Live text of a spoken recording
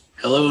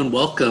Hello and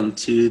welcome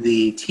to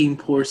the Team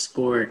Poor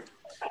Sport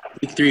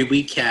Week 3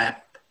 Recap,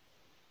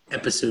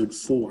 Episode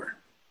 4.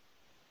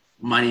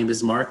 My name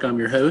is Mark. I'm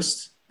your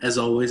host. As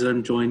always,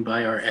 I'm joined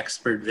by our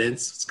expert,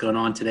 Vince. What's going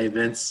on today,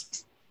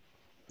 Vince?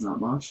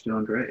 Not much.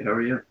 Doing great. How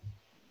are you?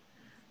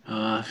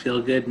 I feel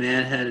good,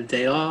 man. Had a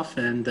day off,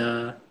 and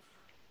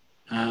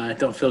I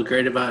don't feel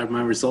great about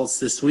my results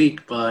this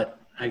week, but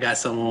I got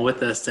someone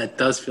with us that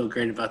does feel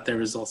great about their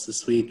results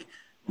this week.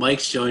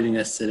 Mike's joining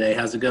us today.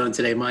 How's it going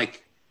today,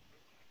 Mike?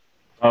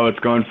 Oh, it's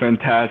going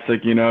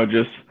fantastic.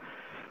 Just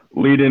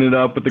leading it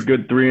up with a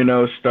good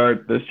 3-0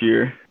 start this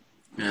year.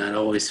 It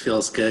always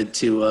feels good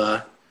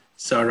to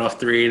start off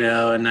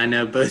 3-0, and I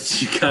know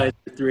both you guys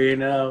are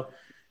 3-0,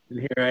 and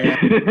here I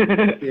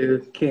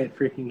am. Can't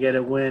freaking get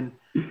a win.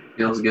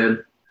 Feels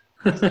good.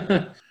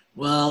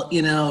 Well,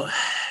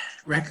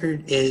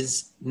 record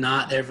is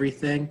not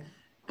everything,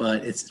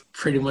 but it's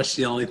pretty much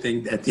the only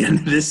thing at the end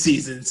of this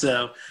season,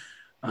 so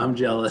I'm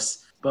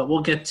jealous. But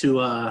we'll get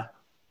to a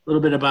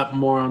little bit about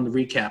more on the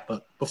recap.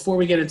 But before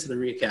we get into the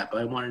recap,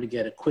 I wanted to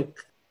get a quick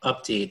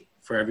update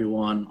for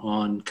everyone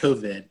on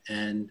COVID.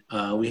 And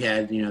we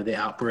had, the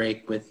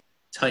outbreak with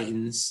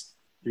Titans,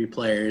 3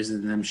 players,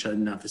 and them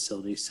shutting down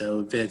facilities.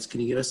 So, Vince, can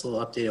you give us a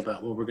little update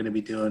about what we're going to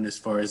be doing as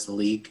far as the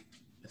league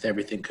with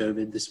everything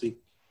COVID this week?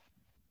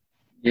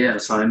 Yeah,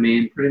 so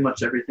pretty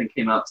much everything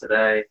came out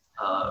today.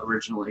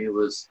 Originally, it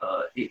was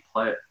 8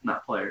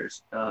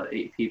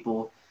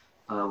 people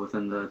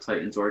within the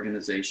Titans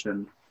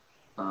organization.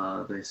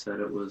 They said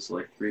it was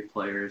like 3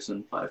 players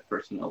and 5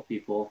 personnel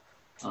people.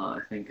 I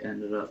think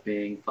ended up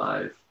being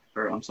 3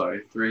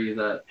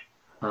 that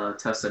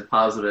tested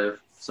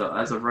positive. So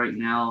as of right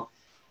now,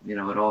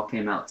 it all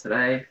came out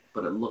today,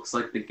 but it looks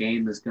like the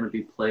game is going to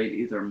be played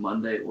either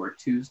Monday or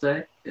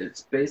Tuesday.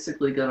 It's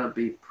basically going to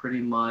be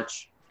pretty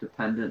much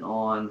dependent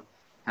on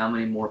how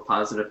many more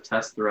positive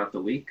tests throughout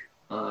the week,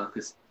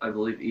 because I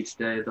believe each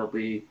day they'll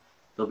be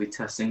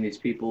testing these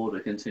people to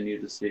continue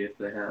to see if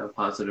they have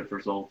positive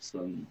results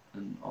and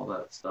all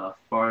that stuff.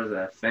 As far as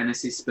that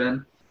fantasy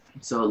spin,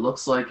 so it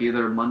looks like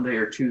either Monday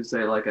or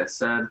Tuesday, like I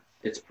said.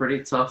 It's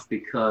pretty tough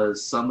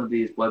because some of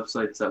these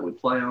websites that we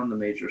play on, the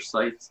major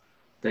sites,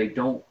 they're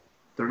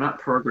not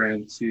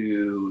programmed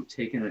to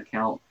take into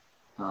account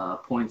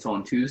points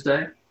on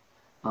Tuesday.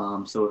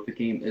 So if the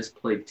game is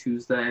played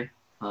Tuesday,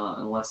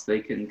 unless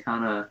they can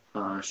kind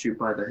of shoot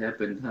by the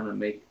hip and kind of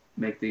make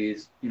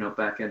these,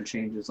 back end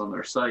changes on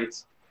their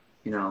sites,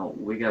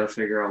 we got to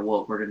figure out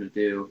what we're going to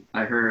do.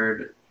 I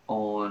heard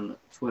on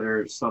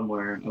Twitter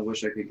somewhere, I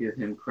wish I could give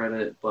him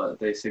credit, but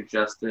they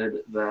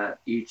suggested that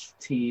each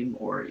team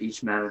or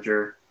each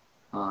manager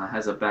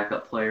has a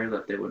backup player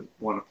that they would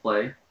want to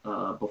play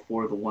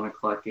before the 1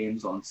 o'clock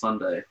games on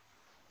Sunday.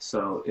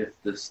 So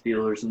if the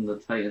Steelers and the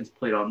Titans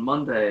played on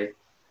Monday,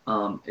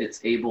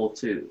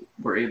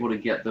 we're able to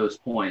get those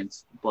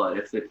points. But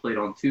if they played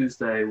on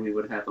Tuesday, we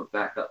would have a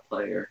backup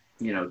player,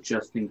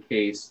 just in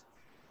case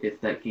if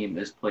that game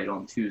is played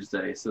on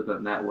Tuesday. So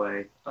then that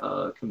way,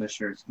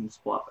 commissioners can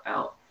swap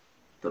out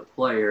the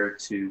player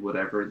to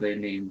whatever they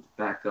named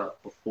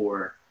backup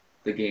before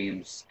the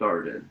game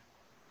started,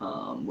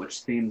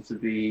 which seems to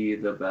be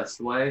the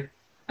best way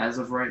as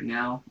of right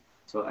now.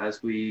 So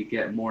as we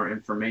get more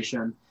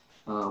information,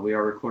 we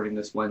are recording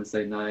this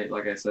Wednesday night.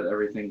 Like I said,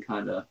 everything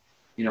kind of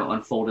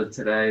unfolded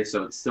today,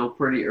 so it's still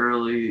pretty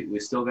early. We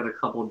still got a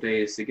couple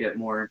days to get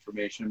more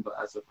information, but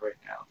as of right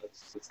now,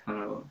 that's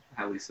kind of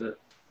how we sit.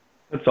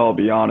 Let's all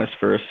be honest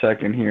for a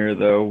second here,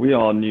 though. We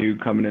all knew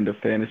coming into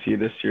fantasy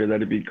this year that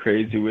it'd be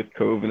crazy with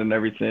COVID and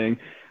everything.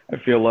 I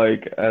feel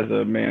like as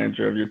a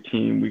manager of your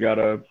team, we got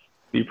to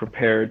be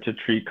prepared to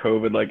treat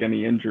COVID like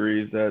any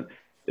injuries, that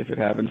if it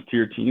happens to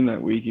your team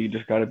that week, you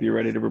just got to be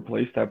ready to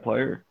replace that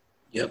player.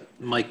 Yep,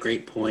 Mike,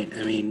 great point.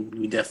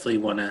 We definitely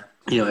want to,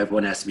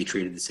 everyone has to be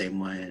treated the same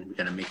way, and we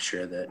got to make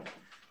sure that,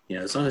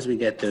 as long as we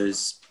get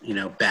those,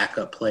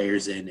 backup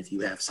players in, if you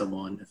have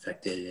someone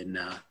affected in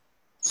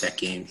that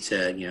game,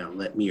 to,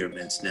 let me or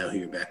Vince know who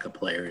your backup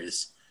player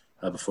is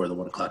before the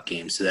 1 o'clock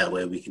game, so that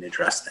way we can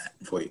address that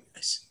for you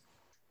guys.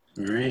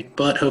 All right,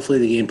 but hopefully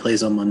the game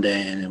plays on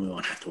Monday, and then we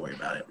won't have to worry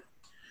about it.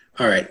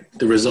 All right,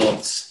 the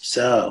results.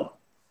 So,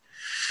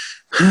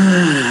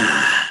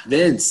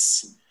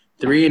 Vince,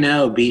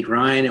 3-0, beat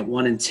Ryan at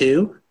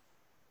 1-2.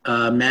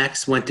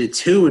 Max went to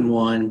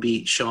 2-1,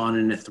 beat Sean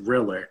in a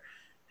thriller,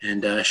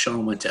 and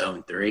Sean went to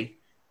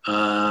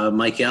 0-3.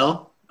 Mike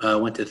L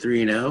went to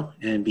 3-0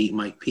 and beat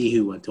Mike P,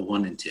 who went to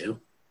 1-2.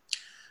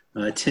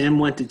 Tim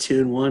went to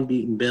 2-1,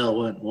 beating Bill,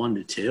 went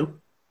 1-2.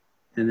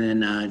 And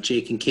then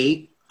Jake and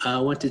Kate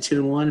went to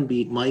 2-1 and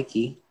beat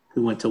Mikey,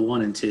 who went to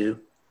 1-2.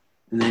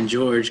 And then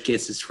George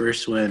gets his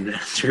first win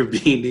after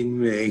beating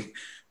me,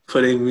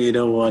 putting me to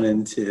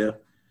 1-2.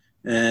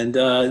 And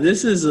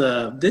this is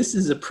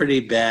a pretty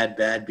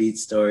bad beat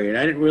story. And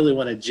I didn't really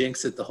want to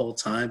jinx it the whole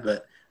time,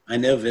 but I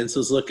know Vince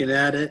was looking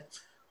at it.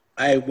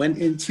 I went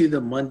into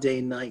the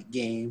Monday night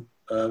game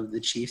of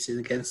the Chiefs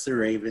against the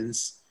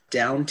Ravens,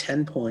 down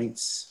 10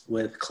 points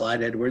with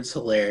Clyde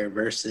Edwards-Helaire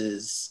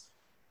versus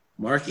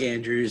Mark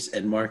Andrews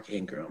and Mark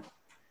Ingram.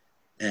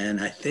 And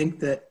I think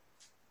that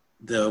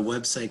the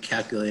website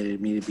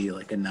calculated me to be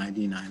like a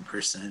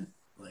 99%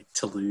 like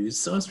to lose.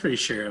 So I was pretty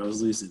sure I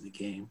was losing the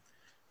game.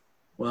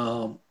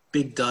 Well,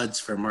 big duds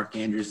for Mark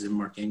Andrews and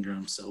Mark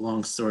Ingram. So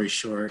long story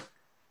short,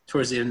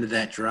 towards the end of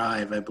that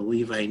drive, I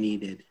believe I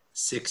needed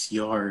 6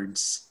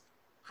 yards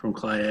from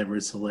Clyde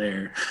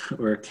Edwards-Helaire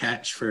or a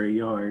catch for a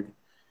yard.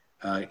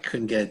 I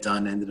couldn't get it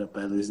done. Ended up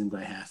by losing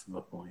by half of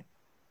a point.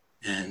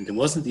 And it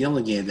wasn't the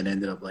only game that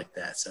ended up like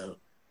that. So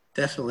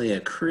definitely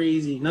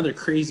another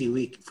crazy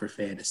week for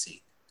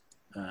fantasy.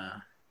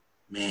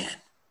 Man.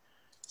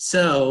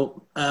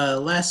 So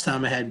last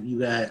time I had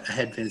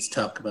Vince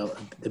talk about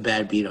the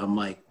bad beat on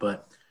Mike,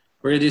 but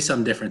we're gonna do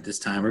something different this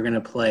time. We're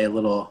gonna play a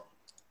little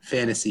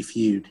Fantasy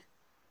Feud.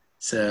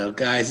 So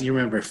guys, you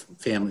remember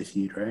Family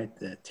Feud, right?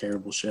 That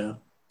terrible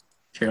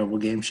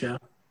game show.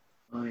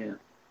 Oh yeah.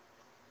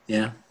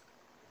 Yeah.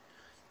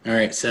 All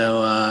right.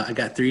 So I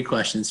got 3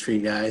 questions for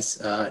you guys.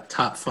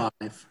 Top 5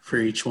 for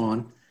each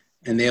one,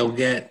 and they'll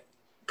get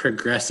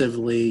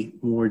progressively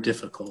more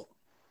difficult.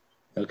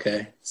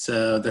 Okay.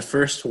 So the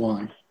first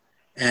one.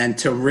 And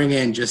to ring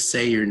in, just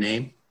say your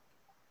name.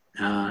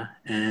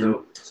 And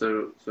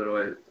So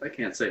do I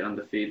can't say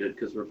undefeated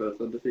because we're both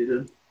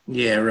undefeated.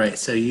 yeah, right.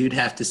 So you'd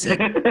have to say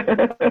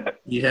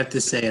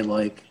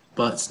like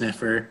butt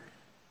sniffer,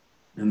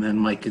 and then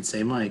Mike could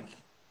say Mike.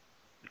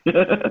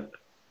 All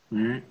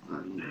right.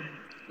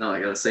 No, I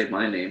gotta say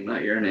my name,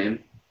 not your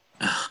name.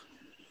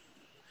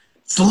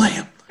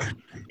 Slam.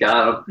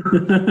 Got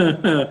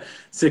him.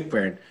 Sick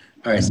burn.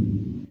 All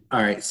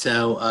right.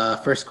 So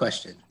first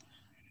question.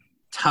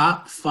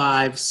 Top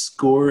 5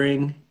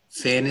 scoring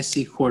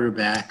fantasy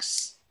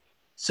quarterbacks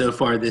so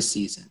far this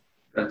season.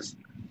 That's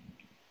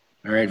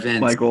All right,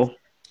 Vince. Michael.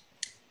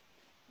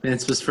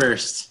 Vince was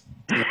first.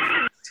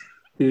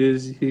 Who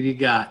do you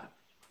got?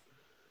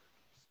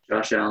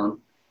 Josh Allen.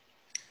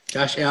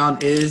 Josh Allen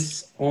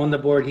is on the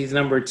board. He's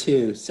number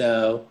 2.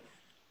 So,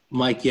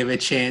 Mike, you have a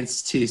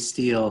chance to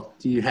steal.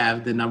 Do you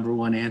have the number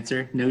 1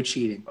 answer? No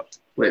cheating.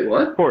 Wait,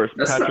 what? Of course,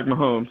 That's Patrick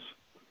Mahomes.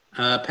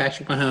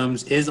 Patrick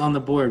Mahomes is on the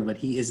board, but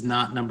he is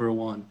not number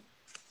 1.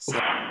 So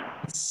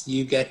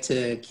you get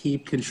to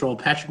keep control.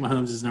 Patrick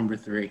Mahomes is number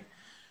 3.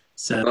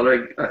 So I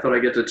thought I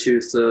get to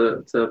choose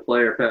to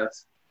play or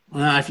pass.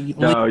 if you You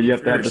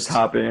have to have the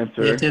top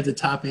answer. You have to have the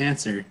top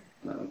answer.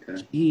 Oh,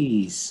 okay.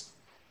 Jeez.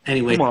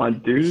 Anyway, Come on,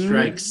 dude.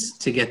 strikes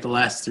to get the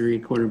last 3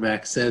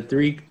 quarterbacks. So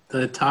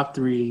the top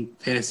 3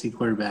 fantasy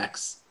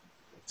quarterbacks.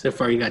 So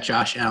far, you got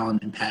Josh Allen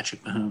and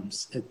Patrick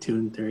Mahomes at 2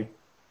 and 3.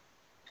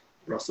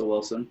 Russell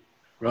Wilson.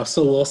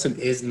 Russell Wilson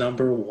is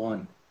number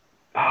 1.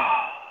 All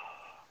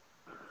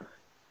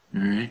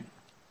right.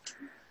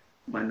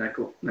 My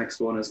next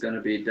one is going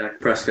to be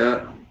Dak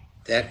Prescott.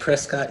 Dak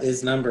Prescott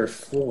is number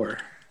 4.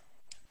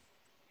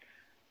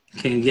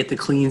 Can you get the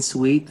clean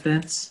sweep,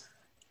 Vince?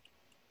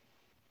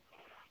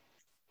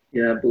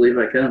 Yeah, I believe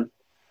I can.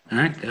 All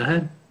right, go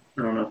ahead.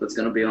 I don't know if it's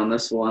going to be on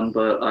this one,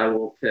 but I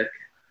will pick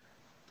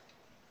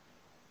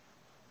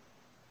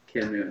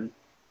Cam Newton.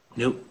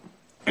 Nope.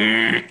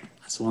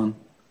 That's 1.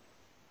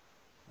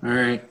 All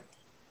right.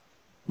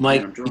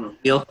 Mike, I'm drawing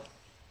deal?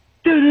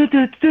 Is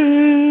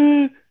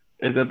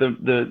that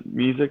the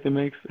music that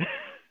makes?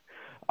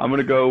 I'm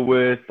gonna go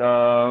with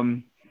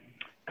Kyler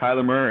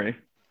Murray.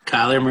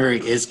 Kyler Murray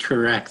is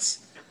correct.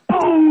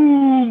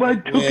 Oh, I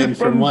took Win it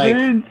from from Mike.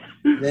 Vince.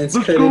 Vince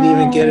Let's couldn't go.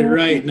 even get it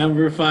right.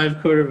 Number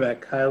 5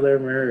 quarterback, Kyler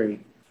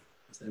Murray.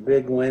 It's a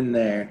big win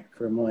there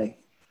for Mike.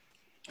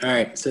 All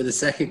right, so the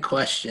second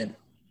question.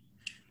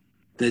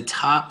 The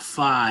top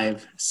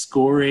 5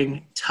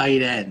 scoring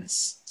tight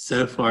ends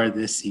so far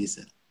this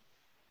season.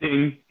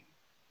 Ding.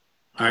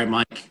 All right,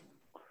 Mike.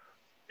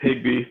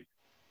 Higbee.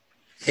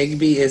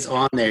 Higbee is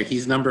on there.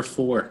 He's number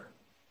 4.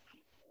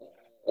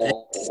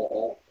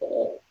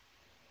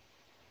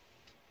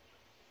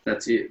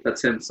 That's you.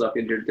 That's him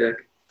sucking your dick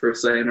for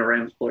saying a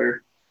Rams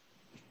player.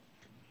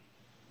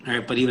 All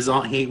right, but he was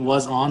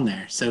on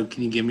there. So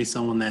can you give me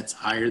someone that's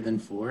higher than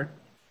 4,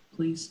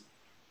 please?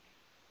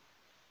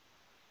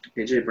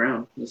 AJ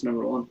Brown is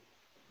number 1.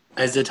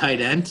 As a tight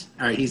end?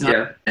 All right, he's not.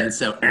 Yeah. And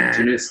so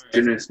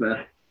Junior Smith.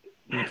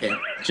 Okay,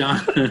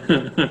 John.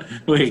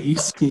 Wait, you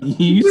said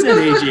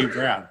AJ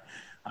Brown.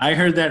 I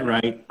heard that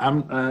right.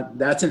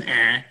 That's an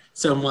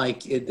So,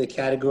 Mike, the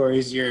category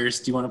is yours.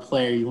 Do you want to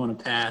play or you want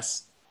to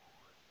pass?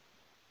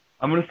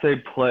 I'm gonna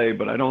say play,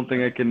 but I don't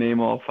think I can name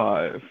all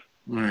 5.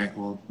 All right.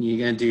 Well, you're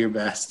gonna do your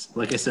best.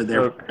 Like I said,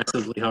 they're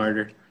progressively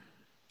harder.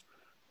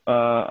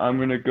 I'm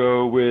gonna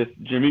go with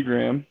Jimmy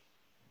Graham.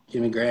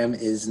 Jimmy Graham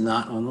is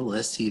not on the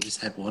list. He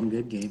just had 1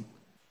 good game.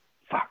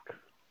 Fuck.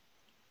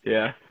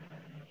 Yeah.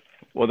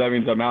 Well, that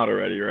means I'm out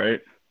already,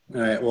 right?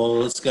 All right. Well,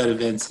 let's go to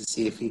Vince and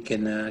see if he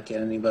can get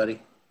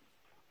anybody.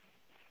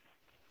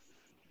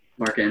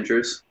 Mark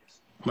Andrews.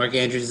 Mark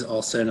Andrews is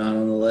also not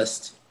on the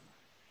list.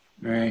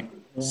 All right.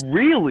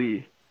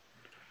 Really?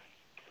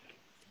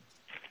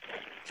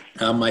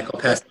 Mike, I'll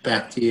pass it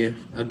back to you.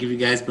 I'll give you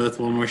guys both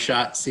one more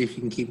shot. See if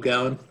you can keep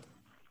going.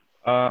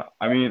 I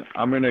mean,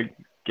 I'm gonna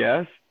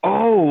guess.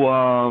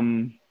 Oh,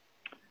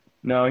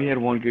 no, he had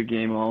 1 good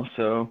game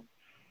also.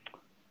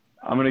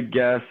 I'm gonna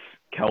guess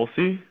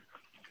Kelsey.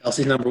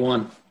 Kelsey's number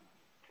one.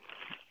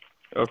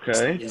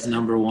 Okay. He's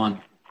number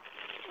one.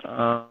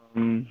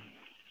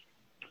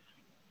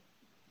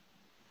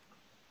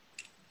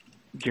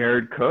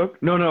 Jared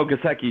Cook. No,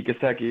 Gasecki.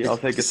 I'll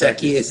say Gesicki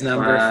Gasecki. is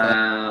number five.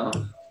 Wow.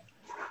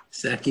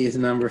 Gesicki is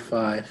number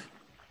 5.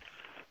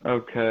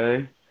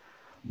 Okay.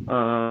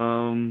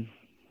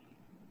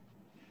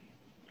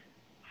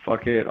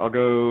 Fuck it. I'll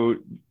go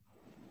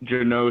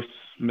Jano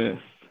Smith.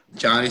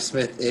 Johnny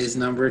Smith is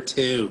number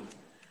 2.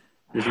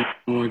 There's one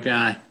more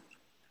guy.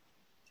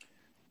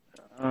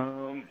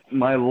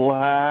 My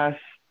last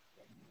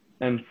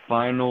and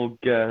final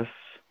guess.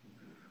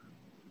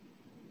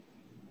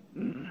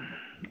 I'm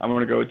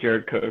going to go with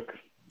Jared Cook.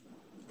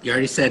 You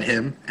already said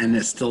him, and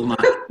it's still not.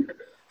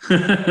 All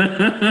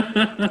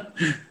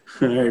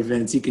right,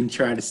 Vince, you can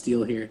try to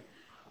steal here.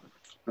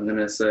 I'm going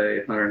to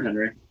say Hunter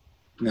Henry.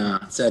 No,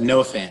 it's a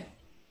Noah fan.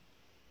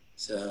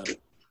 So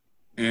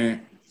you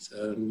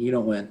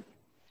don't win.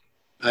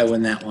 I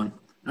win that one.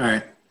 All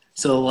right.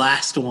 So the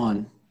last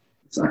one.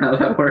 That's not how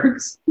that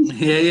works.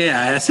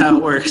 Yeah, that's how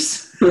it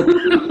works.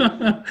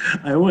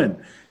 I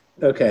win.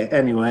 Okay,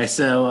 anyway,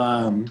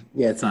 so,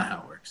 it's not how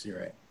it works. You're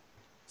right.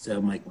 So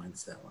Mike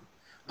wins that one.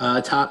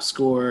 Top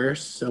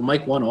scorers. So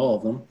Mike won all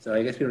of them. So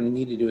I guess we don't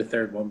need to do a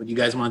third one, but you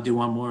guys want to do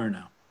one more or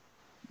no?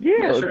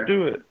 Yeah, sure. let's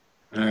do it.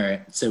 All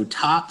right. So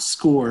top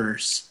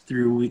scorers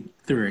through week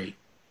 3,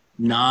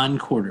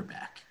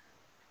 non-quarterback.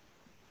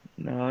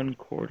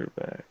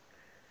 Non-quarterback.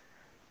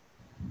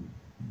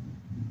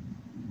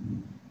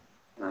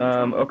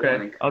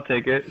 Okay, I'll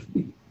take it.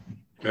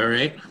 All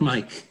right,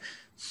 Mike.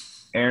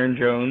 Aaron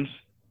Jones.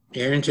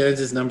 Aaron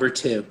Jones is number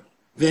 2.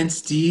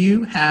 Vince, do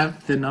you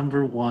have the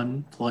number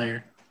 1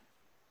 player?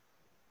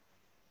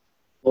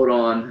 Hold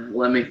on.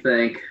 Let me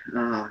think.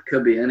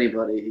 Could be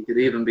anybody. He could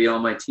even be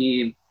on my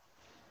team.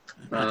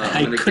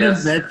 I could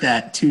have bet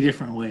that 2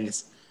 different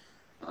ways.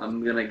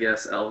 I'm going to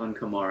guess Alvin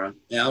Kamara.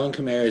 Alvin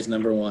Kamara is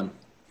number 1.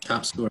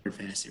 Top scorer in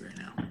fantasy right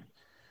now.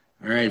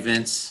 All right,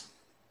 Vince.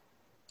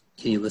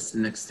 Can you list the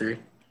next 3?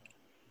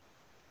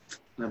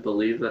 I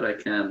believe that I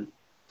can.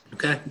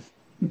 Okay.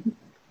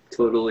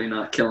 Totally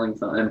not killing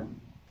time.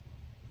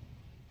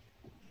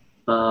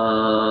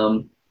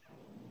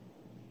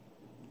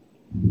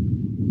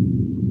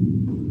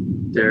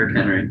 Derrick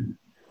Henry.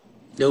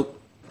 Nope.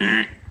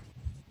 Man,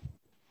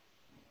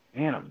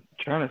 I'm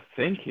trying to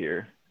think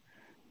here.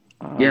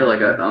 Yeah,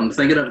 I'm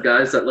thinking of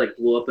guys that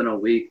blew up in a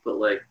week, but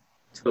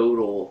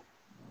total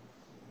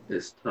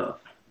is tough.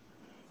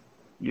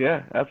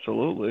 Yeah,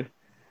 absolutely.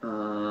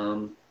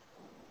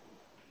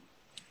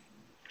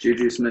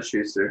 Juju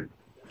Smith-Schuster.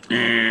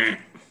 All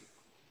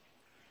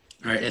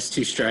right, that's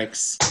 2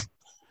 strikes.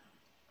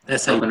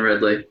 That's how Calvin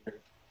Ridley.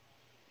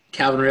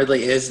 Calvin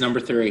Ridley is number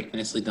 3.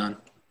 Nicely done.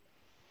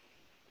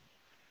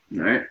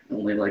 All right,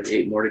 only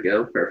 8 more to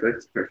go.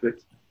 Perfect.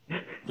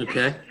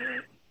 Okay.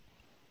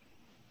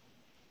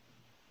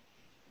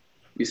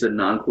 You said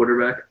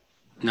non-quarterback?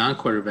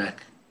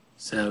 Non-quarterback.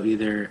 So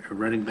either a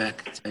running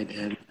back, tight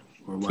end,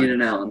 or wide.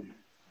 Keenan Allen.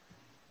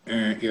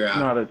 You're out.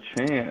 Not a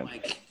chance.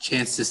 Mike,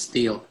 chance to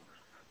steal.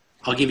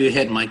 I'll give you a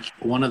hint, Mike.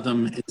 One of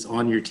them is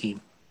on your team.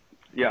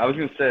 Yeah, I was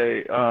going to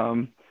say,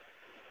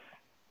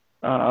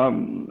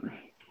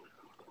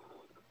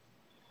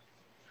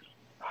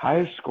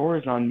 highest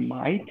scores on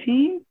my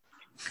team?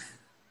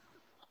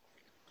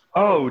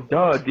 Oh,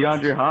 duh,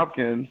 DeAndre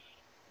Hopkins.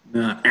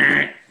 No,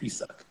 you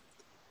suck.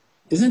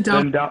 Isn't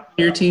Dalvin on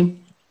your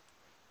team?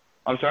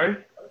 I'm sorry?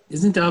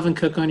 Isn't Dalvin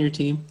Cook on your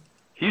team?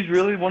 He's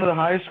really one of the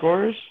highest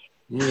scorers?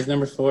 Yeah, he's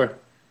number 4.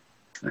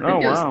 Oh,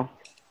 wow.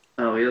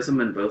 He has them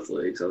in both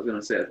leagues. I was going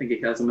to say, I think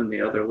he has them in the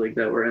other league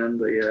that we're in,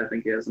 but yeah, I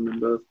think he has them in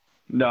both.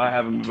 No, I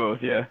have them in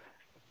both, yeah.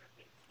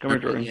 Come here,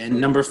 Jordan. Yeah,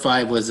 and number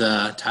 5 was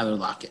Tyler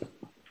Lockett,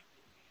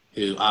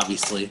 who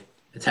obviously,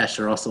 attached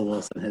to Russell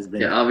Wilson, has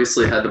been. Yeah,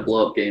 obviously had the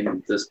blow-up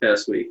game this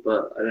past week,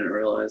 but I didn't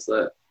realize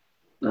that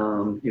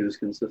he was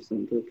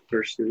consistent the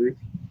first 2 weeks.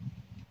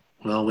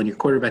 Well, when your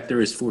quarterback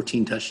throws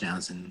 14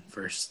 touchdowns in the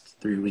first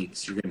 3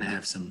 weeks, you're going to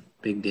have some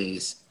big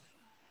days.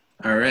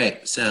 All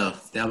right, so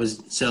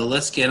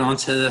let's get on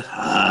to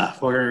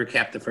we're going to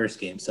recap the first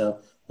game. So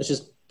let's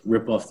just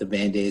rip off the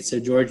Band-Aid. So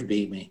George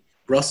beat me.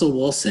 Russell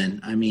Wilson,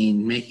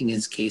 making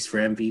his case for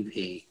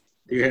MVP.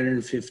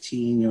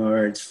 315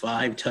 yards,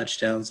 5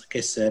 touchdowns. Like I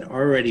said,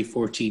 already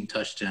 14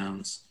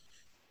 touchdowns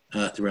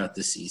throughout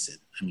the season.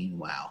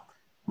 Wow.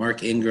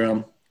 Mark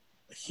Ingram,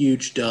 a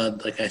huge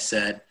dud, like I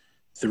said,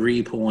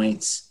 3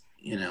 points.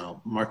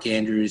 Mark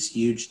Andrews,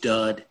 huge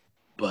dud.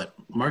 But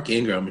Mark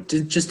Ingram, it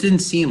just didn't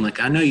seem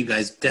like – I know you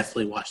guys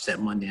definitely watched that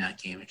Monday night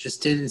game. It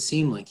just didn't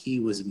seem like he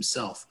was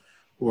himself,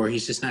 or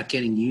he's just not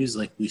getting used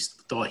like we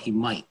thought he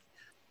might.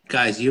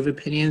 Guys, you have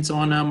opinions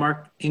on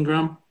Mark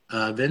Ingram,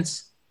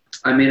 Vince?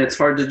 It's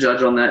hard to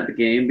judge on that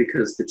game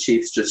because the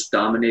Chiefs just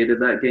dominated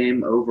that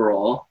game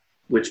overall,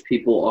 which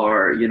people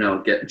are,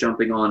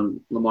 jumping on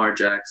Lamar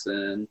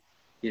Jackson,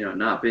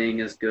 not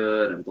being as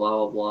good and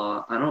blah, blah,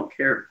 blah. I don't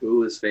care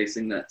who is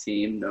facing that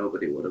team.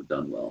 Nobody would have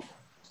done well.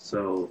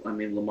 So,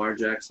 Lamar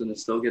Jackson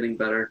is still getting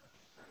better.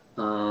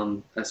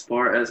 As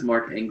far as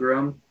Mark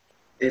Ingram,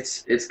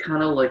 it's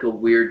kind of like a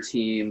weird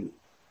team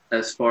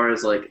as far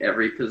as like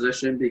every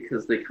position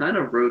because they kind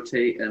of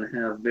rotate and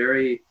have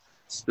very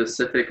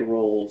specific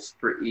roles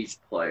for each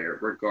player,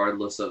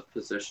 regardless of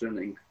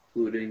position,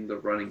 including the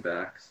running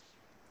backs.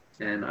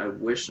 And I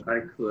wish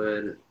I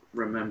could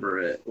remember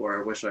it or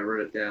I wish I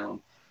wrote it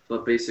down.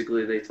 But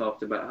basically, they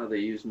talked about how they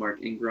use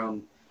Mark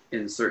Ingram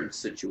in certain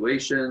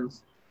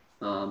situations.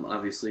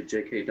 Obviously,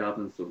 J.K.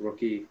 Dobbins, the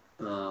rookie,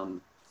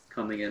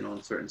 coming in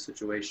on certain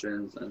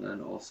situations, and then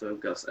also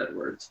Gus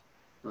Edwards.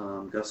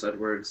 Gus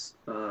Edwards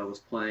was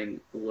playing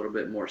a little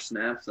bit more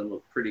snaps and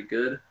looked pretty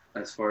good.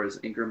 As far as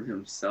Ingram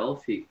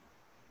himself, he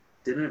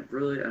didn't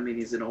really, I mean,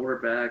 he's an older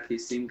back. He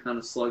seemed kind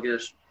of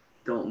sluggish.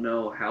 Don't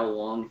know how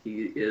long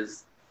he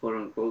is, quote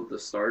unquote, the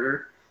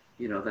starter.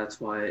 That's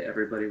why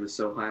everybody was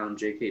so high on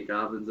J.K.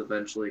 Dobbins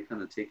eventually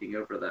kind of taking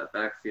over that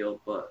backfield.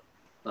 But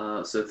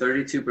so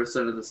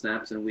 32% of the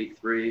snaps in week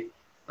 3,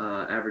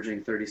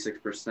 averaging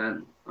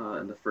 36%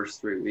 in the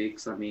first 3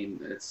 weeks. I mean,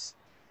 it's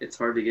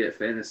hard to get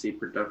fantasy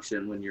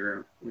production when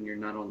you're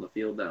not on the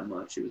field that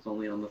much. He was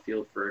only on the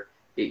field for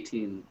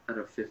 18 out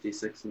of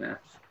 56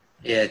 snaps.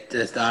 Yeah,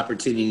 the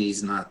opportunity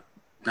is not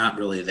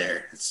really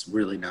there. It's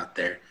really not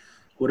there.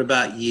 What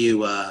about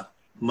you,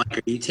 Mike?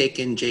 Are you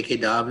taking J.K.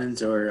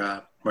 Dobbins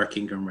or Mark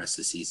Ingram rest of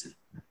the season?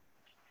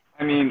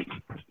 I mean,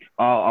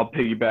 I'll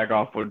piggyback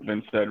off what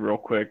Vince said real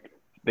quick.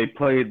 They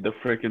played the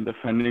freaking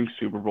defending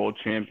Super Bowl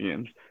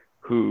champions,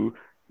 who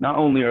not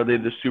only are they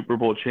the Super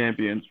Bowl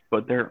champions,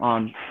 but they're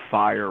on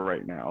fire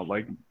right now.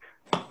 Like,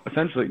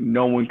 essentially,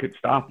 no one could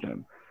stop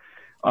them.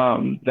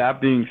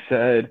 That being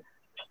said,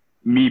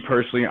 me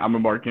personally, I'm a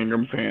Mark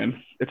Ingram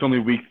fan. It's only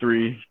week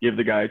 3. Give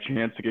the guy a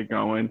chance to get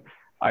going.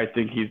 I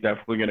think he's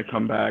definitely going to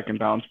come back and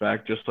bounce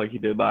back just like he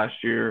did last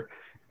year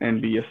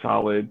and be a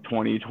solid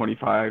 20,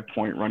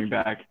 25-point running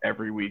back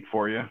every week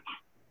for you.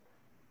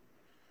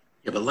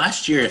 Yeah, but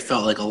last year it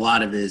felt like a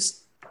lot of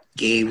his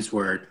games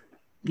were,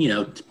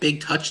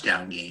 big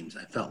touchdown games.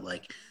 I felt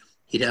like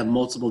he'd have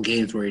multiple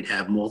games where he'd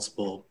have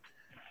multiple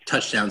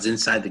touchdowns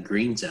inside the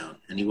green zone,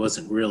 and he was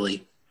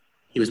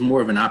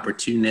more of an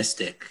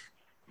opportunistic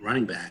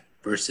running back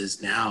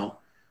versus now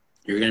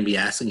you're going to be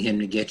asking him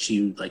to get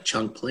you like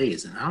chunk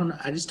plays. And I don't know.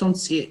 I just don't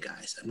see it,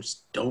 guys. I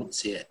just don't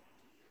see it.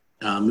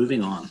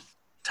 Moving on.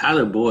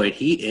 Tyler Boyd,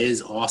 he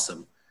is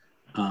awesome.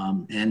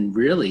 And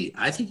really,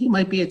 I think he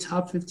might be a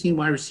top 15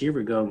 wide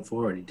receiver going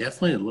forward. He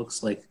definitely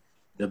looks like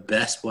the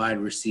best wide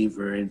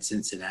receiver in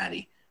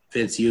Cincinnati.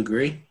 Vince, you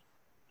agree?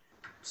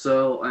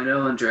 So I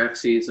know in draft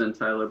season,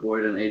 Tyler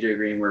Boyd and A.J.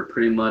 Green were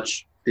pretty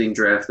much being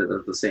drafted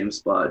at the same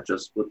spot,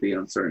 just with the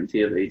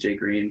uncertainty of A.J.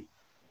 Green.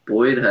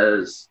 Boyd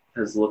has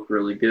looked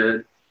really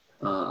good.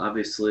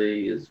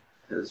 Obviously,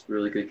 has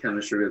really good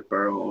chemistry with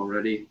Burrow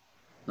already.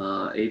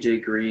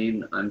 A.J.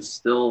 Green,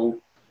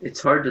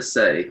 it's hard to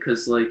say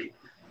because, like,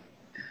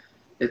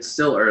 it's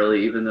still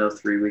early, even though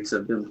 3 weeks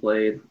have been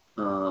played.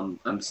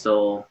 I'm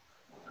still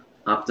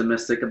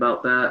optimistic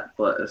about that.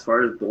 But as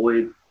far as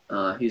Boyd,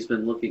 he's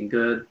been looking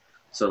good.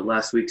 So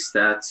last week's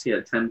stats, he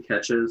had 10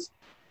 catches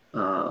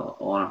on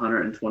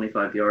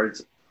 125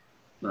 yards.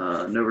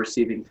 No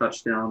receiving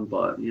touchdown,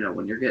 but,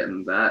 when you're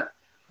getting that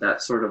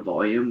sort of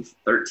volume,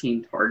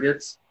 13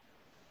 targets,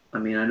 I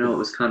mean, I know it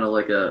was kind of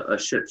like a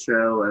shit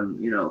show and,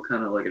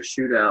 kind of like a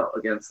shootout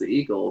against the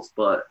Eagles,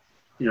 but,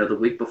 the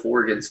week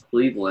before against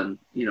Cleveland,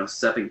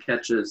 7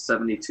 catches,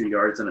 72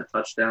 yards, and a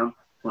touchdown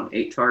on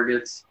 8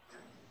 targets,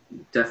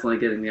 definitely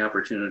getting the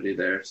opportunity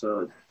there.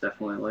 So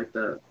definitely like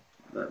that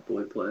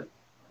Boyd play.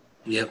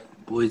 Yep,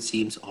 Boyd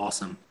seems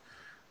awesome.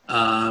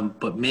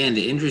 But, man,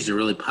 the injuries are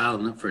really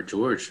piling up for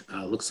George.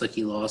 Looks like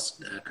he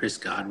lost Chris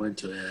Godwin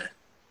to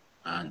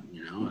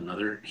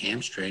another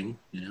hamstring.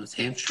 It's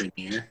hamstring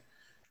year.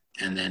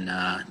 And then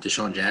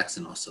Deshaun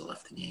Jackson also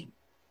left the game.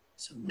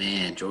 So,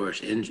 man,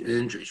 George,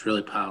 injuries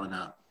really piling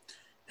up.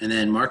 And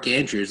then Mark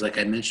Andrews, like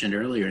I mentioned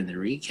earlier in the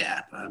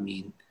recap, I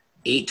mean,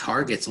 8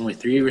 targets, only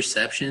 3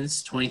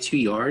 receptions, 22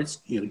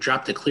 yards,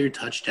 dropped a clear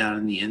touchdown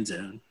in the end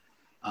zone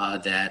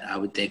that I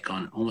would think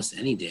on almost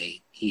any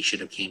day he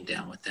should have came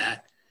down with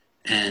that.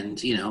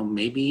 And,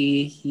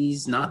 maybe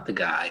he's not the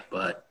guy.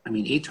 But, I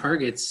mean, 8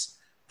 targets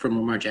from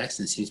Lamar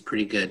Jackson seems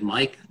pretty good.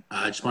 Mike,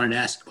 I just wanted to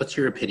ask, what's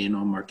your opinion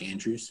on Mark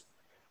Andrews?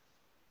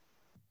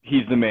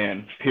 He's the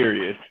man,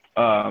 period.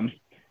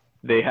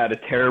 They had a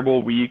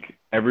terrible week.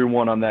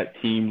 Everyone on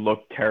that team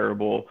looked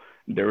terrible.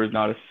 There was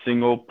not a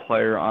single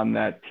player on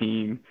that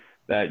team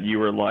that you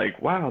were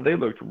like, wow, they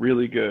looked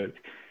really good.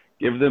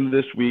 Give them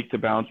this week to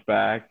bounce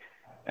back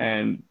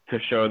and to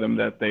show them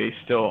that they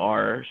still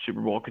are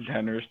Super Bowl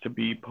contenders to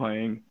be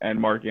playing. And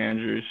Mark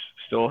Andrews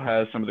still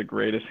has some of the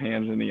greatest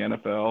hands in the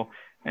NFL,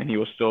 and he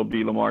will still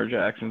be Lamar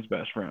Jackson's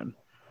best friend.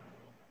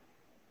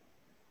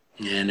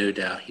 Yeah, no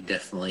doubt. He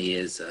definitely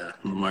is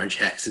Lamar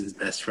Jackson's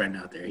best friend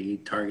out there. He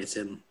targets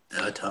him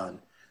a ton.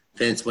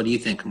 Vince, what do you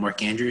think?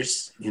 Mark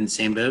Andrews in the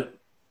same boat?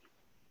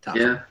 Top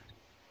 5?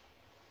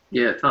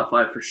 Yeah, top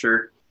 5 for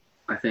sure.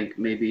 I think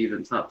maybe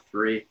even top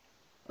 3.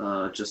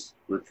 Just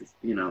with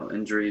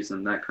injuries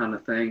and that kind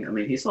of thing. I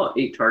mean, he saw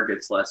 8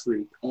 targets last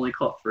week, only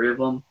caught 3 of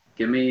them.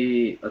 Give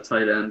me a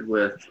tight end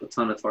with a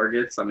ton of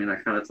targets. I mean, I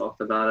kind of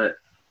talked about it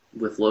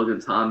with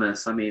Logan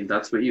Thomas. I mean,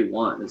 that's what you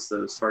want is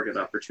those target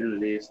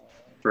opportunities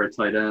for a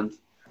tight end.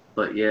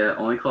 But yeah,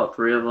 only caught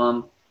 3 of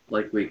them.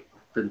 Like we've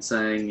been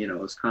saying, it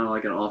was kind of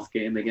like an off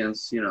game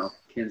against,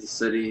 Kansas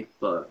City,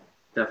 but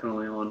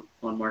definitely on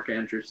Mark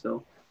Andrews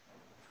still.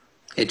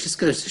 It just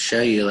goes to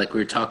show you, like we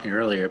were talking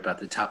earlier about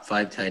the top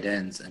 5 tight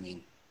ends. I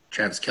mean,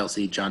 Travis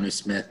Kelce, Jonnu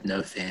Smith,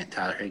 Noah Fant,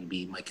 Tyler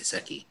Higbee, Mike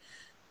Gesicki.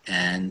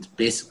 And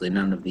basically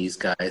none of these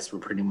guys were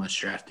pretty much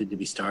drafted to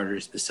be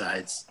starters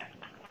besides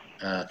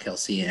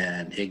Kelce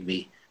and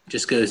Higbee.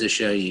 Just goes to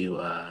show you,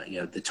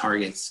 the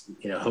targets,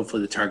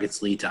 hopefully the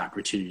targets lead to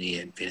opportunity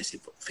and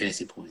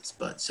fantasy points.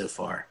 But so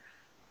far,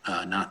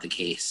 not the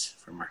case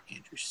for Mark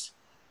Andrews.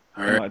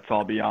 All right. Let's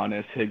all be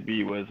honest.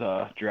 Higbee was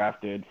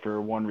drafted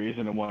for one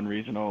reason and one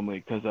reason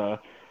only, because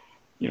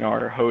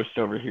our host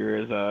over here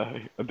is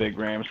a big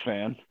Rams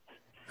fan.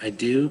 I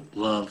do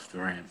love the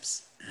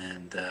Rams,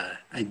 and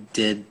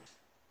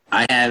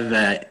I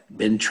have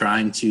been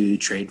trying to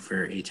trade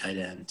for a tight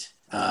end.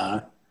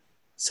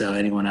 So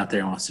anyone out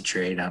there wants to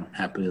trade, I'm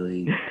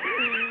happily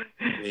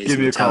give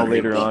you a call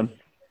later on.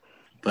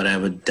 But I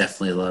would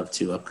definitely love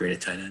to upgrade a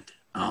tight end.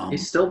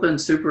 He's still been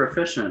super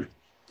efficient.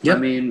 Yep. I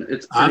mean,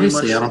 it's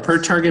obviously on a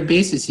per target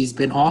basis, he's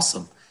been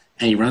awesome,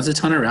 and he runs a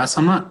ton of routes.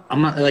 I'm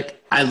not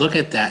like, I look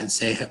at that and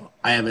say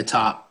I have a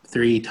top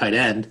 3 tight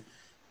end.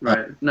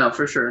 Right. No,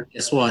 for sure.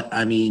 Guess what?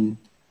 I mean,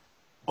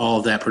 all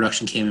of that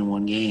production came in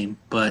one game,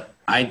 but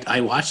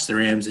I watched the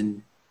Rams,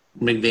 and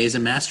McVay's a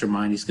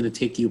mastermind. He's going to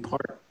take you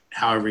apart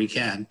however he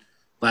can.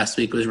 Last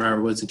week was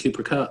Robert Woods and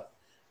Cooper Kupp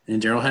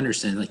and Darrell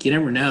Henderson. Like, you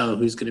never know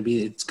who's going to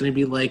be. It's going to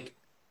be like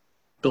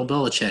Bill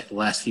Belichick the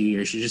last few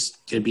years. You're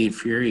just going to be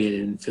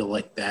infuriated and feel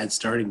like bad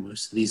starting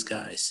most of these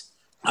guys.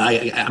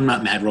 I'm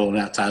not mad rolling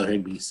out Tyler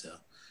Higbee. So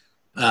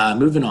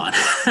moving on.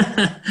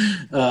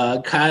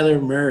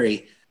 Kyler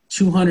Murray,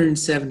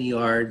 270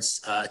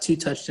 yards, 2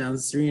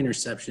 touchdowns, 3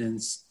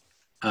 interceptions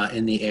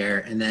in the air,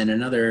 and then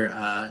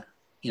another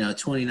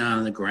 29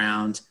 on the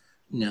ground.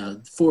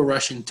 4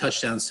 rushing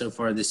touchdowns so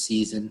far this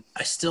season.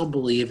 I still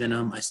believe in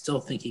him. I still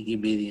think he can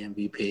be the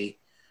MVP.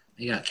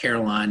 They got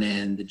Carolina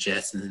and the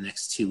Jets in the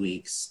next 2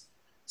 weeks.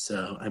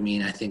 So, I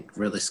mean, I think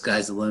really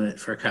sky's the limit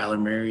for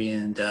Kyler Murray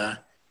and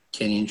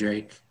Kenyon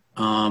Drake.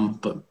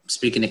 But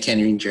speaking of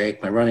Kenyon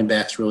Drake, my running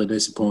back's really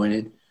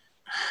disappointed.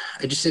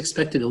 I just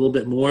expected a little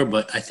bit more,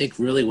 but I think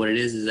really what it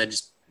is I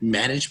just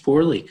managed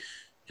poorly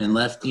and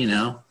left,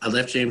 I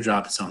left James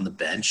Robinson on the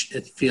bench.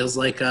 It feels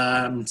like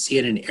I'm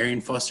seeing an Arian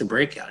Foster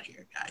breakout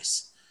here,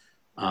 guys.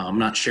 I'm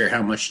not sure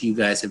how much you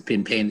guys have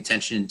been paying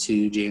attention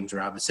to James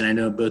Robinson. I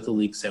know both the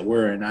leagues that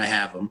were, and I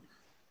have him.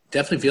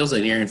 Definitely feels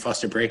like an Arian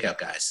Foster breakout,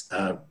 guys.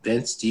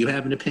 Vince, do you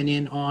have an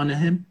opinion on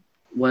him?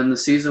 When the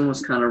season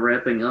was kind of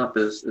wrapping up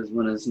is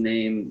when his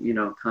name,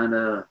 kind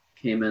of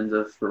came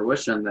into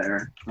fruition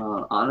there.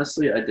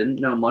 Honestly, I didn't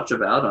know much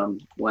about him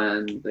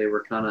when they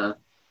were kind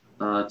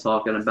of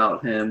talking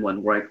about him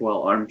when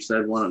Reichwell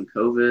Armstead went on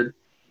COVID.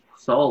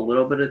 Saw a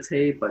little bit of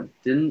tape. I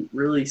didn't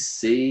really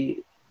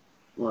see,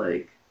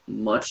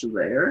 much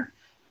there.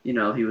 He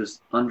was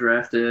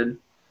undrafted.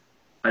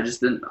 I just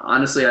didn't –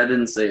 honestly, I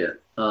didn't see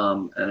it.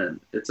 And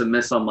it's a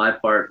miss on my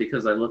part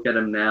because I look at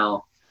him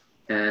now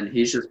and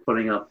he's just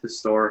putting up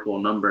historical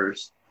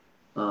numbers.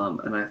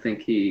 And I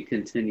think he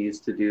continues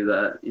to do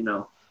that,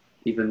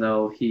 even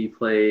though he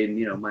played,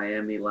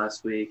 Miami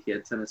last week. He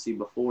had Tennessee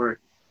before.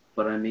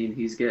 But, I mean,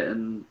 he's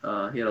getting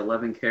he had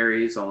 11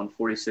 carries on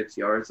 46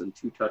 yards and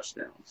 2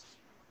 touchdowns.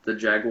 The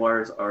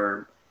Jaguars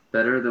are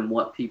better than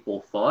what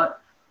people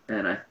thought,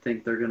 and I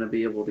think they're going to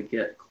be able to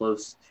get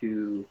close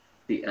to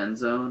the end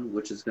zone,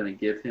 which is going to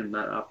give him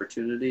that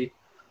opportunity.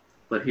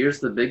 But here's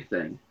the big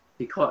thing.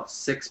 He caught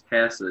 6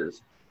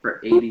 passes for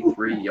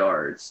 83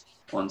 yards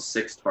on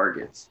 6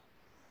 targets.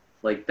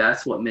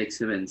 That's what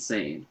makes him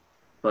insane.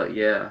 But,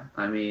 yeah,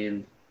 I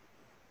mean,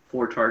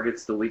 4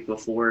 targets the week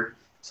before.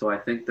 So I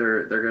think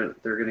they're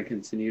gonna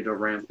continue to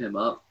ramp him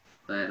up,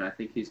 and I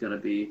think he's gonna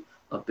be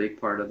a big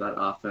part of that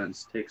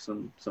offense. Take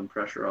some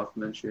pressure off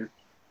Minshew.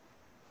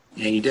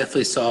 Yeah, you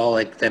definitely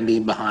saw them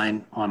being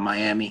behind on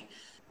Miami.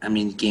 I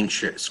mean, game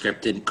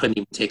scripted, couldn't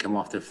even take him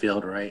off the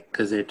field, right?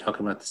 Because they're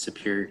talking about the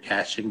superior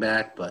catching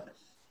back, but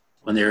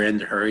when they were in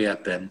the hurry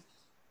up and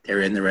they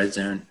were in the red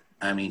zone,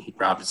 I mean,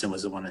 Robinson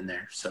was the one in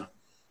there, so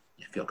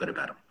I feel good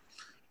about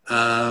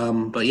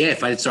him. But yeah,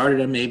 if I had started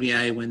him, maybe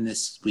I win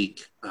this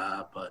week.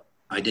 But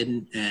I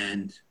didn't,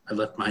 and I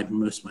left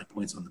most of my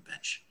points on the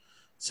bench.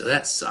 So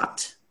that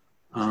sucked.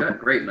 He's got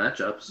great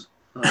matchups.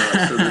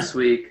 So this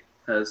week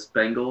has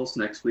Bengals,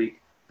 next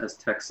week has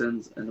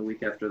Texans, and the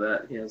week after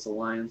that he has the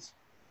Lions.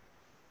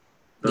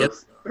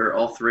 Both, or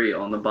all 3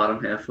 on the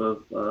bottom half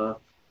of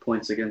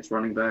points against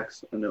running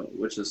backs,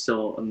 which is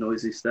still a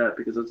noisy stat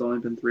because it's only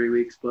been 3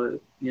 weeks, but,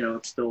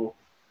 it's still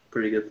a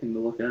pretty good thing to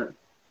look at.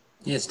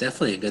 Yeah, it's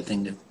definitely a good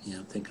thing to,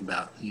 think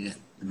about. The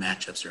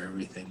matchups are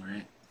everything,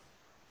 right?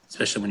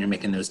 Especially when you're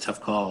making those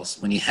tough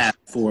calls. When you have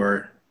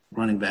 4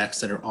 running backs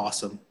that are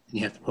awesome, and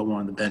you have to put one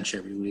on the bench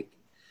every week.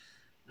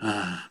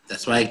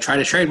 That's why I try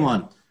to trade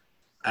one.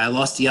 I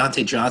lost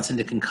Deontay Johnson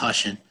to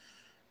concussion,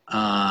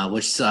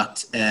 which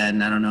sucked,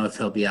 and I don't know if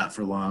he'll be out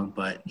for long,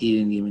 but he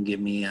didn't even give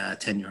me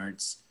 10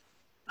 yards.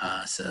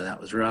 So that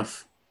was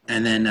rough.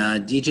 And then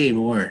DJ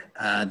Moore,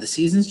 the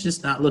season's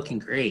just not looking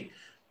great.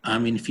 I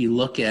mean, if you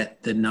look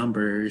at the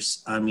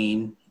numbers, I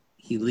mean,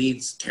 he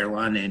leads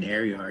Carolina in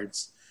air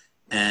yards,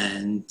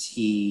 and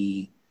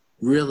he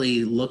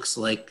really looks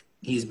like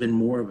he's been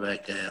more of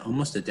like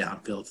almost a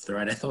downfield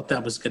threat. I thought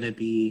that was going to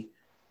be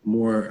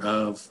more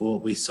of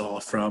what we saw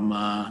from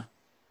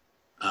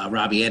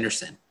Robbie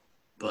Anderson,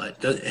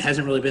 but it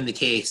hasn't really been the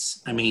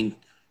case. I mean,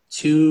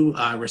 2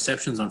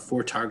 receptions on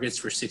 4 targets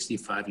for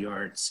 65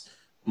 yards.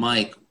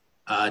 Mike,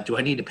 do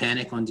I need to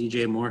panic on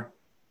DJ Moore?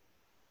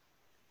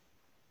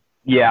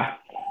 Yeah,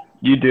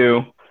 you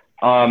do.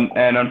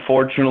 And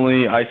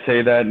unfortunately, I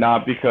say that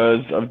not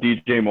because of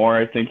DJ Moore.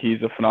 I think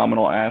he's a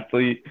phenomenal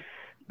athlete,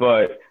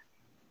 but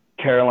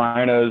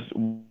Carolina's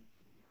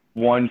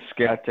one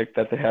scat-tick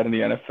that they had in the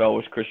NFL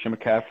was Christian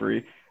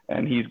McCaffrey,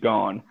 and he's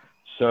gone.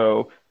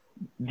 So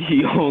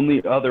the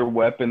only other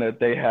weapon that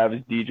they have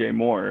is DJ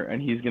Moore,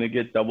 and he's going to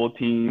get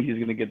double-teamed. He's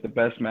going to get the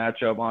best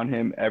matchup on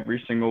him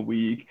every single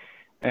week.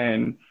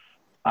 And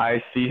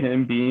I see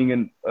him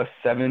being a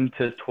 7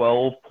 to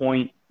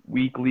 12-point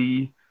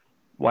weekly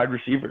wide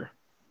receiver.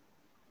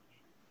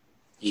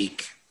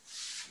 Eek.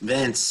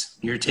 Vince,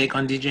 your take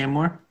on DJ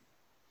Moore?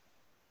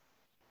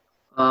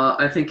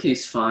 I think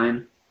he's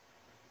fine.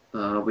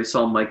 We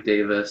saw Mike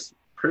Davis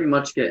pretty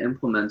much get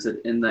implemented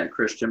in that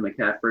Christian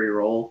McCaffrey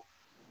role.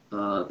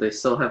 They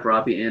still have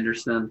Robbie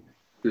Anderson,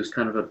 who's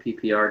kind of a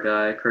PPR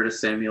guy, Curtis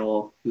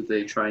Samuel, who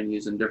they try and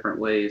use in different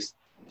ways.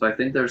 So I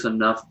think there's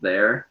enough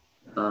there.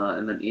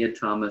 And then Ian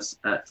Thomas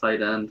at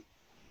tight end.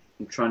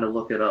 I'm trying to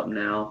look it up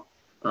now.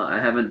 I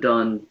haven't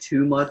done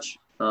too much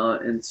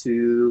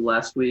into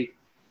last week.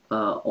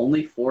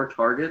 Only 4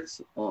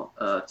 targets,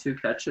 2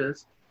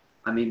 catches.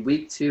 I mean,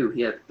 week 2,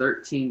 he had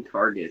 13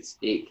 targets,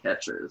 8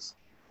 catches.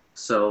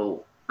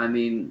 So, I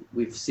mean,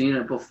 we've seen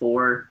it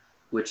before,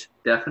 which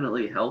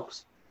definitely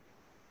helps.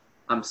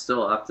 I'm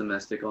still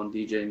optimistic on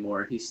DJ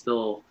Moore. He's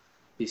still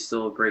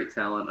a great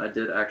talent. I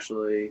did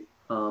actually,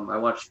 I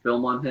watched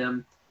film on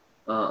him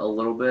a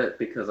little bit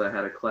because I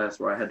had a class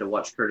where I had to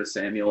watch Curtis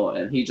Samuel,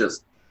 and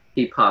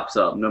he pops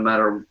up. No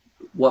matter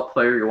what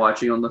player you're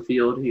watching on the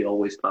field, he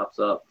always pops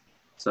up.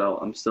 So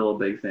I'm still a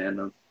big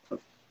fan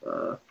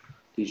of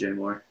DJ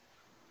Moore.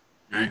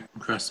 All right,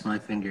 cross my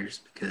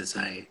fingers because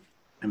I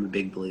am a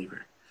big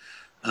believer.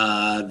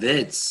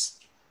 Vince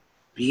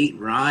beat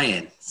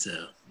Ryan,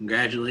 so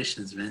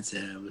congratulations, Vince.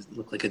 It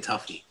looked like a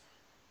toughie.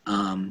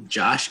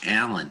 Josh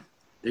Allen,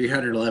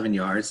 311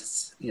 yards.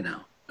 It's,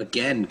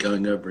 again,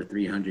 going over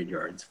 300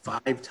 yards,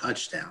 5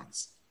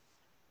 touchdowns.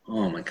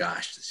 Oh, my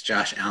gosh. This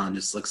Josh Allen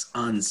just looks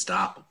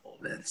unstoppable,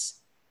 Vince.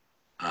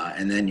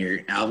 And then your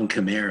Alvin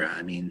Kamara.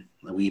 I mean,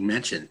 we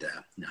mentioned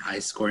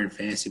high-scoring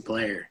fantasy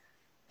player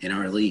in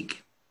our league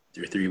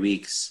through 3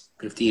 weeks,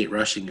 58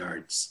 rushing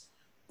yards,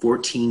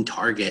 14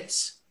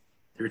 targets,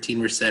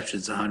 13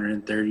 receptions,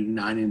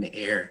 139 in the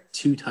air,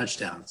 2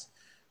 touchdowns.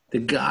 The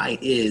guy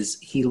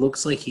he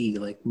looks like he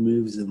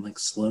moves in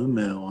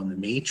slow-mo on the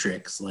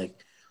Matrix,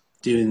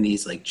 doing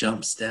these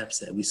jump steps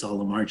that we saw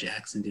Lamar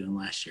Jackson doing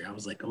last year. I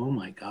was like, oh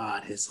my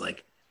God, his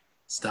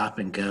stop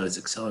and go, his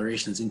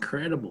acceleration is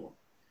incredible.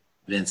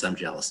 Vince, I'm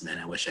jealous, man.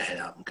 I wish I had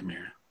Alvin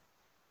Kamara.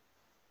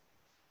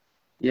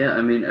 Yeah,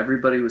 I mean,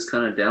 everybody was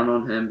kind of down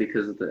on him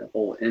because of the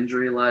whole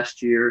injury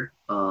last year.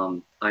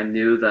 I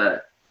knew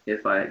that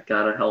if I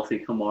got a healthy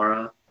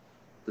Kamara,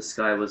 the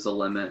sky was the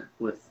limit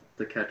with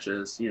the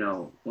catches.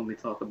 When we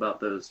talk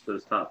about those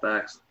top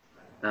backs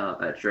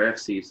at draft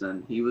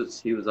season, he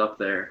was up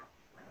there,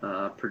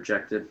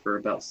 projected for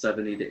about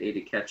 70 to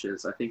 80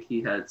 catches. I think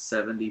he had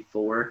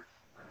 74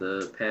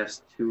 the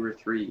past 2 or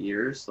 3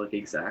 years,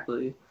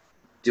 exactly.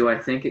 Do I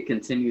think it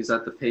continues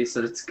at the pace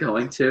that it's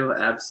going to?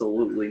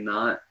 Absolutely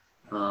not.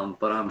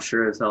 But I'm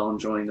sure as hell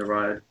enjoying the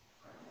ride.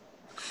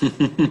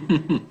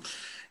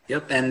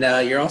 Yep,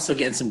 and you're also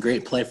getting some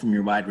great play from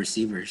your wide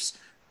receivers.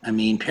 I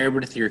mean, paired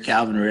with your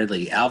Calvin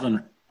Ridley,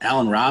 Allen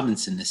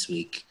Robinson this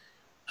week,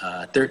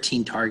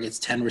 13 targets,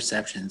 10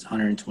 receptions,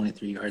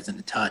 123 yards and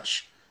a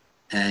touch.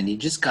 And you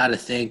just got to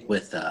think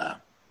with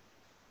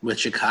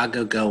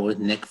Chicago go with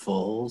Nick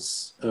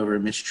Foles over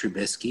Mitch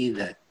Trubisky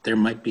that there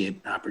might be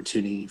an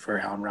opportunity for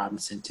Allen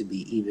Robinson to be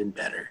even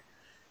better.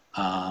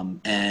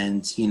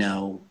 And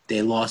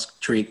they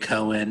lost Tariq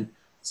Cohen,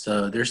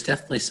 so there's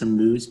definitely some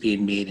moves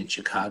being made in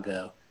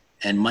Chicago.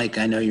 And Mike,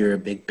 I know you're a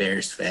big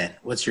Bears fan.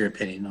 What's your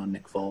opinion on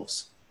Nick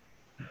Foles?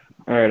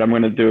 All right, I'm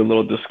going to do a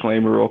little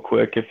disclaimer real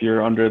quick. If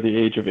you're under the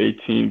age of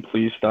 18,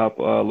 please stop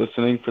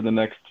listening for the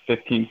next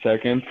 15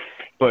 seconds.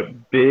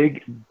 But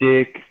big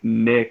dick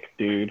Nick,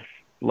 dude.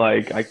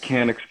 I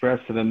can't express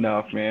it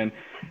enough, man.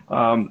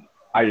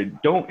 I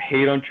don't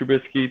hate on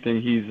Trubisky. I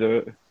think he's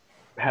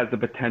has the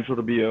potential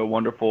to be a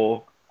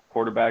wonderful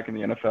quarterback in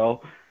the NFL.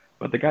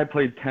 But the guy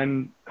played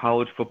 10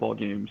 college football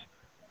games.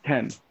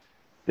 10.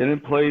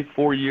 Didn't play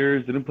 4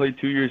 years, didn't play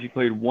 2 years. He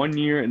played 1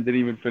 year and didn't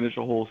even finish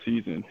a whole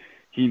season.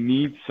 He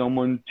needs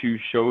someone to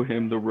show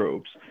him the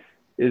ropes.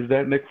 Is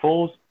that Nick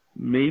Foles?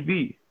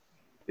 Maybe.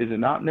 Is it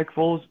not Nick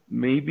Foles?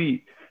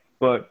 Maybe.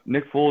 But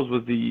Nick Foles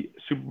was the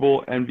Super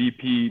Bowl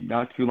MVP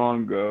not too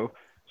long ago.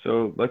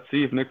 So let's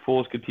see if Nick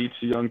Foles could teach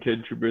the young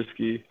kid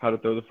Trubisky how to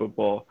throw the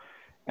football.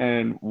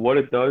 And what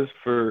it does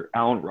for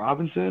Allen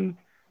Robinson,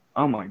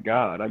 oh my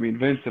God. I mean,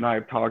 Vince and I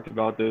have talked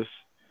about this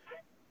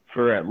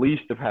for at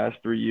least the past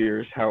 3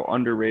 years, how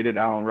underrated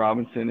Allen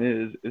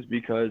Robinson is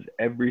because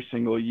every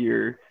single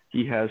year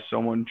he has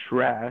someone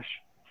trash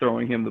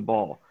throwing him the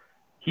ball.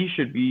 He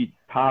should be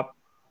top,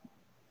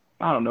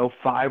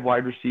 5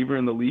 wide receiver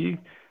in the league,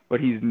 but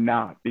he's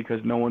not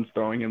because no one's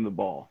throwing him the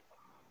ball.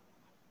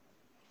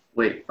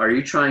 Wait, are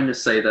you trying to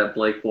say that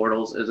Blake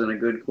Bortles isn't a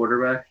good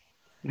quarterback?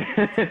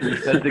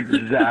 That's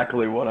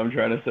exactly what I'm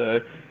trying to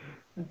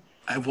say.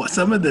 I've watched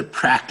some of the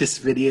practice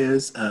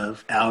videos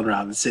of Allen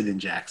Robinson in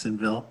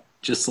Jacksonville,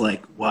 just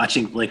like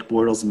watching Blake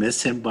Bortles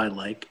miss him by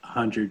like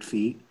 100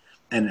 feet.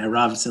 And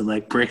Robinson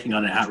like breaking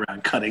on an out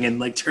route, cutting and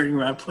like turning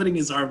around, putting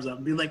his arms up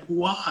and be like,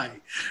 why?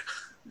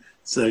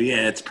 So,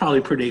 yeah, it's probably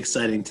pretty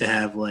exciting to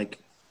have like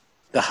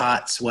the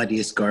hot,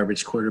 sweatiest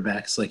garbage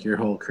quarterbacks like your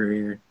whole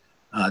career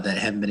that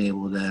haven't been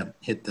able to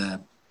hit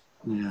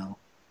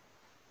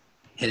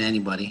hit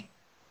anybody.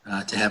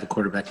 To have a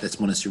quarterback that's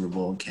won a Super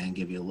Bowl and can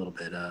give you a little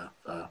bit of,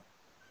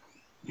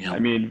 I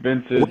mean,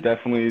 Vince is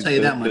definitely. I'll tell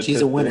you that much.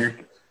 He's a winner.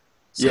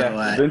 So,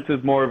 yeah, Vince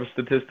is more of a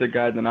statistic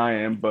guy than I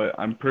am, but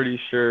I'm pretty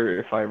sure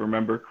if I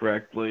remember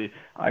correctly,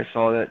 I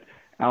saw that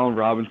Allen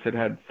Robinson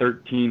had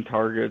 13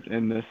 targets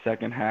in the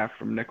second half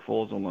from Nick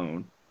Foles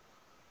alone.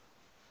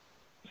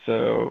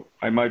 So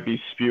I might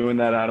be spewing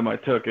that out of my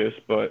tuchus,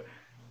 but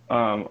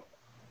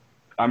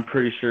I'm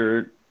pretty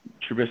sure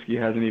Trubisky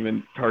hasn't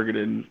even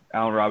targeted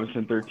Allen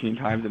Robinson 13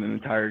 times in an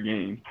entire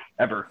game,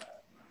 ever.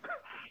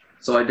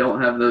 So I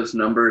don't have those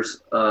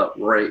numbers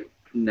right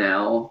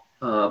now,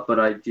 but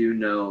I do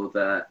know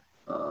that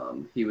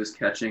he was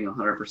catching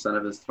 100%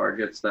 of his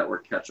targets that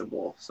were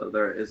catchable. So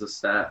there is a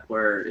stat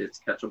where it's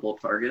catchable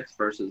targets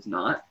versus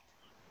not.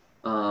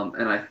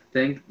 And I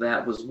think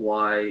that was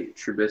why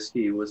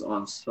Trubisky was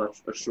on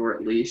such a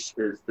short leash,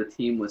 is the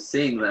team was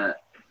seeing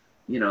that,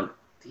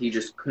 he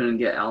just couldn't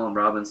get Allen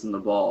Robinson the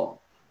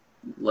ball.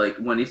 Like,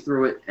 when he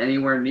threw it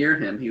anywhere near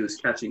him, he was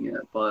catching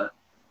it. But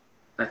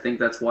I think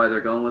that's why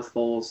they're going with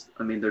Foles.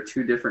 I mean, they're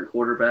two different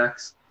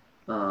quarterbacks.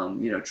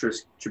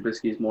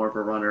 Trubisky's more of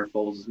a runner.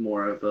 Foles is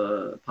more of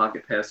a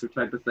pocket passer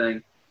type of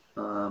thing.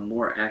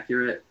 More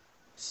accurate,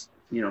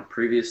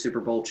 previous Super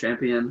Bowl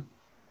champion.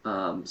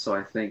 So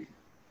I think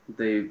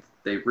they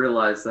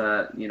realized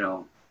that,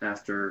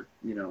 after,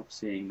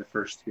 seeing the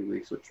first 2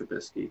 weeks with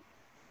Trubisky.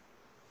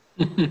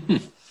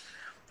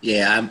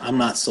 Yeah, I'm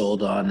not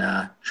sold on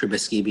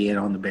Trubisky being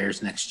on the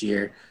Bears next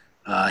year.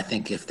 I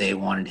think if they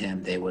wanted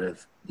him, they would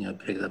have,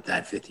 picked up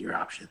that fifth-year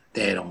option.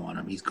 They don't want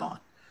him. He's gone.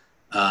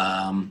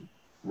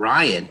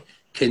 Ryan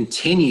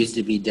continues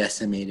to be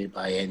decimated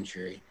by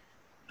injury.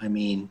 I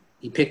mean,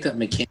 he picked up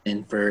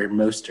McKinnon for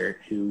Mostert,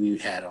 who we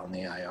had on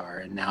the IR,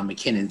 and now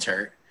McKinnon's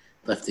hurt,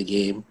 left the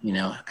game,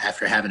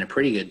 after having a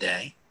pretty good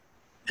day.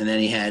 And then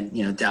he had,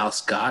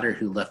 Dallas Goedert,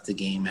 who left the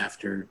game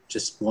after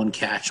just one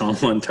catch on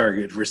one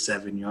target for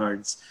 7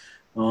 yards.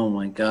 Oh,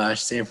 my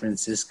gosh, San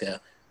Francisco.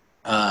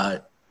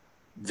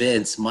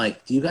 Vince,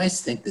 Mike, do you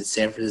guys think that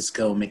San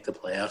Francisco will make the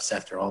playoffs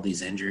after all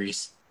these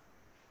injuries?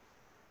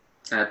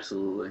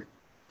 Absolutely.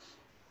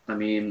 I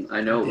mean,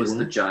 I know it was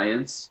the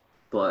Giants,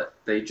 but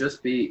they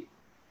just beat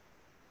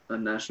a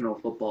National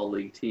Football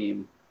League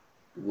team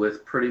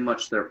with pretty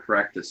much their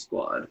practice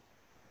squad.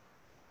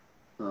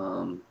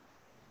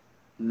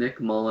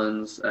 Nick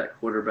Mullins at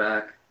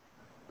quarterback.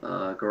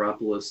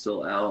 Garoppolo's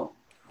still out.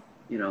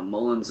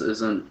 Mullins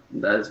isn't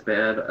as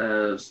bad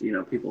as,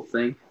 people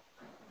think.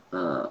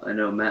 I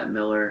know Matt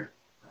Miller,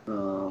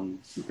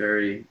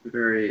 very,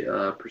 very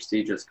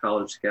prestigious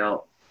college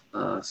scout,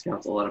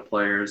 scouts a lot of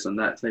players and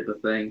that type of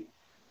thing.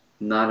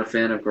 Not a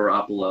fan of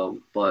Garoppolo,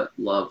 but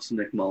loves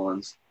Nick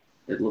Mullins.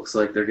 It looks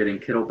like they're getting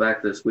Kittle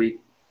back this week,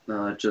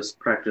 just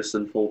practiced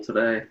in full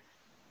today.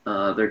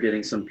 They're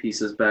getting some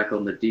pieces back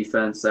on the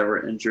defense that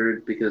were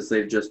injured because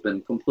they've just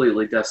been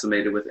completely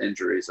decimated with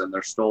injuries, and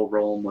they're still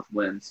rolling with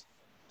wins.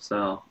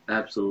 So,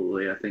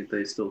 absolutely, I think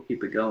they still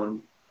keep it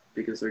going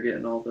because they're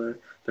getting all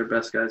their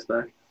best guys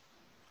back.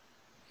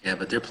 Yeah,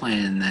 but they're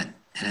playing in that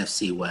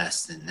NFC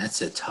West, and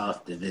that's a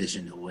tough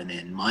division to win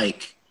in.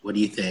 Mike, what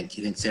do you think?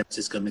 You think San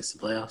Francisco makes the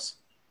playoffs?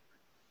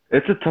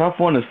 It's a tough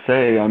one to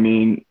say. I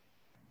mean,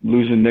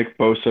 losing Nick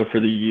Bosa for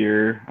the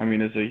year,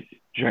 is a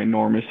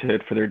ginormous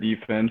hit for their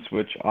defense,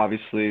 which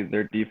obviously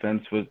their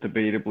defense was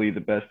debatably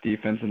the best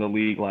defense in the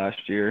league last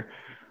year.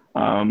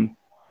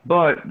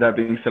 But that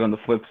being said, on the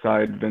flip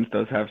side, Vince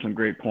does have some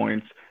great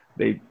points.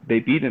 They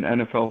beat an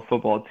NFL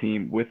football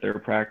team with their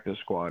practice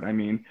squad.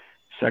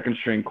 Second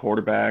string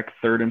quarterback,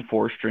 third and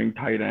fourth string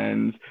tight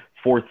ends,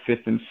 fourth,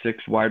 fifth, and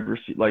sixth wide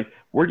receiver. Like,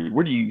 where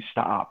do you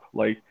stop?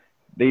 Like,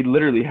 they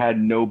literally had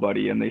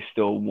nobody and they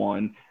still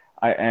won.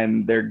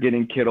 And they're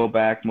getting Kittle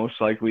back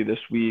most likely this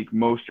week.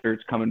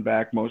 Mostert's coming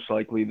back most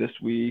likely this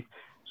week.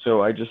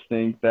 So I just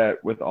think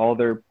that with all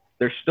they're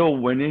still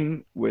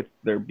winning with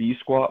their B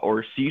squad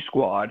or C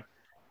squad,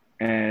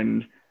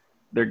 and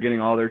they're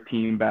getting all their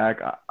team back.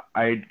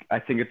 I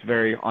think it's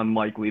very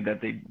unlikely that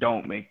they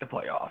don't make the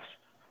playoffs.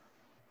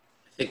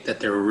 I think that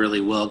they're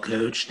really well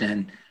coached,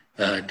 and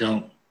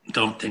don't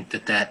think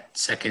that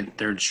second,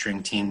 third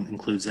string team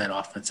includes that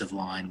offensive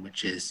line,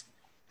 which is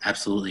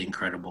absolutely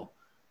incredible.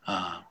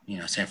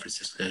 San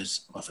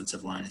Francisco's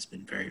offensive line has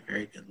been very,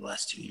 very good the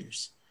last 2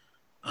 years.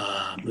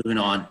 Moving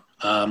on,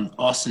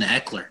 Austin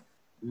Ekeler,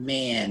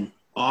 man,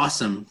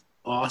 awesome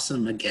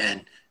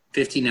again.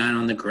 59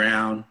 on the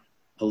ground,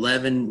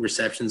 11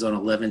 receptions on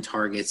 11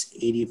 targets,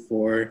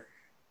 84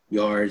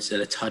 yards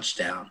and a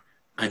touchdown.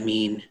 I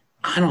mean,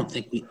 I don't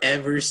think we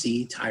ever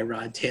see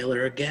Tyrod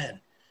Taylor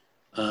again.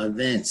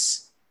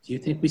 Vince, do you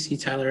think we see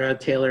Tyrod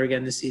Taylor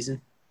again this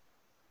season?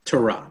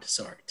 Tyrod.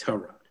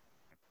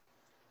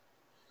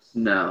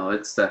 No,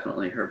 it's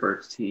definitely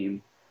Herbert's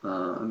team.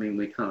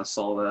 We kind of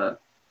saw that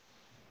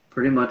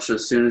pretty much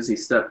as soon as he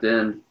stepped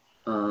in.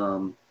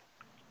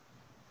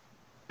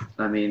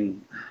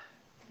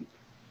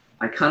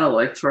 I kind of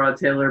like Tyrod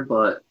Taylor,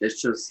 but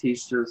this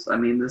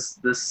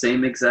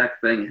same exact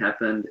thing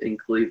happened in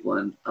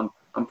Cleveland.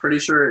 I'm pretty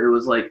sure it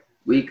was like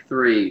week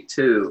 3,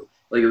 2.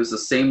 Like it was the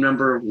same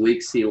number of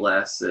weeks he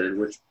lasted,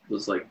 which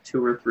was like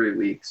 2 or 3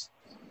 weeks.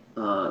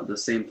 The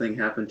same thing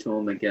happened to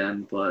him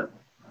again, but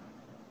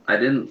I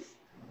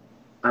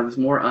was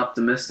more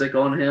optimistic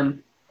on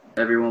him.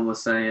 Everyone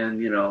was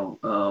saying,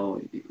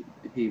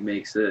 he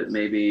makes it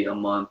maybe a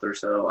month or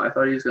so. I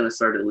thought he was going to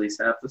start at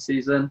least half the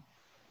season.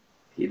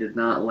 He did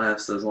not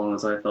last as long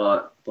as I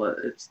thought, but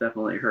it's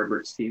definitely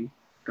Herbert's team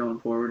going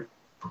forward.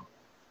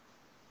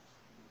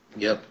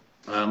 Yep.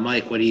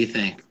 Mike, what do you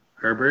think?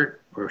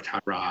 Herbert or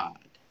Tyrod?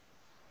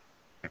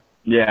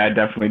 Yeah, I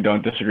definitely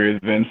don't disagree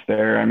with Vince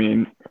there. I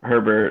mean,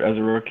 Herbert as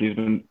a rookie has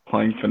been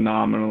playing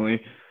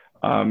phenomenally,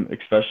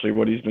 especially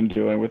what he's been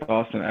doing with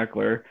Austin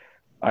Ekeler.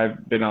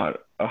 I've been a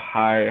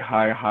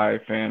high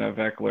fan of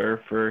Ekeler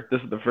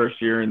this is the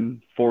first year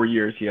in 4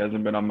 years he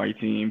hasn't been on my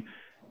team.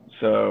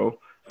 So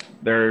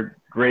they're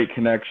great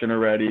connection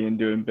already and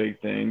doing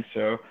big things.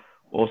 So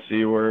we'll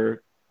see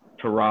where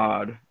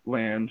Tyrod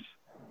lands.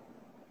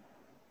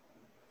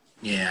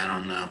 Yeah, I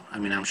don't know.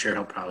 I'm sure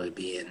he'll probably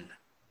be in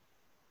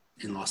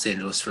Los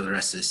Angeles for the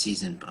rest of the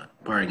season, but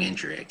barring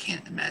injury, I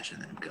can't imagine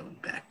them going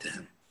back to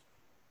him.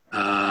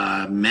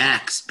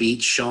 Max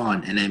beat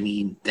Sean, and I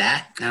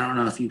don't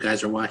know if you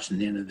guys are watching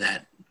the end of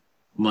that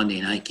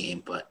Monday night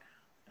game, but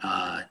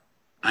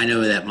I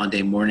know that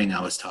Monday morning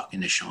I was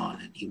talking to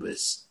Sean, and he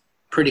was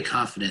pretty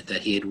confident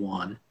that he had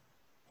won.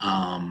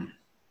 I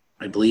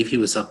believe he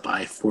was up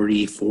by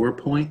 44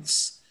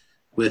 points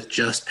with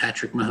just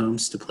Patrick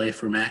Mahomes to play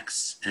for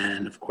Max,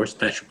 and of course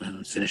Patrick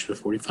Mahomes finished with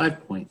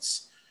 45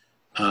 points,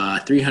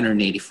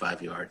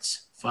 385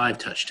 yards, 5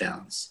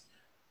 touchdowns,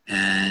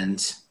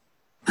 and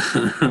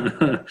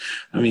that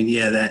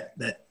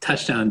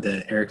touchdown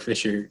to Eric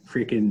Fisher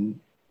freaking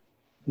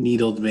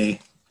needled me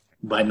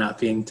by not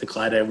being to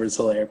Clyde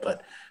Edwards-Helaire,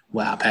 but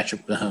wow,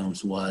 Patrick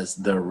Mahomes was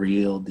the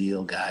real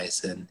deal,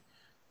 guys, and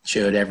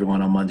showed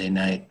everyone on Monday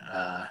night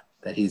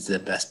that he's the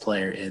best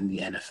player in the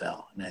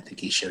NFL. And I think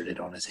he showed it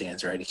on his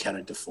hands, right? He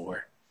counted to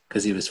 4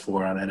 because he was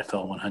 4 on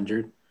NFL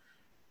 100.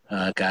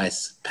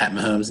 Guys, Pat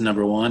Mahomes,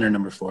 number 1 or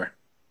number 4?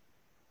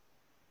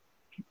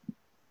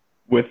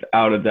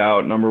 Without a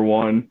doubt, number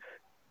 1.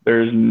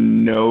 There's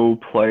no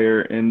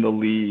player in the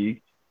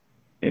league,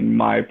 in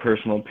my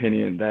personal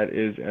opinion, that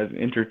is as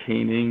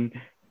entertaining,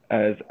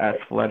 as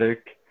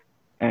athletic,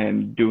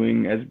 and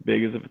doing as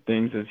big of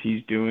things as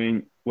he's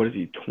doing. What is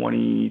he,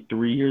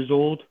 23 years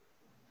old?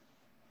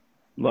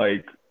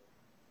 Like,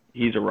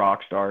 he's a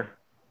rock star.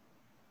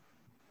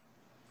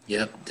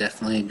 Yep,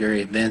 definitely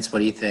agree. Vince, what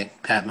do you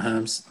think? Pat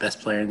Mahomes, best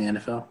player in the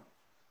NFL?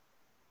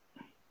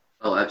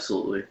 Oh,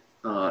 absolutely.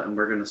 And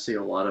we're going to see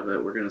a lot of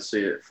it. We're going to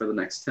see it for the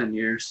next 10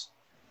 years.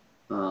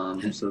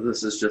 So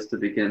this is just the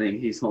beginning.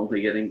 He's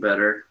only getting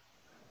better.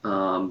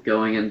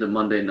 Going into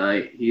Monday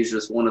night, he's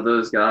just one of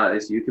those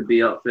guys. You could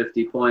be up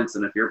 50 points,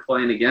 and if you're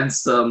playing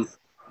against him,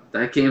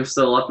 that game's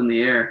still up in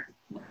the air.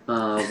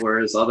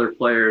 Whereas other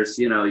players,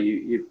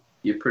 you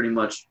pretty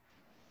much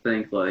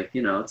think like,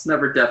 it's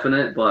never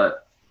definite,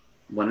 but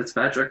when it's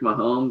Patrick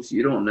Mahomes,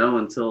 you don't know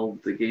until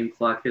the game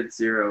clock hits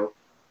 0.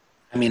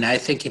 I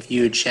think if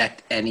you had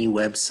checked any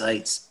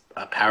website's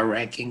power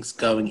rankings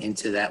going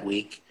into that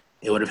week,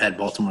 it would have had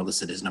Baltimore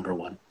listed as number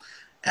 1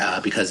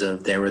 because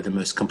they were the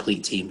most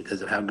complete team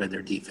because of how good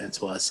their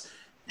defense was.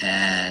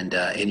 And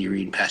Andy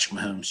Reid and Patrick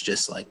Mahomes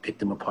just picked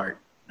them apart.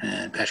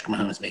 And Patrick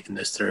Mahomes making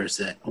those throws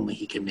that only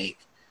he can make.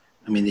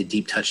 The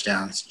deep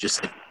touchdowns,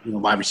 just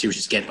wide receivers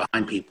just get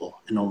behind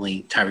people, and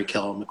only Tyreek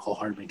Hill and McCole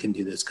Hardman can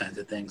do those kinds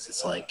of things.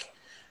 It's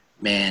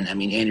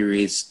Andy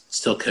Reid's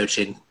still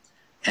coaching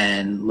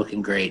and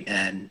looking great,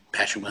 and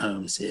Patrick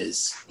Mahomes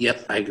is,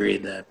 yep, I agree,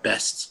 the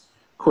best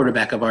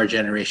quarterback of our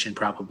generation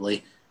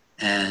probably.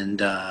 And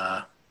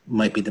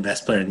might be the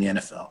best player in the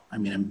NFL. I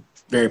mean, I'm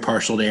very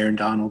partial to Aaron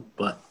Donald,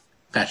 but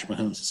Patrick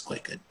Mahomes is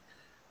quite good.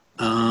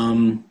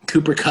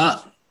 Cooper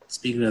Kupp,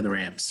 speaking of the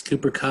Rams,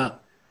 Cooper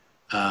Kupp,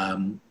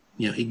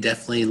 he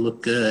definitely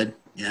looked good,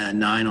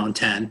 9 on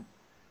 10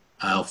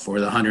 for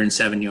the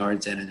 107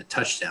 yards and a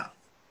touchdown.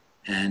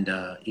 And,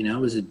 it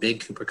was a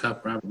big Cooper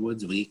Kupp, Robert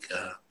Woods week.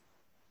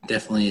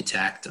 Definitely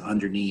attacked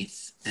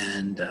underneath.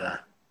 And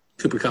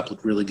Cooper Kupp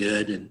looked really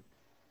good. And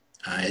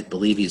I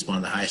believe he's one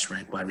of the highest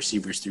ranked wide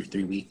receivers through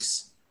 3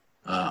 weeks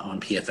on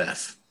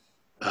PFF.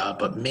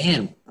 But,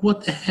 man,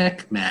 what the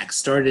heck, Max?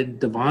 Started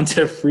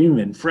Devonta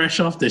Freeman fresh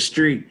off the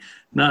street.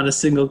 Not a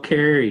single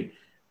carry.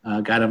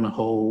 Got him a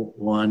whole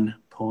 1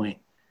 point.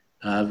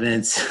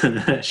 Vince,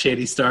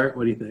 shady start.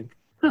 What do you think?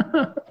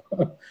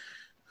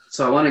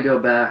 So I want to go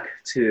back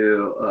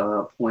to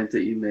a point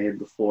that you made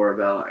before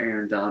about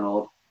Aaron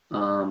Donald.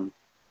 100%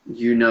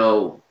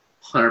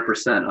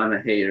 I'm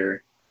a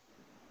hater.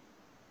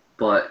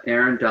 But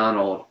Aaron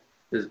Donald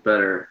is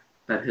better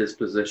at his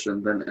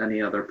position than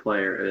any other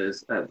player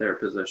is at their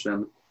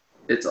position.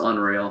 It's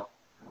unreal.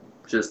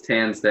 Just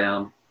hands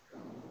down.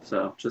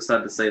 So just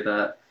had to say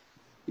that.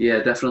 Yeah,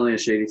 definitely a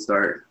shady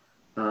start.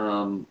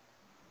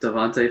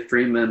 Devonta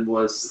Freeman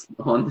was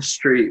on the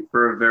street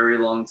for a very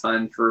long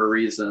time for a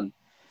reason.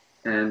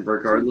 And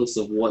regardless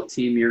of what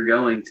team you're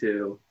going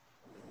to,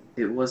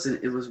 it was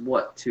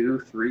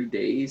 2-3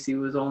 days he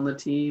was on the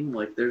team.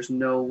 Like, there's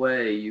no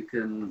way you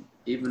can,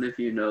 even if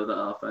you know the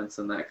offense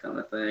and that kind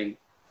of thing,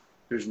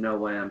 there's no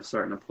way I'm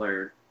starting a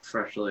player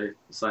freshly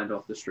signed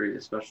off the street,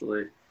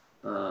 especially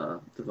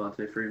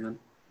Devonta Freeman.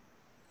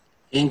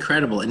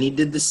 Incredible. And he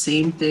did the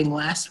same thing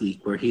last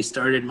week where he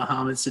started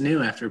Mohamed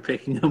Sanu after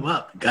picking him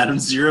up. Got him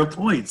 0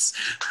 points.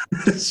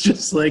 It's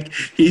just like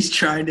he's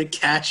trying to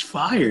catch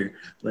fire.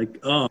 Like,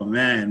 oh,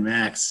 man,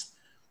 Max.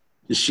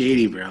 It's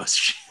shady, bro.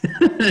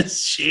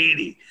 It's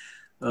shady.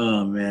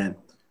 Oh, man.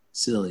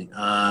 Silly.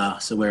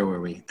 So where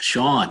were we?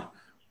 Sean.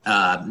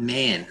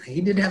 Man, he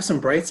did have some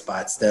bright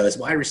spots, though. His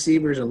wide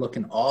receivers are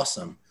looking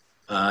awesome.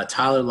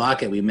 Tyler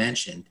Lockett, we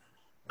mentioned.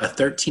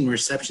 13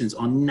 receptions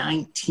on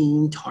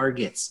 19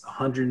 targets,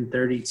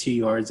 132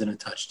 yards and a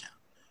touchdown.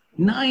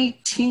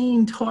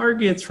 19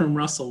 targets from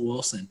Russell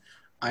Wilson.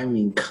 I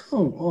mean,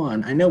 come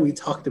on. I know we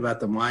talked about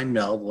the mind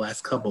meld the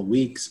last couple of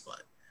weeks,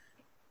 but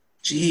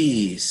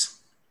geez.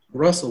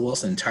 Russell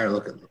Wilson and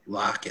Tyler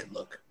Lockett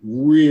look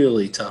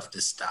really tough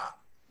to stop.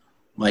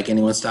 Like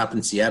anyone stopped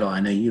in Seattle, I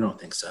know you don't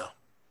think so.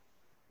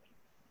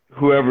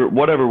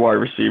 Whatever wide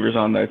receivers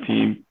on that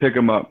team, pick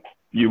them up.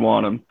 You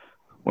want them.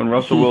 When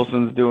Russell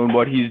Wilson's doing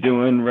what he's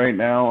doing right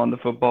now on the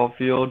football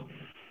field,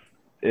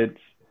 it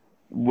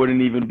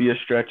wouldn't even be a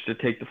stretch to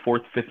take the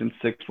 4th, 5th, and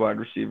 6th wide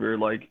receiver.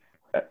 Like,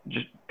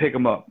 just pick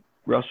him up.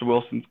 Russell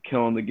Wilson's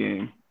killing the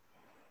game.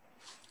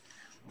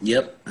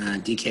 Yep,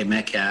 DK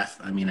Metcalf.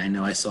 I mean, I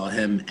know I saw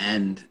him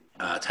and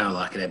Tyler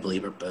Lockett, I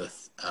believe, are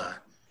both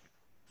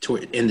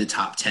in the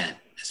top 10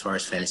 as far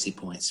as fantasy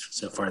points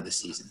so far this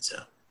season.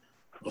 So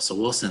Russell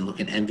Wilson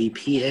looking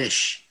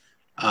MVP-ish.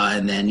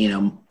 And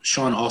then,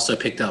 Sean also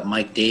picked up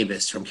Mike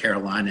Davis from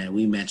Carolina. And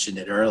we mentioned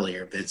it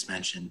earlier. Vince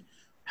mentioned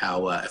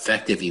how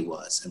effective he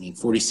was. I mean,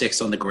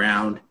 46 on the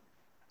ground,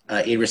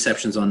 8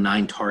 receptions on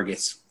 9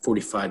 targets,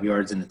 45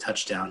 yards and a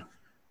touchdown.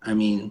 I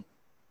mean,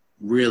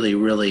 really,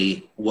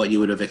 really what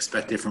you would have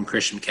expected from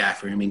Christian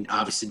McCaffrey. I mean,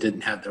 obviously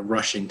didn't have the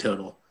rushing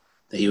total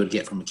that you would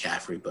get from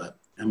McCaffrey. But,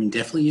 I mean,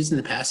 definitely using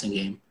the passing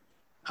game.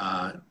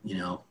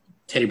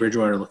 Teddy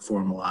Bridgewater looked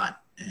for him a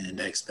lot. And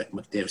I expect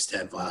Mike Davis to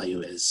have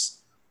value as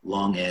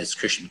long as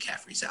Christian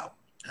McCaffrey's out.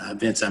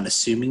 Vince, I'm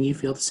assuming you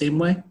feel the same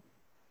way?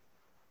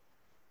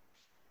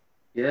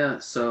 Yeah,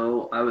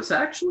 so I was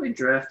actually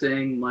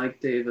drafting Mike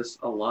Davis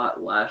a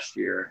lot last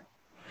year,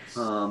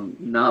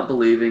 not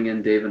believing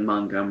in David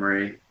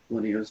Montgomery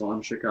when he was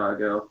on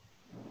Chicago.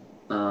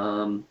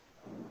 Didn't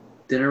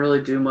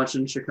really do much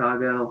in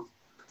Chicago.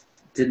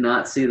 Did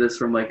not see this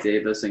from Mike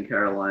Davis in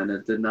Carolina.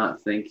 Did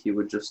not think he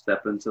would just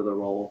step into the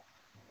role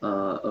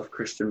of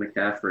Christian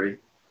McCaffrey.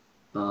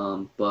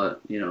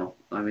 But,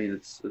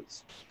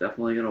 it's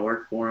definitely going to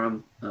work for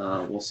him.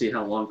 We'll see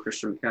how long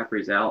Christian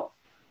McCaffrey's out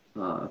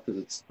because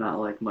it's not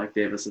like Mike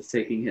Davis is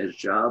taking his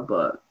job.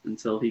 But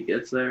until he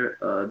gets there,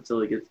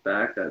 until he gets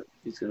back,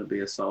 he's going to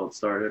be a solid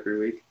start every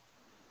week.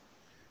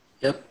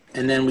 Yep.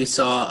 And then we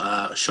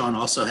saw Sean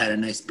also had a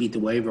nice beat the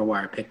waiver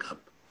wire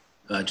pickup.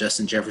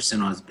 Justin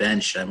Jefferson on his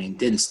bench. I mean,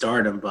 didn't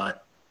start him,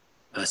 but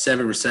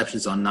 7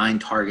 receptions on 9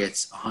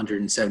 targets,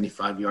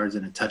 175 yards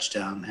and a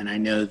touchdown. And I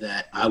know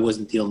that I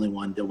wasn't the only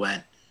one that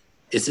went,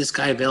 is this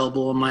guy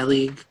available in my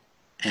league?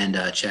 And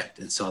checked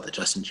and saw that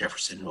Justin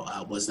Jefferson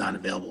was not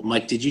available.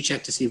 Mike, did you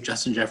check to see if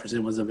Justin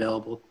Jefferson was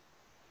available?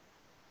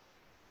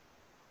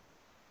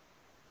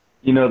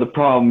 The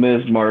problem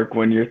is, Mark,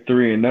 when you're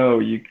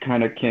 3-0, you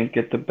kind of can't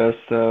get the best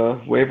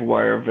waiver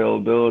wire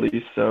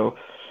availability. So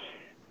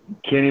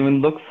can't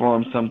even look for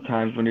them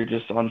sometimes when you're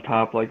just on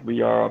top like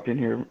we are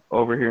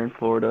over here in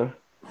Florida.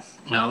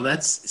 No,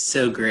 that's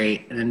so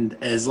great. And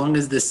as long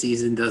as this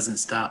season doesn't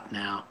stop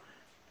now,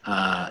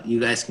 you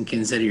guys can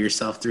consider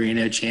yourself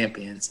 3-0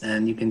 champions,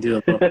 and you can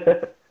do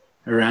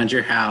around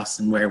your house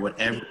and wear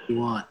whatever you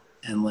want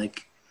and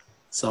like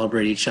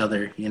celebrate each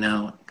other,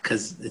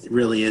 because it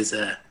really is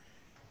a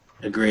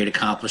great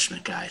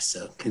accomplishment, guys.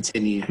 So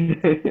continue,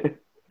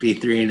 be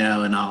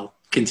 3-0, and I'll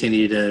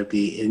continue to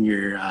be in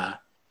your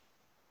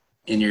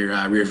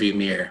rearview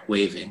mirror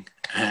waving,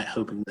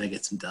 hoping that I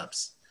get some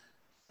dubs.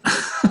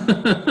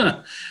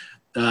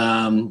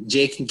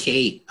 Jake and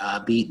Kate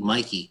beat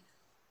Mikey.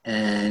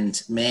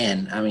 And,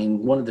 man, I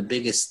mean, one of the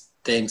biggest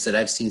things that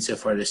I've seen so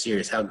far this year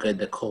is how good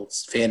the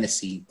Colts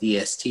fantasy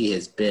DST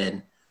has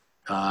been.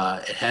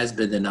 It has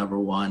been the number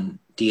one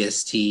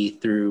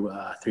DST through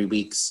 3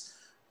 weeks.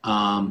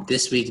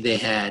 This week they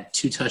had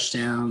 2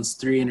 touchdowns,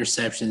 3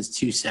 interceptions,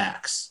 2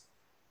 sacks.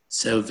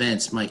 So,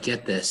 Vince, might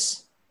get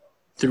this.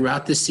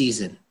 Throughout the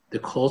season, the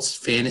Colts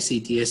fantasy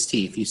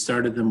DST, if you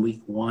started them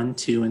week 1,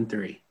 2, and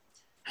 3,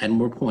 had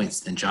more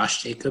points than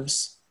Josh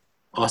Jacobs,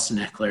 Austin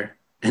Eckler,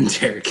 and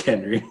Derrick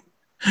Henry.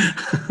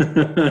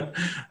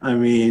 I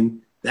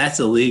mean, that's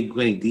a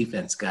league-winning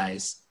defense,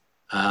 guys.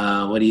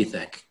 What do you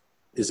think?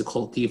 Is the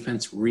Colt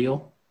defense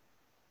real?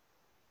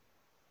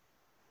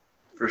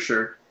 For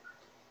sure.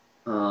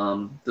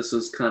 This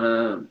was kind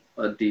of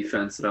a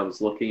defense that I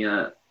was looking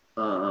at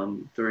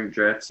during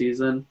draft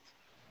season.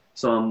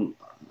 So,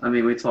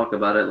 we talk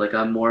about it like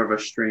I'm more of a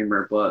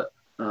streamer, but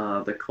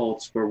the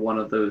Colts were one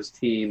of those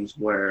teams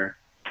where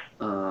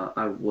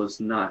I was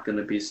not going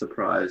to be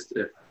surprised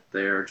if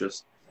they're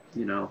just,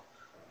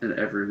 an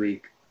every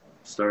week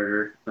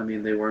starter. I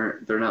mean,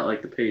 they're not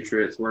like the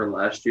Patriots were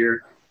last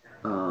year,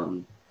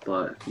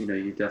 but,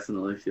 you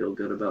definitely feel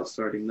good about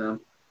starting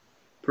them.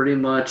 Pretty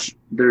much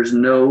there's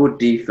no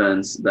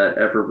defense that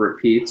ever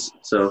repeats.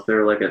 So if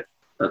they're like a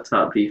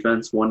top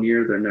defense one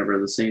year, they're never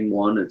the same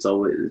one. It's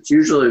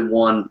usually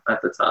one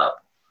at the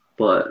top,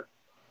 but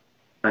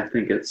I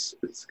think it's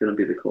going to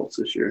be the Colts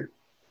this year.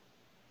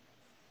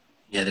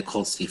 Yeah, the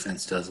Colts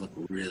defense does look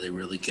really,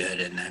 really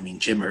good. And, I mean,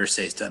 Jim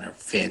Irsay's done a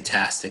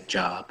fantastic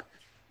job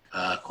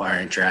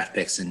acquiring draft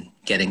picks and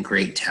getting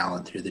great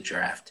talent through the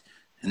draft.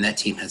 And that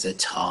team has a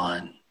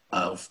ton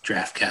of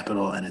draft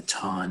capital and a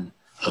ton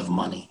of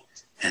money.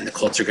 And the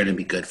Colts are going to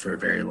be good for a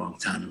very long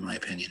time, in my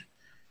opinion.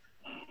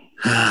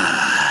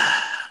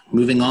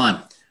 Moving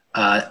on.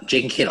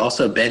 Jake and Kate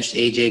also benched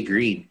A.J.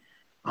 Green.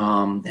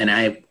 And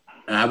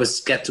I was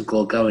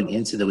skeptical going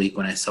into the week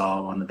when I saw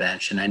him on the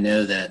bench. And I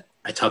know that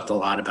I talked a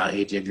lot about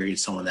A.J. Green,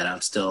 someone that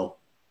I'm still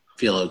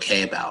feel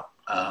okay about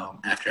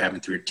after having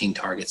 13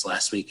 targets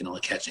last week and only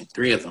catching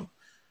 3 of them.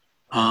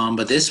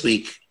 But this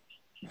week,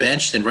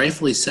 benched, and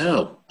rightfully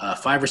so.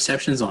 5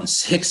 receptions on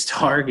 6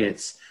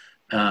 targets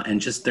and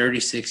just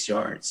 36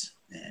 yards.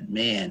 And,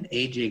 man,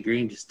 A.J.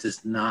 Green just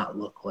does not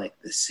look like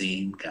the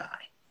same guy.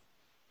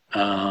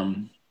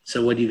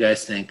 So what do you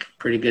guys think?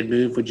 Pretty good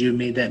move? Would you have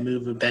made that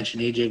move of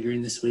benching A.J.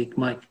 Green this week,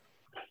 Mike?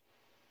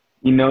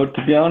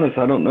 To be honest,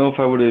 I don't know if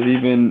I would have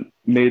even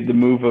made the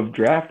move of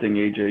drafting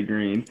A.J.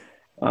 Green.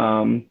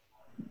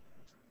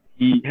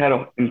 He had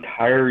an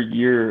entire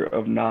year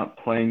of not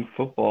playing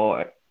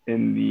football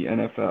in the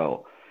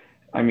NFL.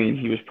 I mean,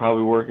 he was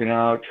probably working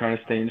out, trying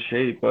to stay in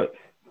shape, but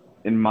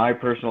in my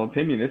personal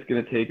opinion, it's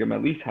going to take him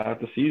at least half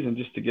the season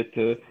just to get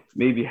to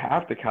maybe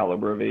half the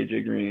caliber of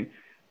A.J. Green.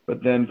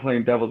 But then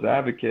playing devil's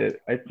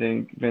advocate, I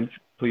think, Vince,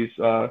 please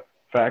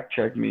fact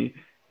check me,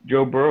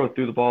 Joe Burrow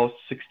threw the ball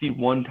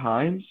 61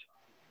 times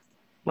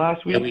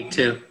last week. Yeah, week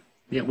 2.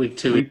 Yeah, week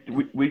 2.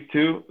 Week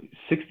 2,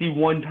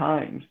 61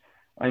 times.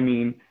 I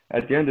mean,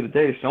 at the end of the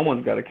day,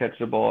 someone's got to catch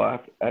the ball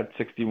at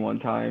 61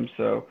 times.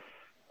 So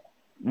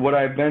would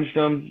I have benched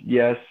him?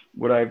 Yes.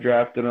 Would I have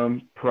drafted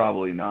him?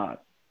 Probably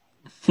not.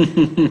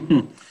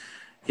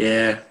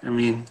 Yeah, I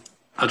mean,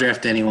 I'll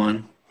draft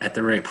anyone at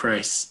the right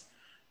price.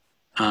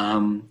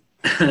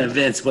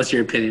 Vince, what's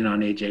your opinion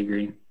on A.J.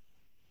 Green?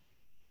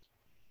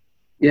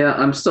 Yeah,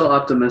 I'm still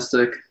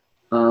optimistic.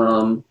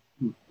 Looking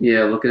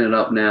it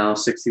up now,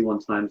 61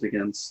 times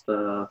against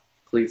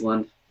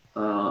Cleveland,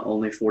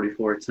 only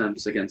 44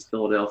 attempts against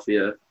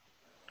Philadelphia.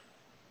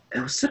 It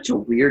was such a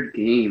weird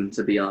game,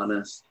 to be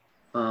honest.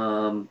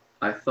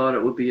 I thought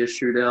it would be a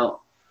shootout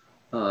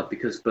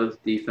because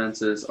both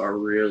defenses are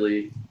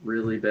really,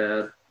 really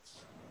bad.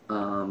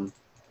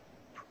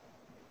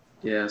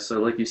 So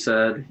like you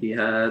said, he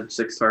had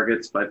 6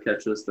 targets, 5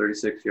 catches,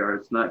 36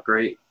 yards. Not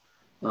great.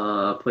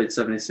 Played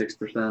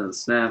 76% of the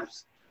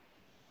snaps.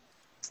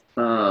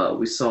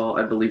 We saw,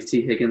 I believe,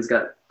 T. Higgins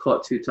got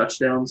caught 2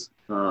 touchdowns,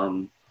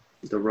 the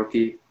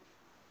rookie.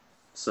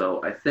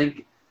 So I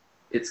think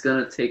it's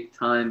going to take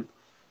time.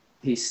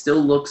 He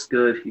still looks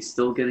good. He's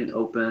still getting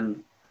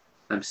open.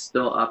 I'm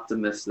still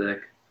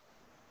optimistic.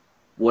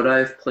 Would I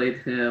have played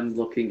him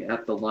looking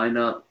at the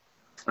lineup?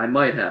 I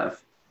might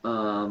have.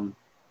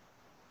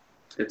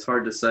 It's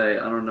hard to say.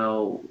 I don't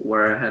know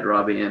where I had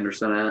Robbie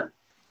Anderson at.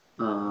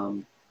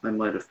 I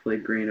might have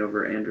played Green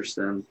over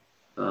Anderson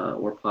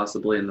or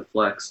possibly in the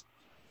flex.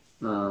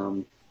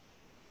 Hard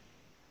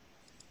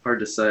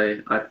to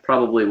say. I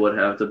probably would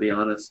have, to be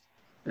honest,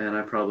 and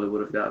I probably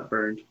would have got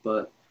burned.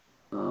 But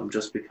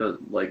just because,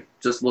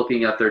 just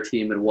looking at their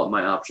team and what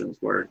my options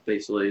were,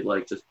 basically,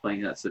 just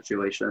playing that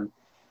situation,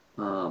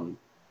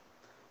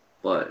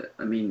 But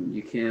I mean,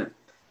 you can't.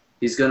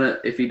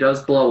 If he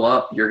does blow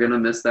up, you're gonna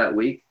miss that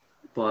week.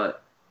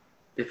 But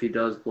if he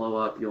does blow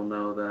up, you'll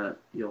know that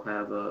you'll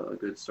have a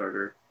good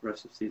starter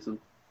rest of the season.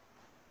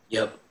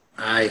 Yep.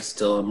 I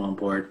still am on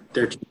board.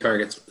 13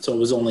 targets. So it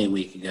was only a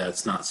week ago.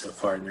 It's not so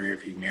far in the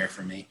rearview mirror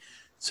for me.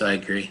 So I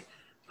agree.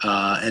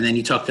 And then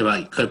you talked about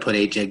you could put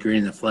AJ Green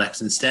in the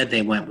flex. Instead,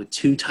 they went with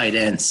two tight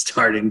ends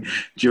starting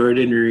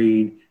Jordan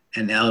Reed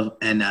and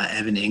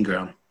Evan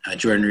Ingram.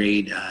 Jordan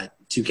Reed,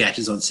 2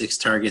 catches on 6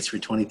 targets for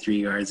 23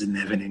 yards, and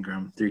Evan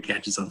Ingram, 3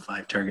 catches on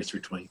 5 targets for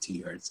 22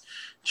 yards.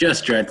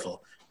 Just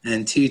dreadful.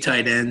 And 2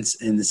 tight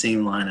ends in the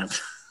same lineup.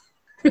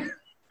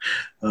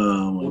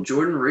 Well,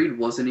 Jordan Reed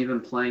wasn't even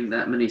playing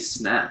that many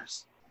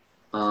snaps.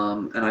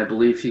 And I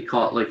believe he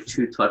caught like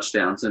 2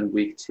 touchdowns in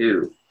week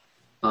 2.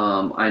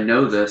 I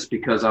know this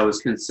because I was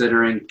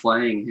considering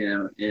playing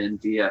him in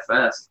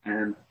DFS,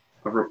 and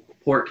a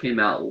report came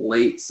out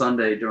late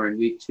Sunday during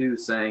week 2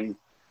 saying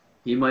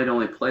he might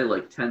only play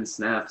like 10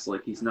 snaps.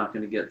 Like he's not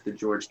going to get the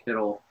George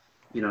Kittle,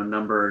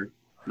 number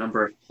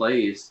of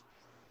plays.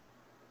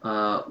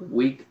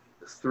 Week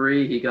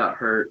 3 he got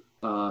hurt,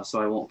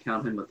 so I won't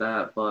count him with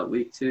that. But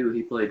week 2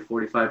 he played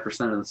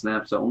 45% of the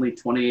snaps, so only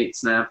 28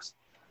 snaps.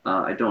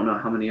 I don't know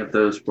how many of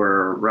those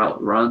were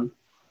route run,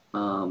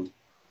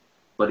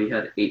 but he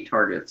had 8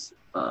 targets.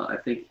 I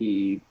think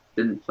he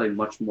didn't play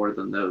much more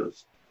than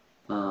those,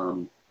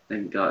 and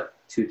got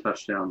 2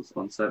 touchdowns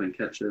on 7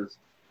 catches.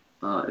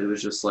 It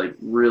was just like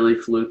really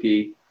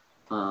fluky.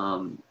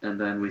 And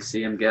then we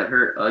see him get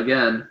hurt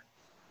again.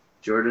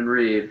 Jordan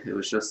Reed, it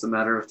was just a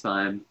matter of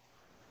time.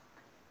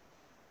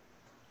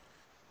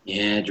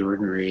 Yeah,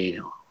 Jordan Reed.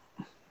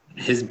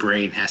 His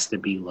brain has to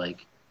be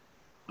like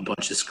a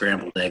bunch of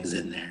scrambled eggs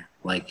in there.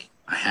 Like,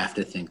 I have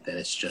to think that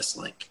it's just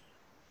like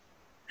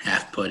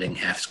half pudding,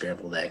 half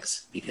scrambled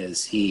eggs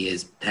because he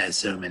has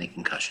so many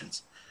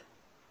concussions.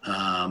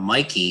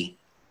 Mikey,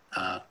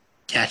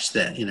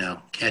 catching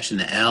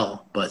the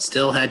L, but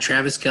still had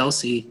Travis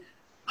Kelce,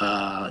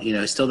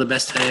 still the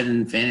best tight end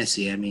in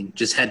fantasy. I mean,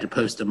 just had to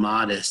post a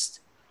modest,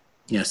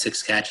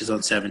 6 catches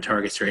on 7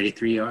 targets for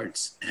 83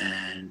 yards.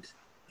 And,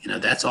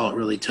 that's all it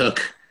really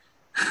took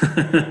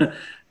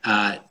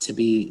to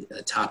be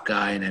a top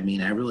guy. And I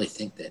mean, I really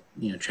think that,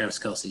 Travis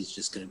Kelce is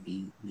just going to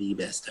be the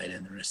best tight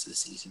end the rest of the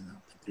season. I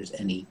don't think there's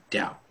any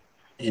doubt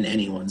in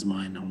anyone's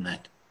mind on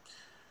that.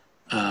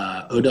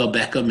 Odell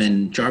Beckham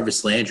and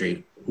Jarvis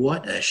Landry,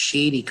 what a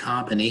shady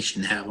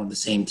combination to have on the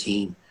same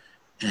team.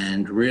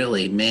 And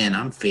really, man,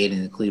 I'm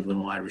fading the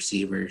Cleveland wide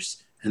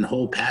receivers and the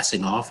whole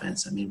passing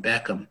offense. I mean,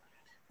 Beckham,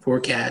 4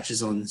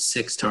 catches on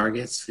 6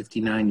 targets,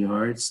 59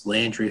 yards.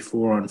 Landry,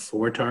 4 on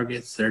 4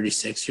 targets,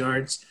 36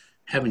 yards.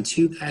 Having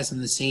 2 guys on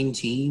the same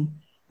team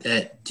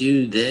that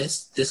do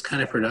this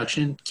kind of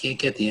production, can't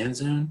get the end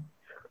zone.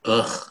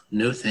 Ugh,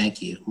 no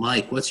thank you.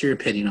 Mike, what's your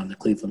opinion on the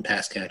Cleveland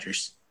pass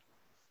catchers?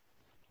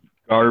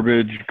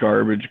 Garbage.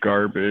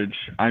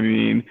 I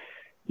mean,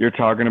 you're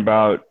talking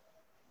about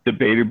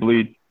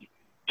debatably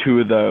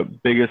 2 of the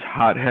biggest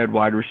hothead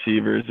wide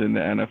receivers in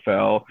the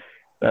NFL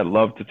that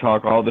love to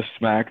talk all the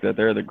smack that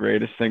they're the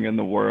greatest thing in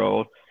the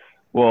world.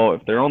 Well,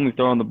 if they're only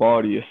throwing the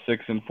ball to you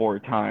 6 and 4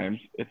 times,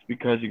 it's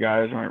because you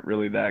guys aren't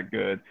really that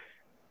good.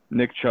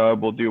 Nick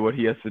Chubb will do what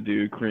he has to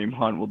do. Kareem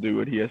Hunt will do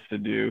what he has to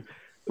do.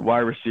 The wide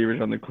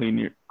receivers on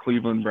the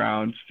Cleveland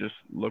Browns just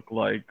look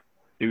like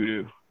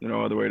doo-doo.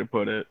 No other way to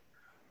put it.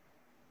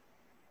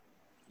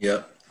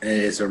 Yep, it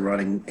is a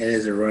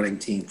running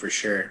team for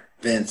sure.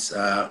 Vince,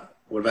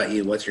 what about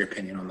you? What's your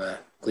opinion on the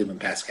Cleveland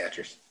pass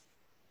catchers?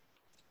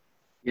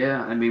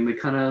 Yeah, I mean, we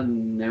kind of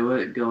knew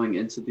it going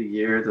into the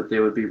year that they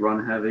would be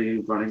run heavy,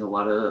 running a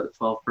lot of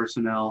 12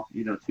 personnel,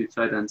 2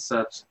 tight end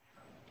sets.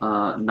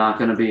 Not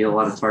going to be a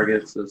lot of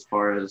targets as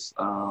far as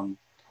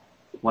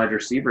wide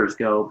receivers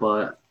go.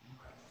 But,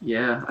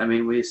 yeah, I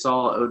mean, we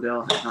saw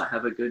Odell not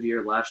have a good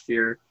year last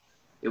year.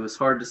 It was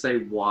hard to say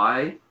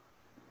why,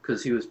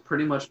 because he was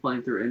pretty much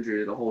playing through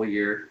injury the whole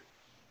year.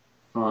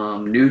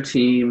 New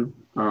team,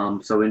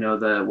 so we know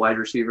that wide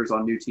receivers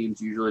on new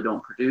teams usually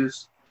don't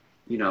produce.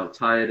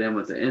 Tie it in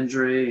with the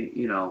injury,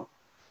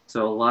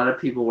 So a lot of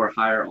people were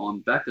higher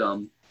on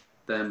Beckham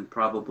than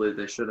probably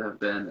they should have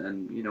been.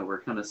 And,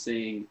 we're kind of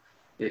seeing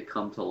it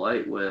come to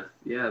light with,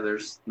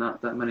 there's not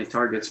that many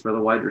targets for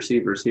the wide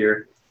receivers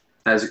here.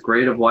 As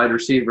great of wide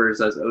receivers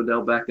as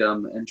Odell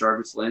Beckham and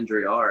Jarvis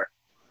Landry are,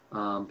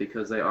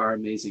 because they are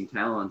amazing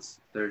talents.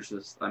 There's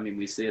just,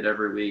 we see it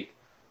every week.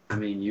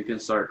 You can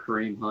start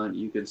Kareem Hunt,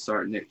 you can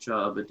start Nick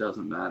Chubb. It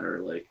doesn't matter.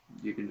 Like,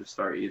 you can just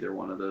start either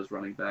one of those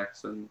running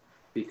backs and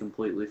be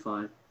completely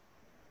fine.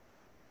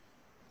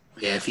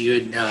 Yeah, if you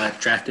had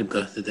drafted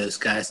both of those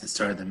guys and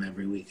started them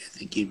every week, I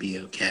think you'd be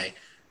okay.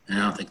 And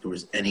I don't think there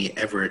was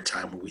ever a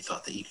time where we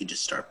thought that you could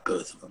just start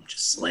both of them,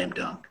 just slam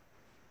dunk.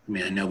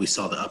 I know we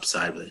saw the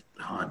upside with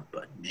Hunt,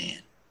 but, man,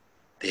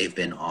 they've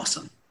been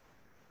awesome.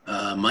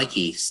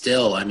 Mikey,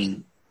 still,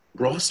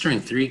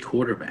 rostering 3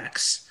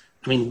 quarterbacks.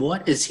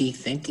 What is he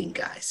thinking,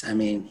 guys?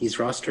 He's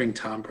rostering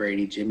Tom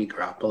Brady, Jimmy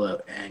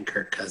Garoppolo, and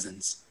Kirk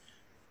Cousins.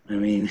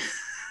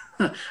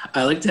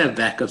 I like to have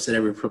backups at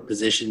every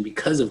position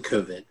because of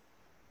COVID,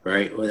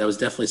 right? Well, that was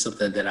definitely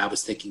something that I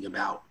was thinking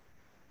about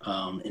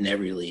in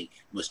every league,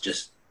 was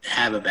just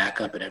have a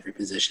backup at every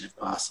position if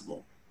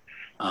possible.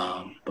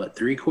 But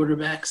 3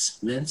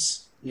 quarterbacks,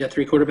 Vince, you got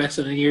 3 quarterbacks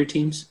on any of your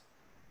teams?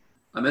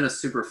 I'm in a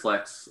super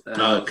flex.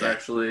 And Oh, I was okay.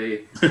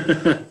 actually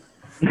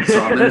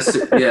so I'm in a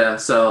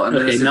so I'm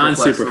in a Okay, super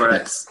non-super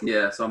flex. flex.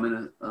 Yeah, so I'm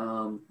in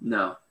a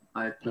no.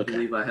 I Okay.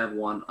 believe I have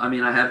one. I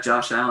mean, I have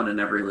Josh Allen in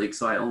every league,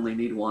 so I only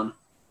need one.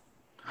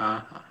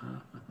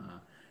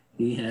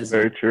 He has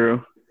Very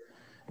true.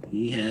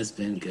 He has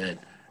been good.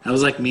 That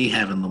was like me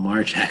having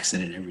Lamar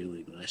Jackson in every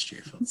league last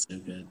year. It felt so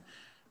good.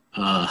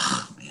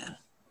 Man.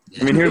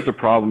 I mean, here's the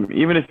problem.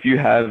 Even if you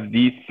have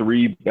the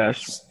 3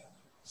 best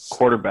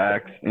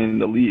quarterbacks in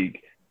the league,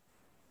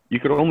 you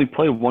could only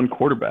play one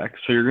quarterback.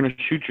 So you're going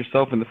to shoot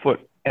yourself in the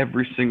foot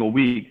every single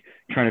week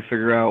trying to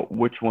figure out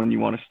which one you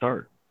want to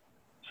start.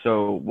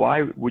 So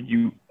why would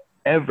you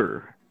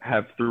ever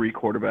have 3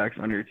 quarterbacks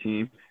on your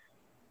team?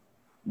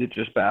 It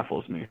just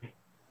baffles me.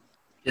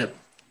 Yep.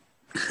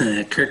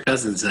 Kirk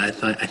Cousins, I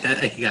thought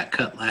he got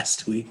cut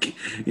last week.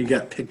 He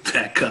got picked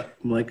back up.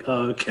 I'm like,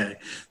 oh, okay,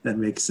 that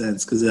makes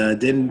sense. Because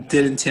didn't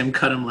Tim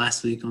cut him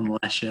last week on the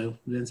last show?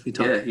 Vince, we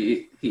talked. Yeah,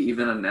 he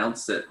even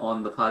announced it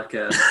on the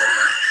podcast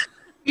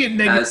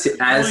as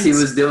as he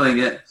was doing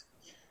it.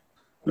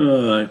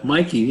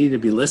 Mikey, you need to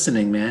be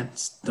listening, man.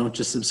 Don't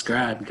just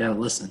subscribe. You gotta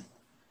listen.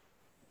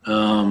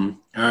 All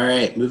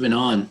right, moving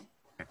on.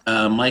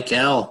 Mike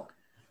L,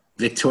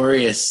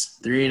 victorious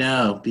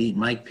 3-0, beat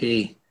Mike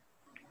P.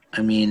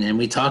 I mean, and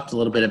we talked a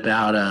little bit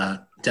about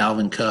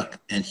Dalvin Cook,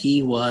 and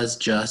he was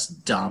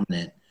just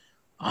dominant.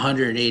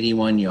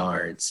 181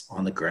 yards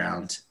on the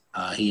ground.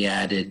 He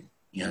added,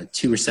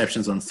 2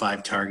 receptions on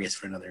 5 targets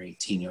for another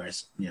 18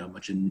 yards, a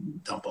bunch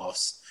of dump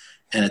offs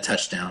and a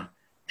touchdown.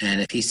 And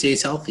if he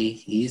stays healthy,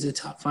 he's a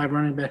top 5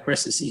 running back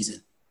rest of the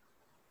season.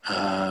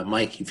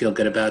 Mike, you feel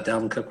good about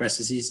Dalvin Cook rest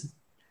of the season?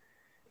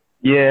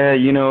 Yeah,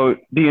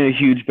 being a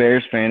huge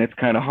Bears fan, it's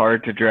kind of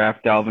hard to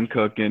draft Dalvin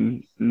Cook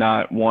in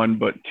not 1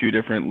 but 2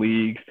 different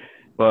leagues.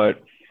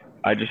 But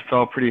I just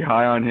felt pretty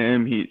high on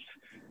him.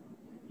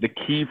 The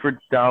key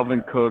for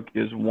Dalvin Cook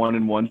is one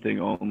and one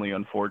thing only,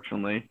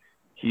 unfortunately.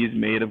 He's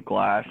made of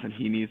glass, and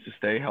he needs to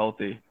stay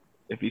healthy.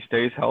 If he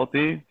stays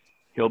healthy,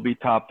 he'll be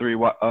top 3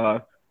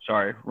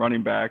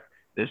 running back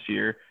this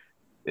year.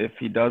 If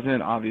he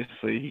doesn't,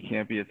 obviously he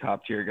can't be a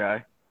top-tier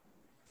guy.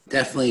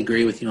 Definitely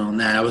agree with you on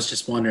that. I was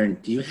just wondering,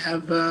 do you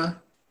have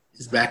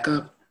his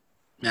backup,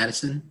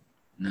 Madison?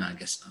 No, I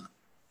guess not.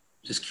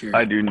 Just curious.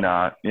 I do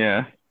not,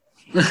 yeah.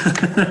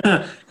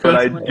 But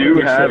I do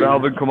have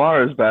Alvin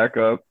Kamara's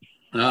backup.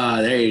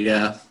 There you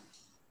go.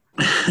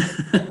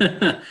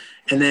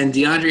 And then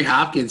DeAndre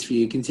Hopkins for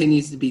you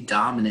continues to be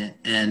dominant,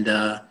 and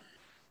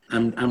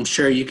I'm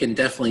sure you can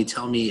definitely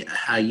tell me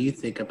how you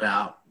think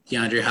about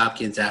DeAndre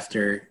Hopkins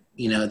after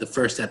the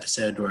first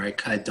episode where I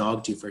kind of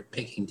dogged you for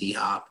picking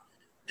D-Hop.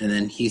 And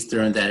then he's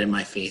thrown that in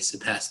my face the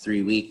past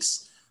 3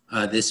 weeks.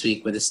 This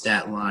week with a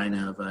stat line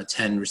of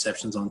 10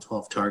 receptions on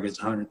 12 targets,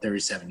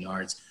 137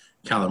 yards.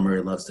 Kyler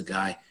Murray loves the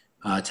guy.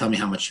 Tell me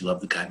how much you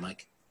love the guy,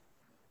 Mike.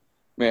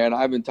 Man,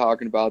 I've been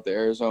talking about the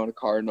Arizona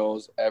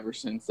Cardinals ever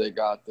since they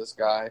got this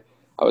guy.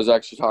 I was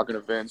actually talking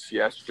to Vince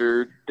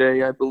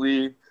yesterday, I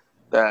believe,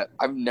 that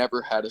I've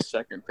never had a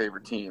second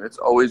favorite team. It's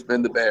always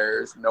been the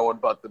Bears, no one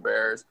but the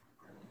Bears.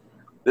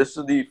 This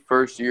is the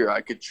first year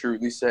I could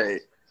truly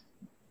say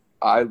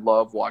I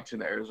love watching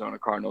the Arizona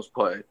Cardinals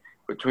play.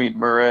 Between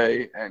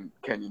Murray and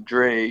Kenyon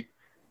Drake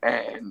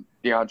and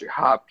DeAndre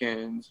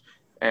Hopkins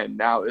and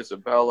now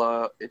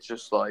Isabella, it's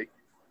just like,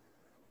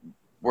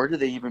 where do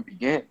they even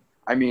begin?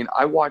 I mean,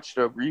 I watched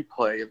a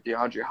replay of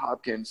DeAndre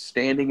Hopkins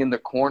standing in the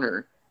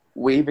corner,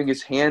 waving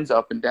his hands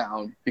up and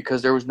down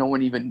because there was no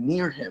one even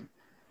near him.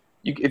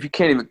 If you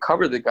can't even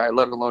cover the guy,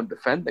 let alone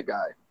defend the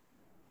guy.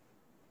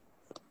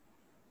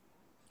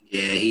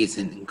 Yeah, he's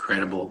an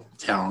incredible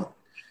talent.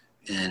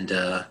 And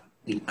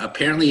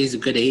apparently he's a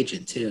good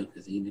agent, too,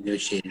 because he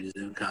negotiated his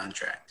own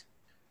contract.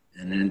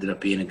 And it ended up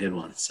being a good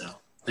one. So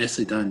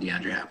nicely done,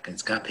 DeAndre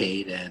Hopkins. Got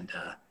paid, and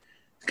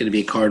it's going to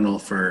be a Cardinal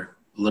for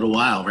a little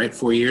while, right?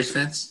 4 years,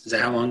 Vince? Is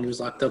that how long he was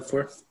locked up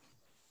for?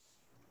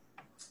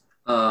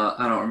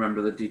 I don't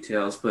remember the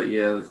details, but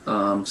yeah.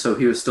 So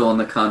he was still on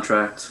the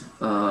contract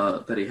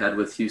that he had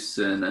with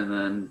Houston, and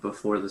then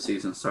before the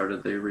season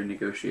started, they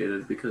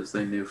renegotiated because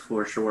they knew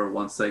for sure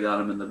once they got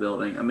him in the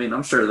building. I mean,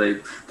 I'm sure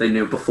they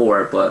knew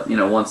before, but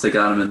once they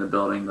got him in the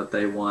building, that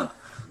they want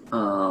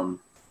him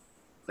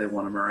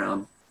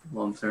around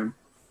long term.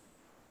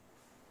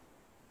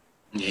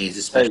 Yeah, he's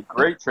a special. Hey,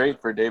 great trade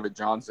for David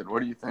Johnson.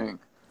 What do you think?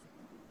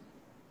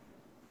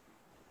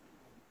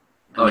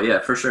 Oh yeah,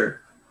 for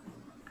sure.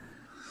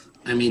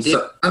 I mean,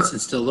 David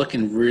Johnson's still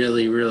looking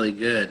really, really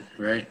good,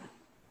 right?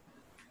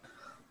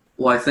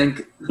 Well, I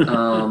think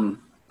that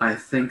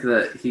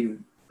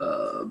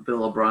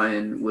Bill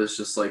O'Brien was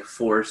just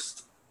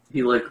forced.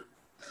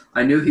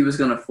 I knew he was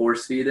going to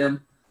force feed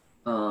him,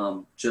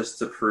 just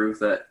to prove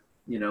that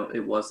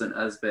it wasn't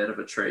as bad of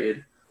a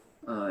trade,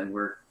 and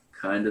we're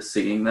kind of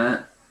seeing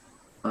that.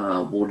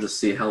 We'll just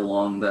see how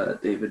long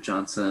that David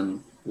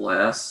Johnson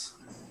lasts.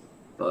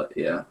 But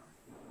yeah.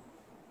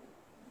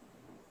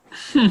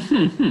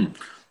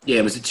 Yeah,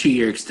 it was a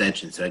 2-year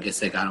extension, so I guess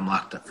they got him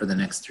locked up for the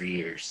next 3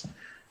 years.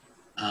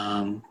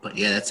 But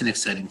yeah, that's an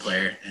exciting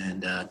player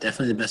and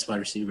definitely the best wide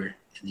receiver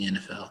in the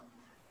NFL.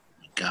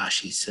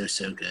 Gosh, he's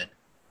so good.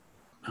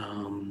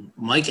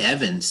 Mike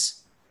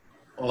Evans,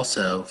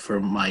 also for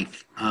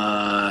Mike,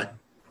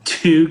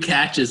 2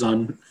 catches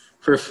on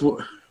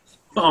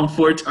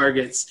 4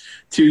 targets,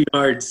 2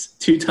 yards,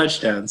 2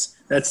 touchdowns.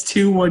 That's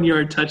 2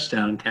 1-yard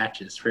touchdown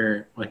catches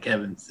for Mike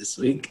Evans this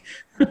week.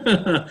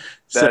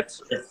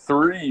 That's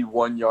 3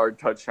 1-yard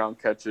touchdown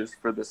catches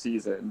for the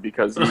season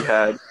because he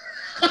had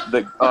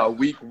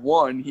week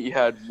 1 he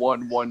had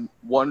one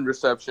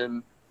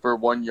reception for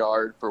 1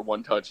 yard for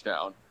 1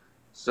 touchdown.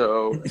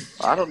 So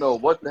I don't know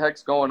what the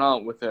heck's going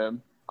on with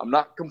him. I'm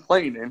not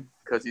complaining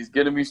because he's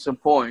getting me some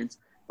points,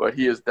 but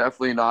he is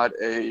definitely not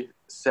a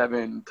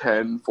 7,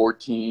 10,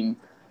 14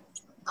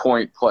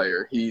 point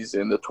player. He's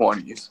in the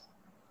 20s.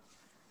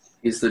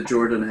 He's the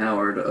Jordan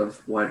Howard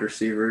of wide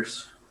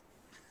receivers.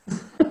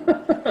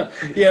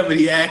 Yeah, but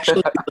he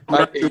actually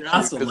hate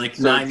also you, like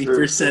it's so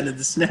 90% of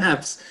the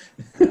snaps.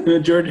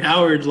 Jordan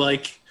Howard,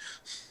 like,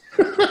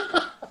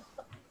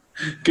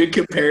 good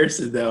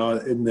comparison though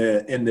in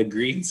the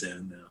green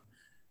zone though.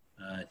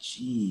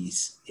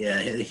 Jeez, yeah,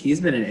 he's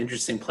been an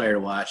interesting player to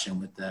watch, and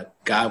with the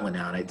Godwin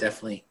out, I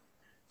definitely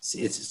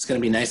see it's going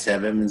to be nice to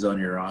have Evans on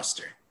your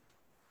roster.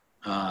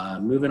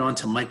 Moving on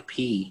to Mike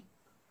P.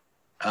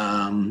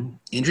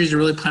 Injuries are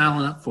really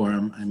piling up for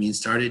him. I mean,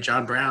 started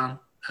John Brown,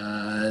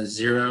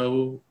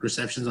 0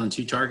 receptions on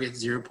 2 targets,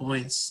 0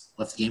 points,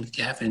 left the game with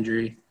calf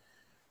injury.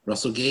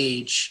 Russell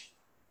Gage,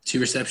 2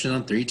 receptions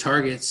on 3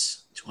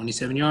 targets,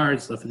 27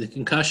 yards, left with a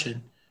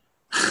concussion.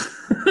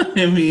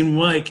 I mean,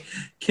 Mike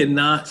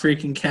cannot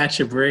freaking catch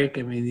a break.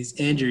 I mean, these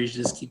injuries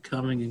just keep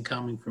coming and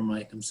coming for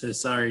Mike. I'm so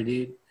sorry,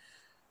 dude.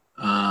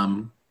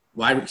 Running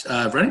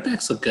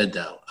backs look good,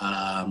 though.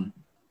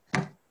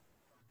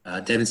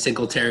 Devin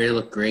Singletary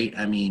looked great.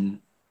 I mean,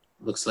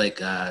 looks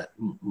like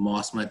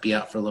Moss might be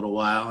out for a little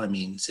while. I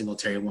mean,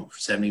 Singletary went for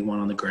 71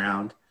 on the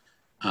ground,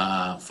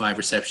 5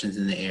 receptions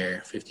in the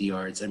air, 50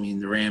 yards. I mean,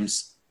 the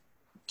Rams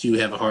do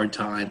have a hard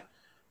time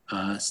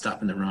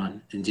stopping the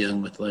run and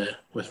dealing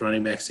with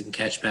running backs that can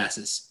catch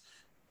passes.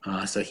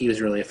 So he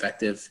was really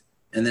effective.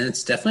 And then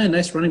it's definitely a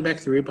nice running back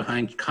 3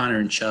 behind Connor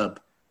and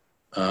Chubb.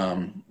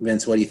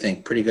 Vince, what do you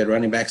think? Pretty good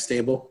running back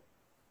stable?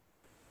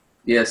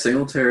 Yeah,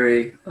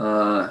 Singletary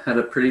had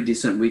a pretty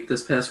decent week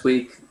this past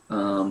week.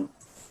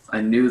 I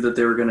knew that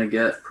they were going to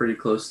get pretty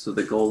close to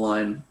the goal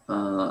line.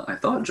 I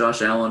thought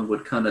Josh Allen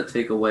would kind of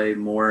take away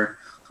more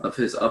of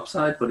his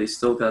upside, but he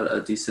still got a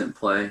decent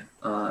play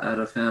out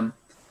of him.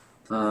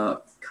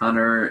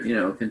 Connor,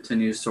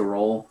 continues to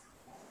roll.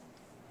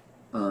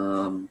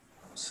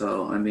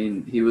 So, I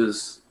mean, he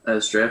was,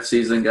 as draft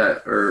season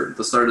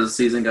the start of the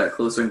season got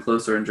closer and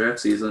closer in draft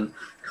season,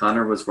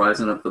 Connor was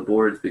rising up the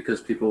boards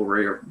because people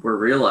were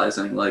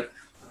realizing, like,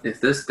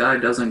 if this guy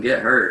doesn't get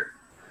hurt,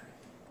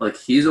 like,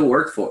 he's a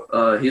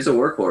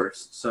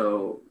workhorse.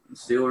 So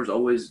Steelers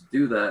always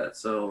do that.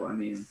 So, I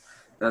mean,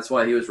 that's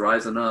why he was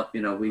rising up.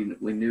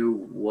 We knew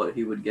what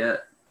he would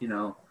get,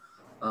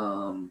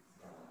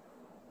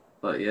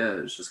 but yeah,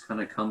 it's just kind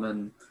of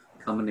coming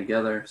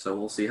together. So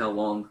we'll see how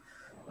long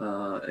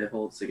it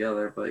holds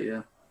together. But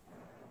yeah.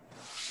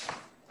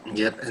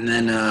 Yep. And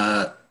then,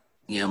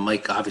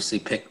 Mike obviously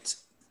picked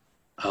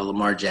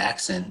Lamar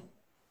Jackson.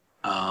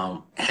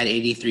 Had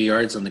 83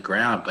 yards on the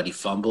ground, but he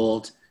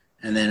fumbled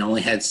and then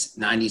only had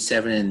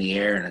 97 in the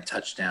air and a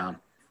touchdown.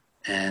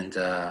 And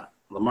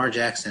Lamar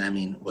Jackson, I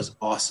mean, was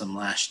awesome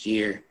last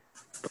year,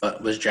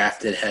 but was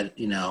drafted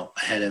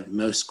ahead of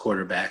most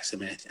quarterbacks. I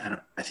mean,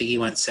 I think he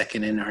went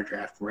second in our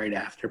draft right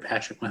after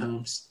Patrick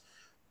Mahomes.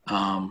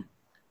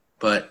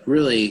 But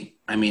really,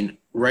 I mean,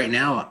 right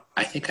now,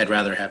 I think I'd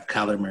rather have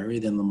Kyler Murray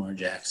than Lamar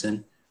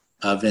Jackson.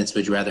 Vince,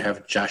 would you rather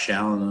have Josh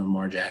Allen than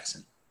Lamar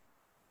Jackson?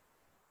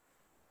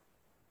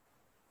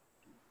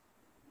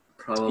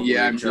 Probably.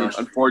 Yeah, I mean,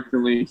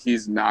 unfortunately,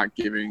 he's not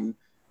giving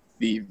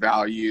the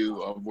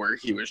value of where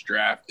he was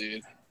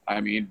drafted. I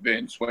mean,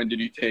 Vince, when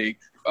did you take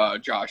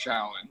Josh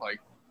Allen?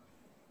 Like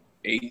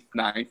 8th,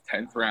 9th,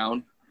 10th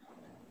round?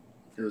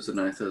 It was the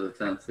 9th or the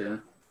 10th, yeah.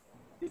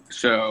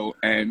 So,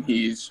 and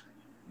he's,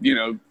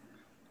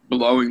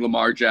 blowing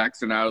Lamar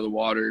Jackson out of the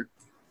water.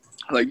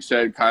 Like you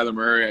said, Kyler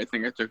Murray, I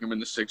think I took him in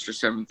the 6th or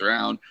 7th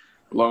round,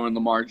 blowing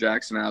Lamar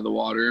Jackson out of the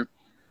water.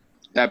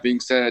 That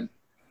being said,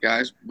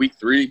 guys, week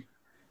 3,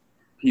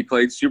 he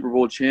played Super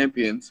Bowl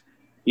champions.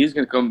 He's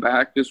going to come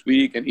back this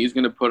week, and he's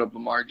going to put up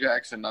Lamar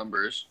Jackson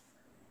numbers.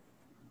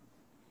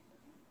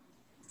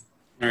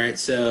 All right,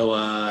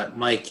 so,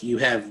 Mike, you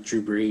have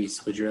Drew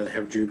Brees. Would you rather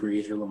have Drew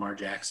Brees or Lamar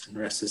Jackson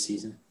the rest of the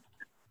season?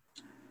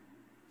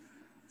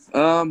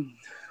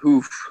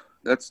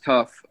 That's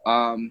tough.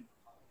 I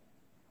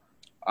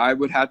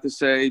would have to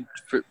say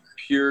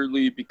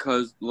purely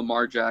because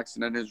Lamar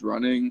Jackson and his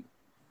running,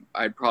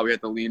 I'd probably have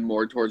to lean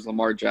more towards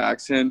Lamar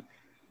Jackson.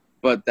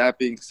 But that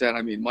being said,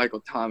 I mean,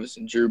 Michael Thomas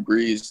and Drew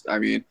Brees, I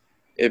mean,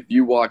 if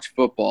you watch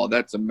football,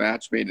 that's a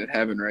match made in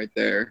heaven right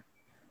there.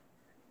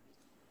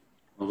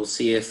 Well, we'll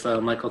see if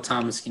Michael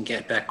Thomas can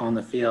get back on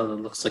the field.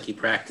 It looks like he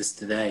practiced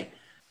today.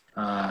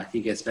 If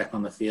he gets back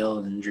on the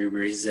field and Drew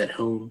Brees is at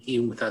home,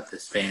 even without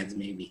his fans,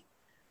 maybe.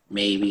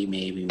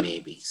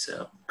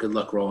 So good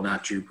luck rolling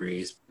out Drew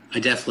Brees. I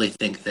definitely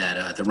think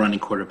that the running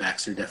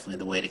quarterbacks are definitely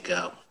the way to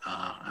go.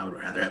 I would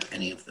rather have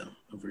any of them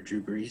over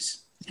Drew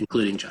Brees,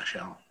 including Josh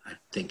Allen. I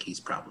think he's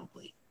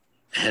probably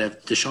ahead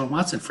of Deshaun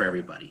Watson for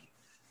everybody.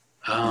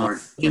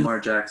 Lamar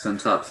Jackson,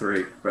 top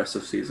 3 rest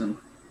of season.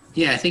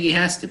 Yeah, I think he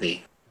has to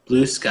be.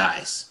 Blue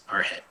skies are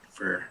ahead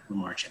for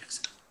Lamar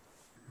Jackson.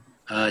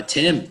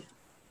 Tim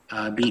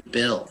beat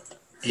Bill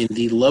in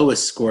the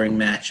lowest scoring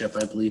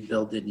matchup. I believe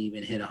Bill didn't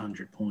even hit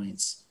 100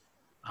 points.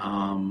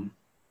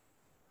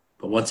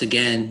 But once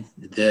again,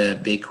 the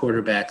big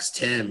quarterbacks,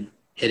 Tim,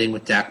 hitting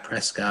with Dak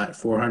Prescott,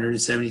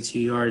 472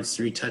 yards,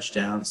 3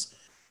 touchdowns.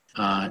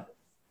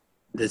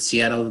 The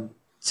Seattle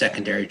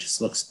secondary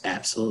just looks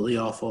absolutely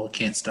awful.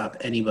 Can't stop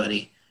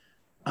anybody.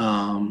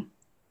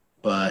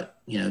 But,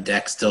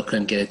 Dak still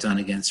couldn't get it done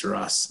against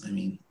Russ.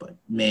 But,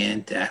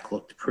 man, Dak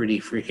looked pretty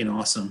freaking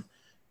awesome.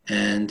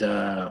 And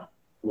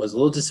was a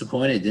little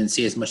disappointed. Didn't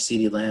see as much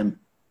CeeDee Lamb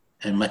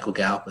and Michael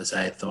Gallup as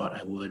I had thought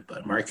I would.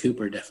 But Mark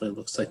Cooper definitely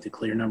looks like the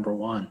clear number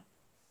 1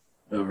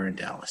 over in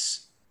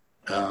Dallas.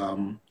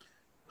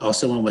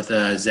 Also went with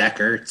Zach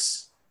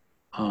Ertz.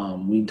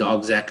 We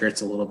dogged Zach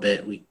Ertz a little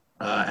bit.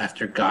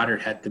 After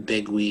Goddard had the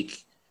big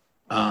week.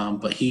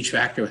 But huge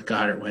factor with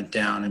Goddard went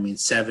down.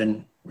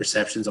 7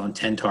 receptions on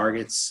 10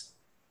 targets,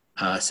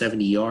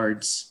 70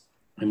 yards.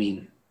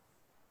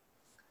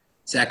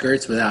 Zach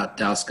Ertz without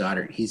Dallas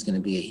Goddard, he's going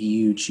to be a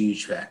huge,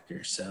 huge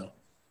factor. So,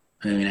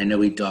 I know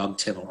we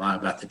dogged him a lot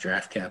about the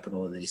draft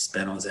capital that he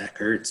spent on Zach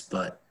Ertz,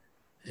 but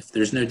if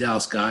there's no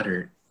Dallas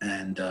Goddard,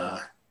 and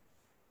that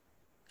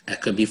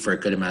could be for a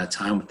good amount of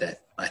time with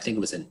that, I think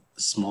it was a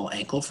small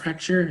ankle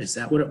fracture. Is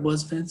that what it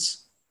was,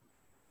 Vince?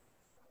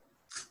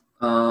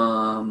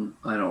 I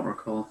don't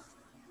recall.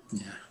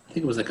 Yeah, I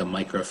think it was like a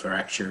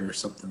microfracture or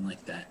something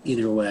like that.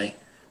 Either way,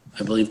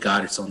 I believe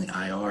Goddard's on the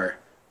IR,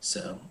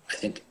 so I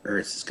think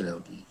Ertz is going to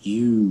be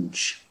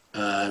huge.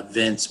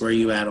 Vince, where are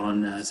you at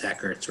on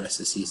Zach Ertz rest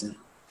of the season?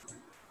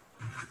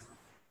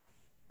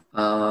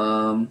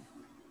 I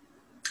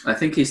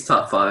think he's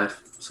top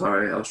 5.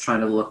 Sorry, I was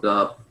trying to look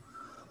up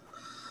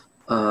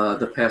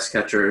the pass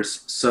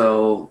catchers.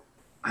 So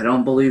I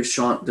don't believe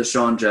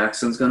Deshaun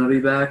Jackson's going to be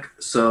back.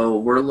 So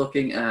we're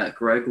looking at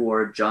Greg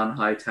Ward, John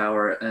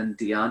Hightower, and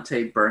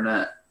Deontay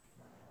Burnett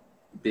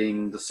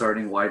being the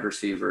starting wide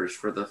receivers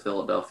for the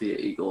Philadelphia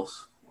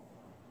Eagles.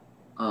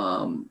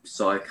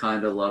 So I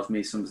kind of love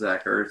me some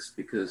Zach Ertz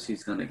because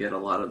he's going to get a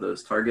lot of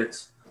those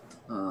targets.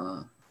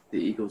 The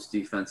Eagles'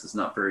 defense is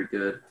not very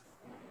good.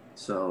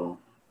 So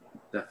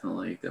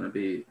definitely going to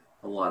be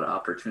a lot of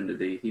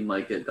opportunity. He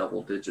might get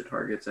double-digit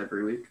targets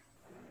every week.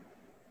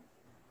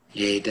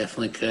 Yeah, he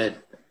definitely could.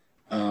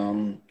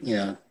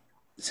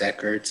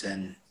 Zach Ertz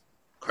and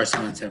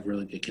Carson Wentz have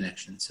really good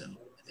connections, so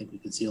I think we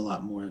could see a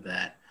lot more of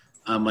that.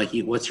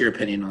 Mikey, what's your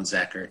opinion on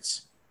Zach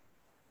Ertz?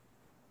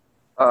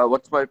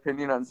 What's my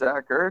opinion on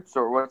Zach Ertz,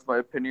 or what's my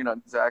opinion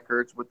on Zach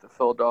Ertz with the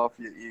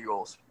Philadelphia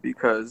Eagles?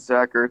 Because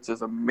Zach Ertz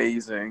is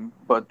amazing,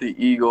 but the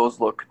Eagles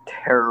look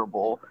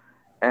terrible.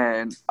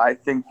 And I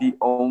think the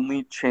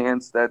only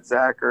chance that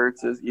Zach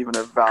Ertz is even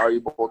a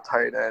valuable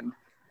tight end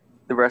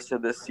the rest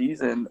of this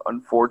season,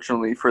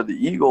 unfortunately for the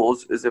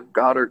Eagles, is if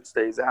Goddard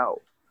stays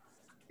out.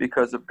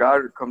 Because if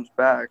Goddard comes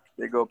back,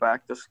 they go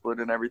back to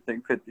splitting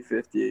everything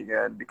 50-50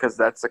 again, because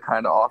that's the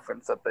kind of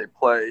offense that they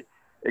play,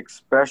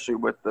 especially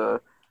with the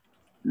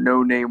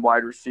no-name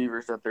wide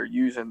receivers that they're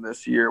using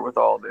this year with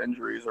all the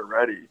injuries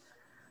already.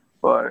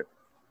 But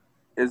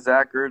is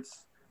Zach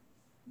Ertz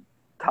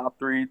top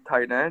 3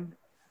 tight end?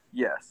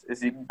 Yes.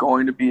 Is he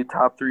going to be a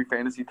top 3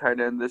 fantasy tight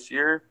end this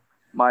year?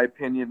 My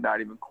opinion,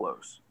 not even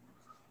close.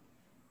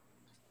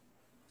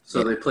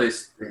 So they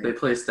placed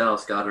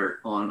Dallas Goedert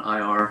on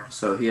IR,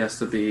 so he has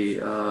to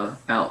be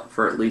out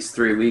for at least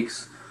 3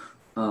 weeks.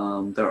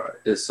 There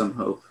is some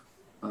hope,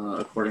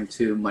 according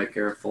to Mike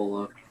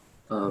Garafolo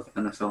of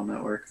NFL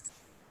Network.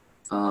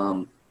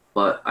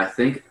 But I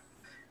think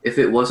if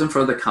it wasn't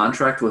for the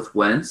contract with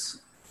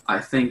Wentz, I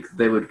think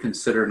they would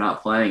consider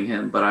not playing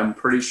him. But I'm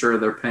pretty sure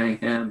they're paying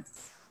him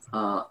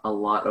a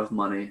lot of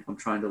money. I'm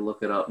trying to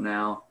look it up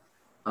now.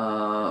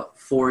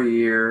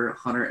 4-year,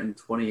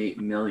 $128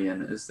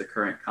 million is the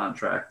current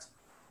contract.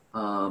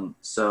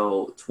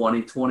 So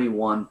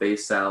 2021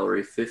 base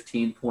salary,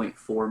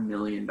 $15.4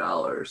 million.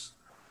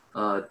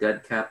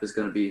 Dead cap is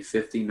going to be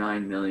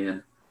 $59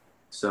 million.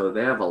 So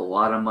they have a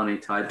lot of money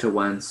tied to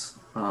Wentz.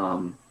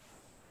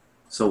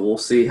 So we'll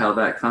see how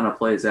that kind of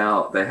plays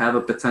out. They have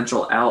a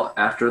potential out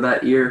after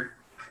that year,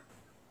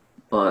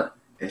 but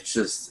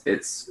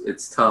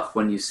it's tough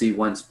when you see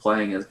Wentz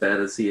playing as bad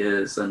as he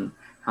is and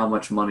how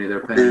much money they're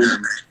paying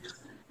him.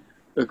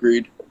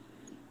 Agreed.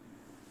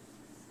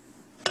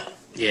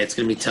 Yeah, it's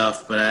going to be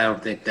tough, but I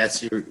don't think that's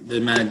the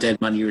amount of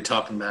dead money you were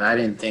talking about. I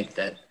didn't think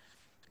that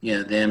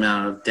the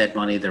amount of dead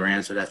money the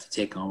Rams would have to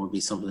take on would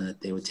be something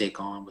that they would take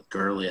on with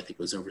Gurley. I think it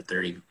was over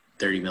 30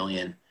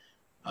 million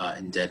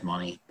in dead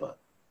money, but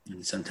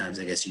sometimes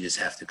I guess you just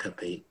have to cut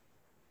bait.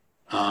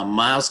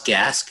 Myles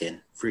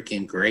Gaskin,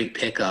 freaking great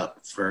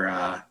pickup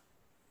for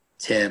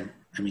Tim.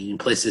 I mean, in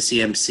place of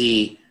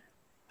CMC,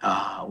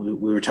 we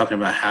were talking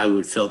about how he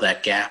would fill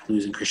that gap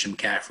losing Christian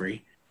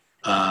McCaffrey.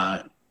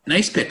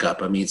 Nice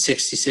pickup. I mean,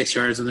 66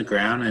 yards on the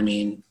ground. I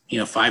mean,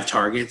 5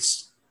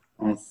 targets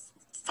on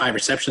 5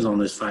 receptions on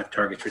those 5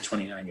 targets for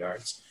 29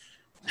 yards.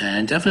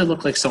 And definitely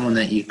looked like someone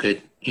that you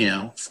could,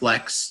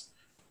 flex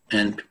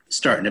and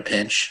start in a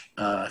pinch.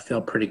 I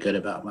feel pretty good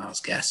about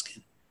Myles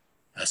Gaskin.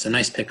 So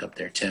nice pickup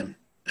there, Tim.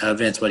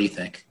 Vince, what do you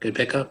think? Good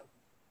pickup?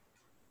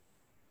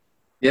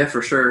 Yeah,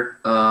 for sure.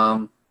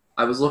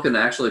 I was looking to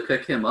actually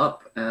pick him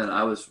up, and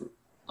I was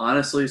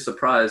honestly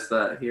surprised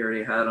that he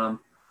already had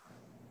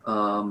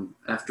him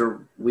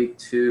after week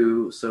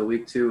 2. So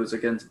week 2 was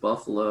against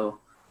Buffalo.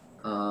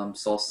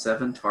 Saw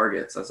 7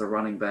 targets as a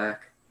running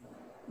back.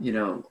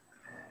 You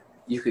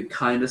could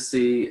kind of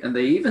see, and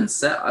they even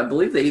said, I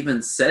believe they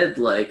even said,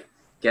 like,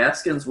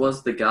 Gaskins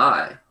was the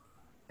guy.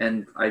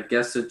 And I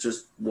guess it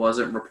just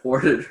wasn't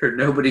reported or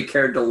nobody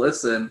cared to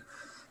listen.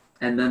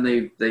 And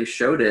then they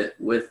showed it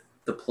with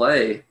the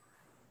play.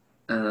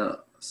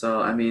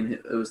 So, I mean,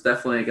 it was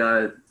definitely a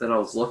guy that I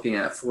was looking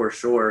at for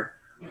sure.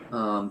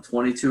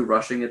 22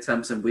 rushing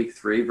attempts in week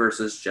 3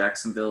 versus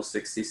Jacksonville,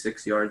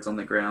 66 yards on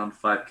the ground,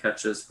 5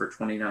 catches for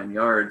 29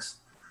 yards.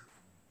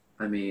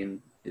 I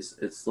mean,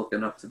 it's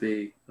looking up to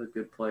be a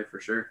good play for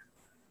sure.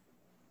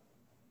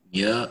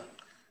 Yeah.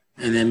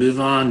 And then move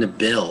on to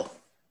Bill.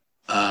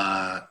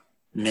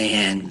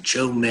 Man,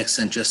 Joe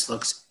Mixon just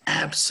looks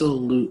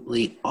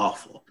absolutely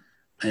awful.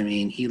 I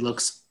mean, he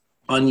looks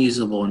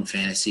unusable in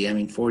fantasy. I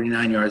mean,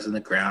 49 yards on the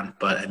ground,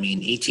 but I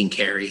mean, 18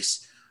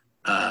 carries,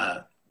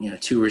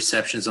 2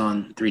 receptions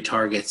on 3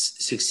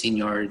 targets, 16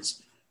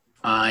 yards.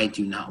 I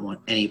do not want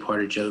any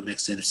part of Joe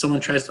Mixon. If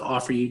someone tries to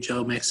offer you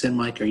Joe Mixon,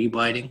 Mike, are you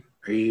biting?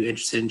 Are you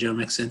interested in Joe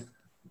Mixon?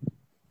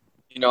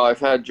 I've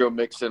had Joe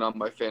Mixon on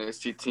my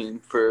fantasy team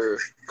for a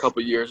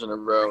couple years in a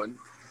row, and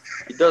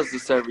he does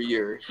this every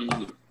year. He,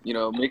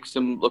 makes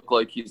him look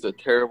like he's a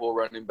terrible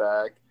running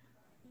back,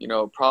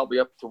 probably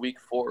up to week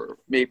 4,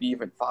 maybe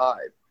even 5.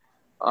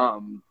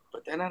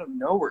 But then out of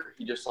nowhere,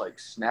 he just,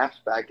 snaps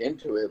back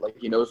into it. Like,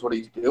 he knows what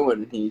he's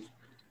doing, and he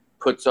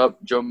puts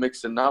up Joe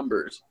Mixon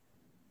numbers.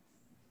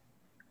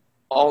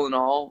 All in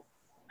all,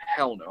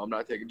 hell no, I'm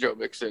not taking Joe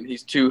Mixon.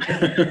 He's too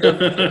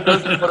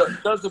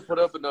doesn't put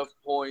up enough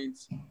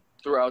points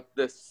throughout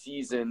this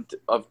season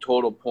of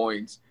total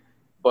points,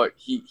 but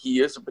he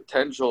is a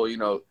potential,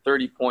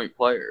 30-point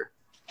player.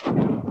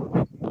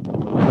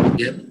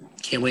 Yep.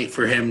 Can't wait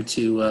for him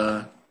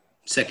to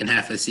second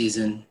half of the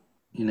season,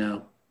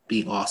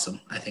 be awesome.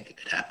 I think it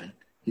could happen.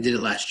 He did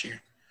it last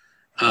year.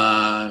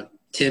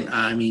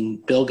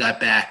 Bill got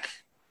back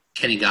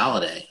Kenny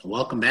Golladay.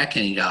 Welcome back,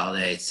 Kenny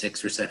Golladay.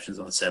 6 receptions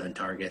on 7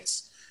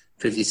 targets,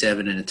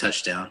 57 and a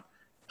touchdown.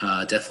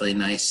 Definitely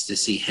nice to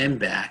see him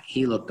back.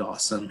 He looked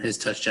awesome. His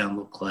touchdown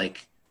looked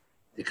like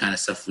the kind of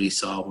stuff we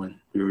saw when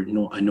we were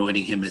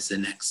anointing him as the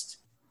next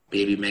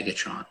baby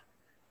Megatron.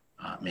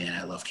 Man,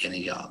 I love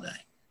Kenny Golladay.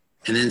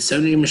 And then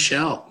Sony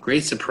Michel,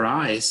 great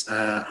surprise,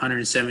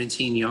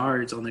 117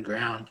 yards on the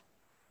ground,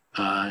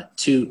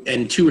 2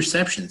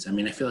 receptions. I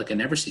mean, I feel like I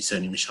never see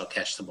Sony Michel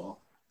catch the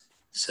ball.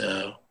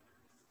 So,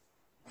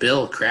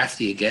 Bill,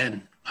 crafty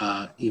again,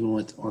 even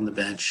with on the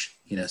bench.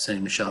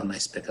 Sony Michel,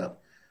 nice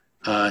pickup.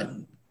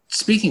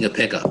 Speaking of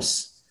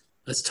pickups,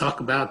 let's talk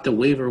about the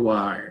waiver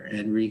wire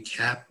and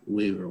recap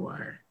waiver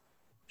wire.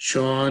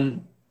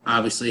 Sean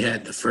obviously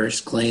had the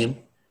first claim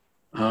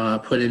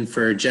put in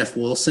for Jeff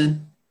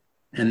Wilson,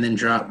 and then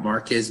dropped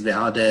Marquez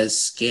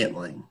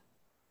Valdez-Scantling.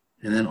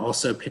 And then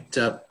also picked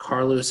up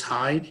Carlos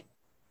Hyde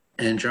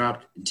and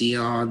dropped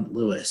Dion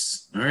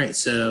Lewis. All right,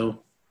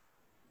 so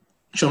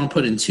Sean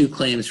put in 2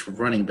 claims for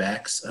running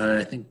backs.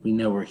 I think we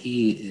know where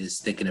he is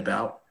thinking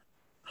about.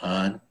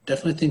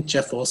 Definitely think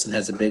Jeff Wilson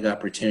has a big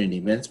opportunity.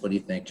 Vince, what do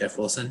you think, Jeff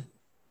Wilson?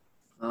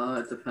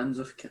 It depends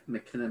if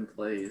McKinnon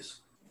plays.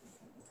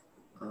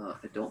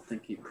 I don't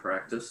think he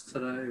practiced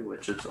today,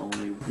 which is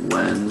only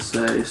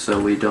Wednesday,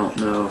 so we don't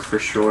know for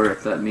sure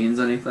if that means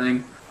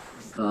anything.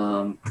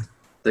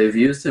 They've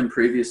used him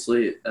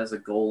previously as a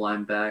goal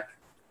line back.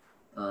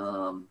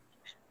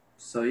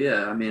 So,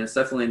 yeah, I mean, it's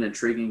definitely an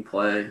intriguing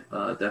play.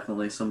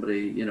 Definitely somebody,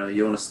 you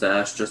want to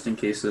stash just in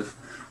case if,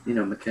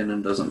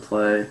 McKinnon doesn't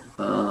play.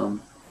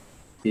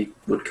 He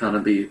would kind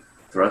of be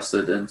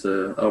thrusted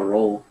into a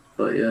role,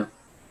 but, yeah.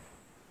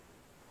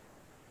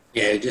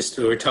 Yeah,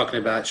 we were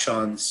talking about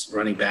Sean's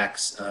running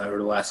backs over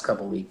the last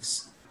couple of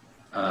weeks.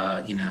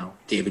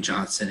 David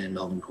Johnson and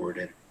Melvin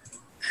Gordon.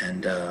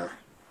 And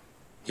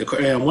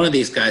one of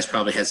these guys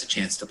probably has a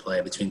chance to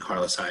play between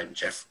Carlos Hyde and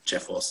Jeff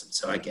Wilson,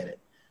 so I get it.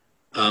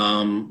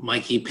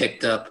 Mikey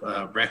picked up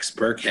Rex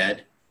Burkhead,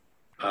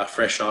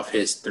 fresh off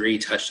his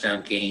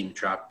 3-touchdown game,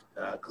 dropped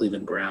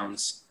Cleveland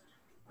Browns.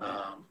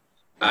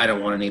 I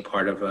don't want any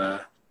part of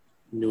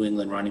New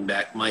England running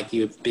back. Mike,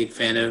 you a big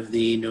fan of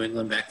the New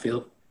England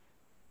backfield?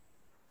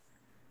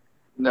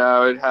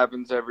 No, it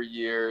happens every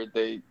year.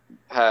 They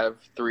have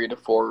 3 to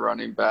 4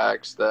 running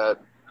backs that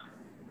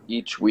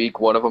each week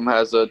one of them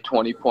has a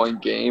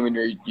 20-point game,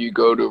 and you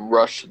go to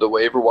rush the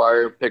waiver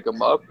wire, pick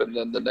them up, and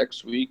then the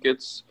next week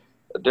it's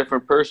a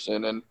different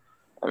person. And,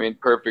 I mean,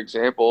 perfect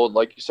example,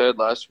 like you said,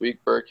 last week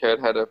Burkhead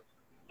had a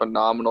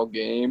phenomenal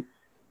game,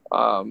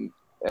 and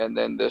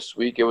then this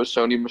week it was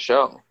Sony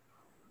Michel.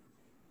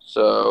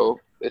 So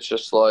it's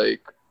just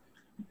like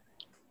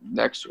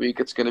next week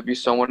it's going to be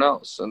someone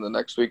else, and the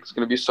next week it's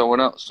going to be someone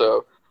else.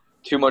 So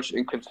too much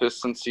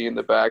inconsistency in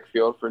the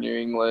backfield for New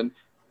England.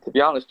 To be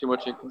honest, too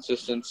much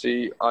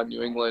inconsistency on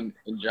New England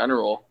in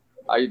general.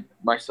 I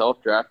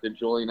myself drafted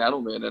Julian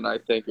Edelman, and I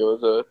think it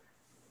was a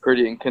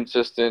pretty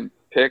inconsistent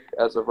pick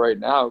as of right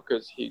now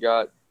because he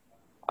got,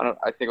 I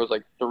think it was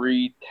like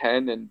 3,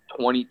 10, and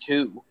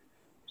 22.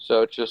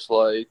 So it's just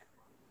like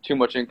too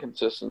much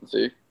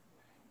inconsistency.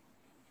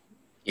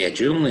 Yeah,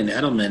 Julian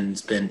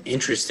Edelman's been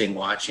interesting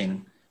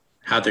watching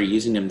how they're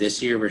using him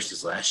this year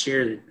versus last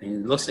year. I mean,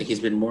 it looks like he's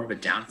been more of a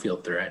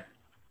downfield threat.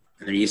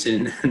 And they're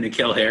using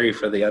N'Keal Harry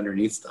for the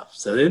underneath stuff.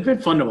 So it's been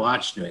fun to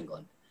watch New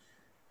England.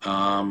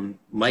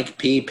 Mike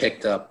P.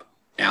 picked up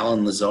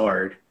Alan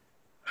Lazard,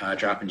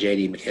 dropping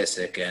J.D.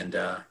 McKissick. And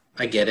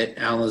I get it.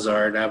 Alan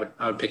Lazard,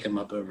 I would pick him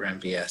up over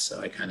MVS,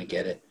 so I kind of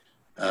get it.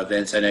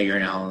 Vince, I know you're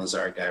an Alan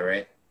Lazard guy,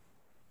 right?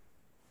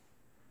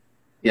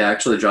 Yeah, I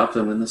actually dropped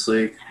him in this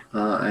league.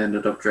 I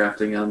ended up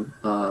drafting him,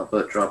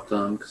 but dropped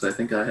him because I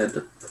think I had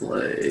to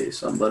play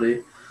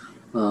somebody.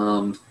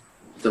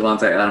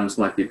 Devontae Adams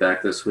might be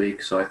back this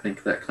week, so I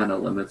think that kind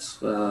of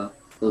limits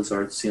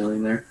Lazard's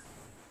ceiling there.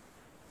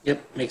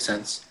 Yep, makes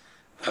sense.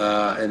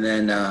 And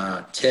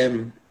then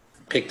Tim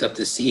picked up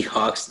the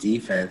Seahawks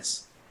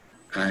defense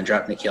and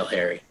dropped N'Keal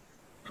Harry.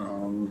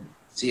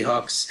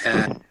 Seahawks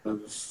have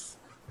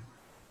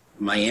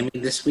Miami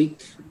this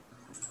week,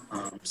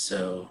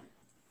 so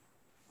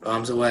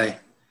bombs away.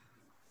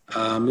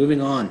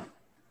 Moving on,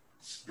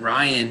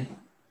 Ryan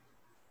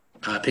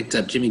picked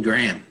up Jimmy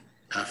Graham,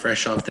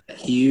 fresh off that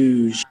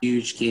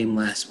huge game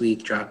last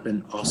week,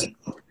 dropping Austin.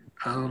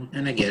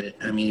 And I get it.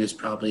 I mean, he was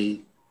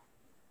probably,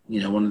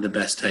 one of the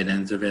best tight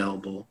ends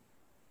available.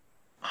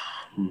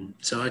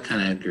 So I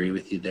kind of agree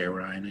with you there,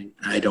 Ryan.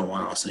 I don't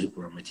want Austin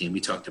Hooper on my team.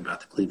 We talked about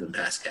the Cleveland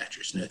pass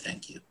catchers. No,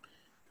 thank you.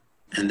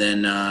 And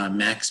then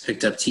Max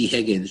picked up T.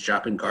 Higgins,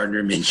 dropping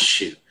Gardner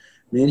Minshew.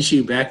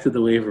 Minshew back to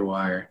the waiver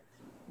wire.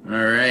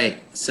 All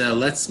right, so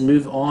let's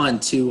move on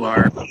to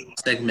our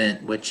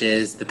segment, which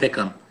is the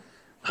Pick'em.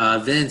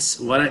 Vince,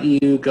 why don't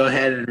you go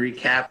ahead and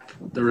recap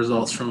the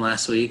results from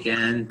last week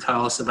and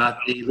tell us about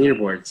the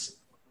leaderboards?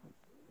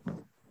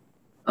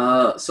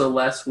 So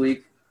last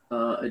week,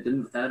 I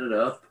didn't add it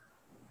up.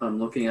 I'm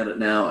looking at it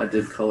now. I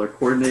did color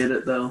coordinate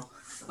it, though.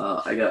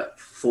 I got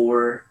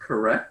 4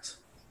 correct.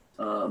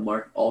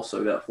 Mark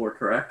also got 4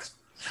 correct.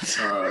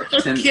 I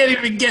can't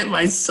even get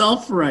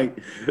myself right.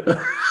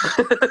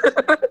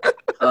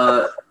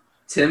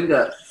 Tim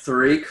got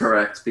 3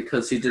 correct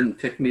because he didn't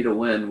pick me to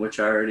win, which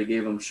I already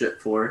gave him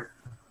shit for.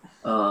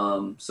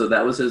 So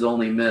that was his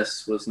only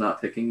miss, was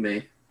not picking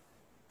me.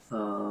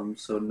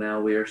 So now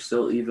we are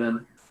still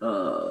even.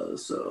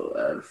 So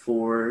add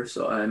 4.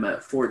 So I'm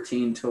at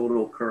 14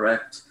 total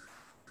correct.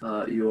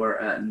 You are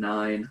at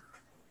 9.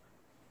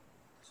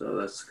 So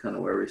that's kind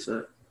of where we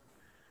sit.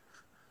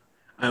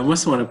 I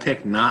almost want to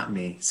pick not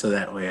me so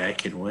that way I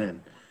can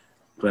win.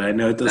 But I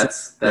know it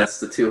doesn't. That's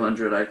the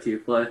 200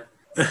 IQ play.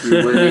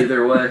 You win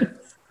either way,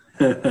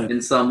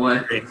 in some way.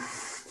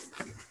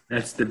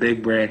 That's the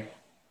big brain.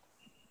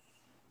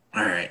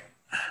 All right.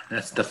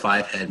 That's the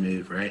 5-head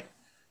move, right?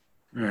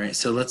 All right.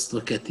 So let's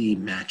look at the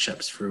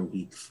matchups for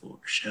week 4,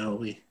 shall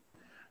we?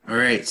 All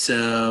right.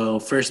 So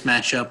first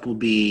matchup will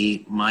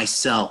be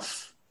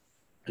myself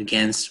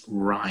against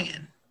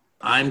Ryan.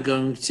 I'm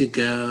going to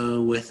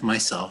go with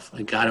myself.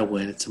 I got to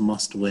win. It's a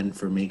must win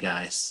for me,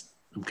 guys.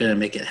 I'm going to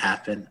make it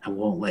happen. I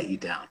won't let you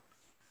down.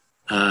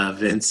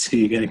 Vince, who are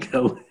you going to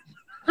go with?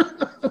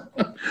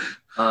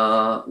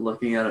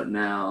 Looking at it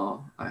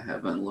now, I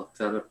haven't looked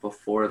at it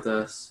before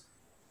this.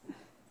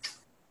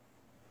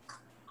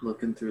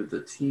 Looking through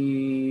the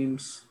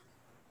teams.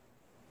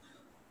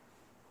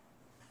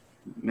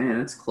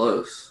 Man, it's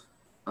close.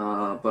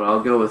 But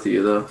I'll go with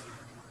you, though.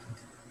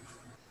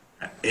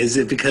 Is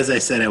it because I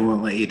said I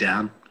won't let you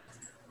down?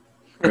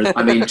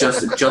 I mean,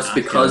 just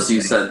because you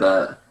said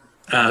that.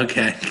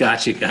 Okay,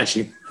 got you.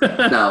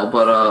 No,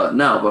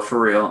 but for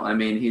real, I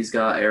mean, he's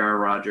got Aaron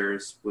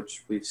Rodgers,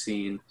 which we've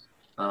seen.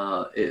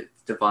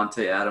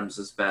 Devontae Adams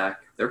is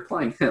back. They're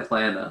playing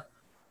Atlanta,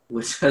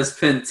 which has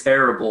been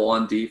terrible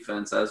on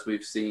defense, as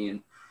we've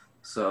seen.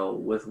 So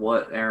with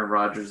what Aaron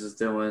Rodgers is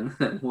doing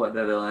and what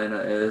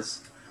Atlanta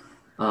is,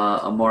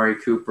 Amari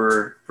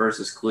Cooper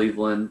versus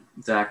Cleveland,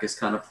 Dak is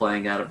kind of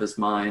playing out of his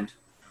mind.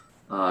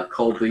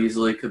 Cole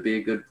Beasley could be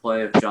a good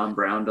play if John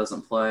Brown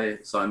doesn't play.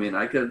 So, I mean,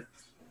 I could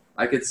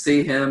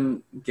see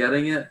him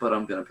getting it, but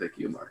I'm going to pick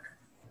you, Mark.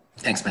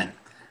 Thanks, man.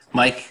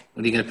 Mike,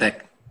 what are you going to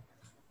pick?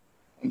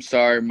 I'm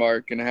sorry,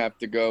 Mark. Gonna have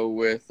to go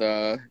with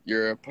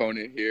your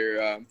opponent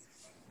here.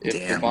 If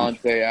Damn.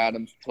 Devontae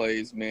Adams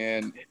plays,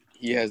 man,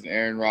 he has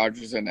Aaron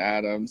Rodgers and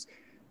Adams.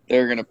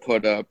 They're gonna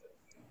put up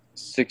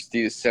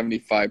 60 to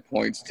 75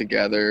 points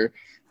together.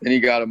 Then you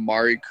got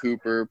Amari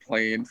Cooper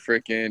playing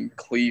freaking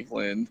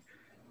Cleveland.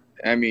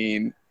 I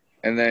mean,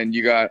 and then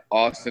you got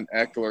Austin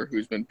Eckler,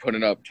 who's been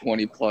putting up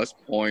 20-plus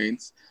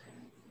points.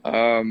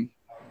 And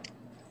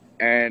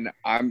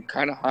I'm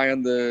kind of high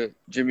on the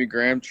Jimmy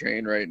Graham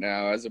train right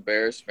now as a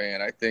Bears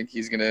fan. I think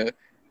he's going to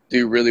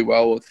do really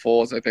well with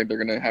Foles. I think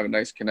they're going to have a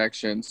nice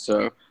connection.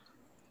 So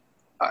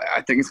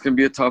I think it's going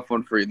to be a tough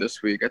one for you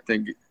this week. I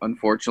think,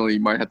 unfortunately, you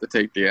might have to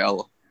take the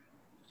L.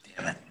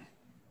 Damn it.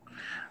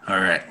 All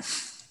right.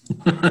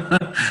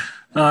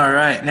 All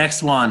right.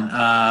 Next one.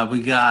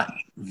 We got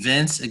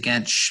Vince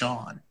against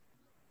Sean.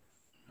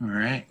 All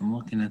right. I'm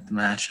looking at the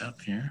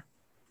matchup here.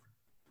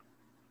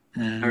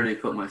 I already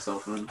put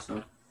myself in,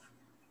 so.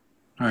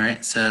 All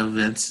right. So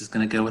Vince is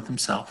going to go with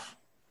himself.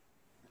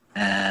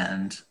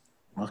 And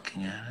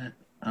looking at it,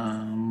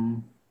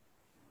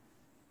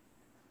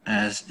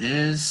 as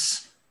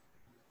is,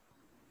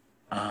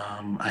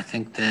 I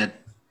think that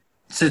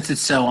since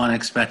it's so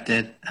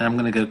unexpected, and I'm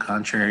going to go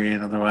contrary,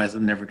 and otherwise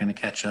I'm never going to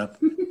catch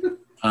up,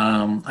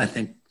 I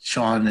think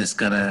Sean is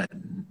going to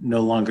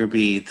no longer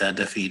be the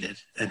defeated,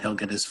 and he'll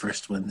get his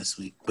first win this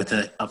week with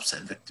an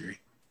upset victory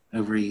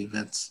over you,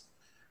 Vince.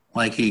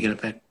 Mike, who are you going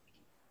to pick?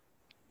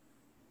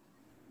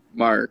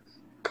 Mark,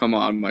 come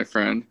on, my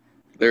friend.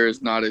 There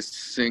is not a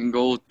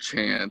single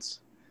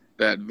chance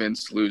that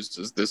Vince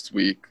loses this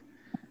week.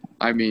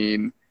 I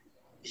mean,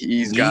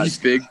 he's got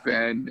Big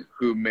Ben,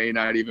 who may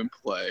not even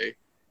play.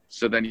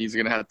 So then he's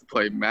going to have to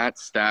play Matt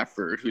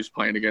Stafford, who's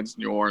playing against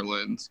New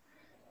Orleans.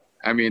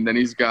 I mean, then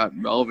he's got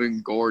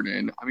Melvin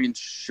Gordon. I mean,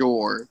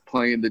 sure,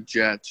 playing the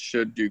Jets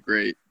should do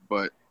great,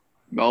 but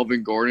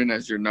Melvin Gordon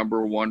as your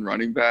number one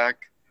running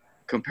back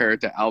compared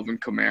to Alvin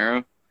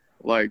Kamara,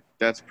 like,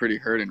 that's pretty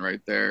hurting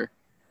right there.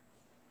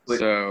 Quick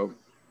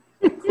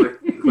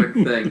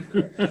thing.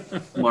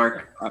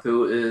 Mark,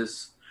 who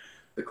is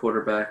the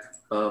quarterback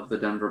of the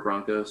Denver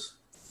Broncos?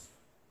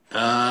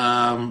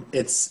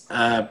 It's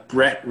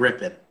Brett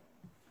Rippon.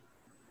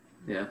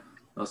 Yeah,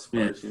 I was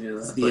surprised you knew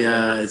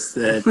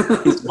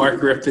that. It's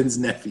Mark Rippon's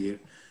nephew.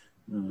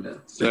 Yeah.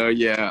 So,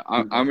 yeah,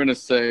 I'm going to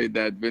say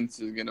that Vince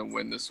is going to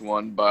win this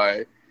one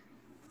by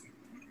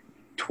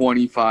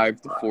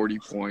 25 to 40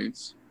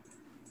 points.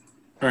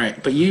 All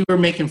right, but you were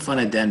making fun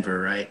of Denver,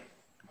 right?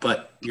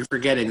 But you're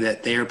forgetting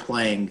that they're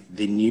playing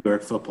the New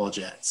York Football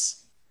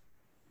Jets.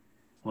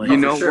 Like, you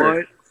know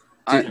sure.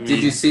 what?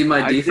 Did you see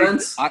my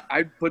defense?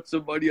 I'd put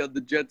somebody on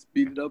the Jets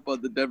beating up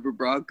on the Denver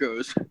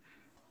Broncos.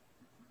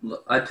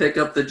 I pick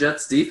up the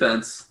Jets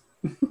defense.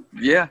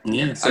 Yeah.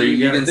 So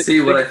you can see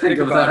what I think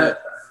of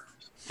that.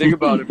 Think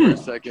about it for a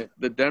second.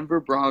 The Denver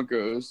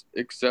Broncos,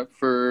 except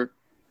for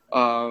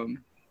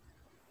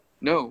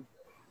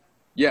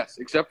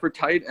except for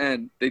tight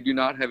end, they do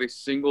not have a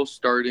single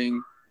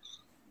starting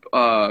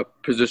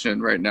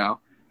position right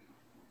now.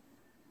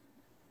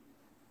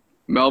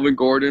 Melvin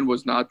Gordon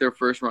was not their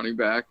first running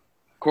back.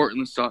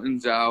 Courtland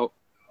Sutton's out.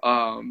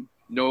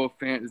 Noah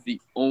Fant is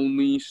the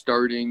only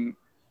starting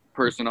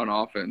person on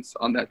offense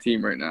on that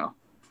team right now.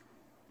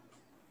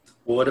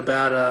 What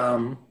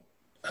about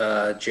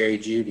Jerry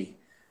Jeudy?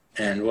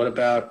 And what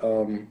about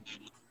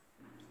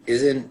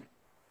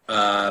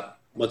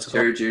what's it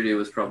Jerry called? Jeudy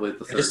was probably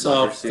the third. I just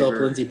saw receiver.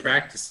 Philip Lindsay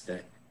practice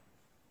today.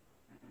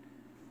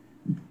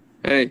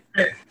 Hey,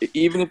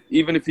 even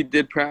if he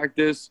did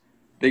practice,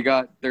 they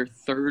got their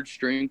third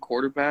string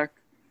quarterback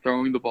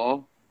throwing the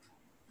ball.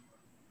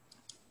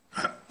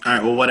 All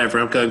right, well, whatever.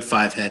 I'm going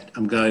 5-head.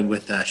 I'm going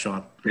with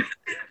Sean.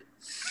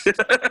 All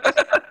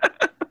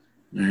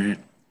right.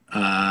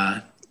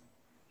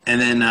 And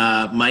then,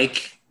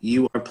 Mike,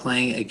 you are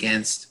playing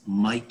against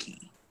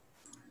Mikey.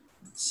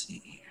 Let's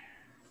see here.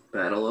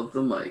 Battle of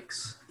the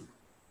Mikes.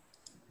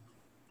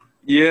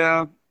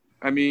 Yeah,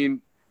 I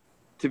mean,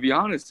 to be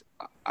honest,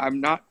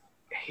 I'm not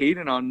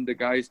hating on the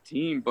guy's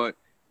team, but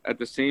at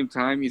the same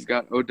time, he's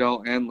got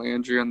Odell and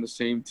Landry on the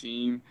same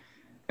team.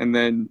 And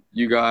then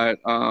you got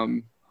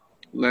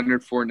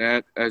Leonard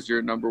Fournette as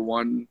your number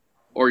one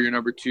or your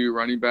number two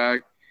running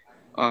back.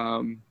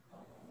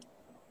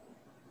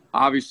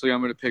 Obviously,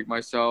 I'm going to pick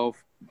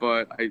myself,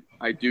 but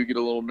I do get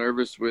a little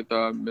nervous with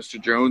Mr.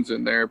 Jones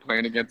in there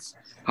playing against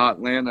Hot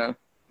Atlanta,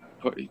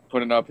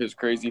 putting up his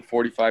crazy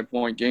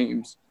 45-point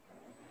games.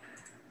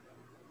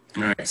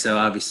 All right, so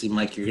obviously,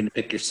 Mike, you're going to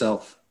pick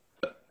yourself.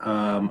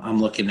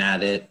 I'm looking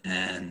at it,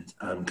 and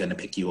I'm going to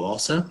pick you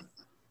also.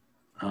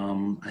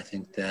 I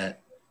think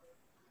that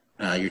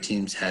your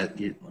teams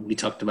we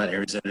talked about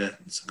Arizona.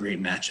 It's a great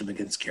matchup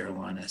against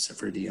Carolina, except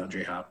for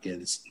DeAndre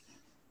Hopkins.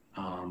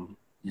 I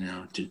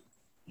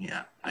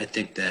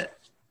think that,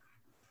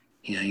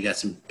 you got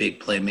some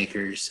big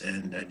playmakers,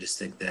 and I just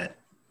think that,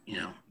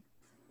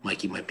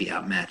 Mikey might be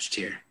outmatched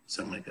here.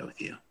 So I'm going to go with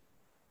you.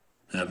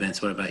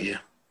 Vince, what about you?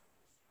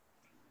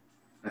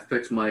 I've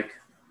picked Mike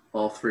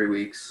all 3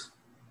 weeks,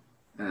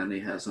 and he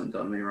hasn't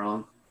done me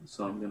wrong.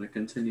 so I'm going to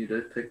continue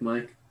to pick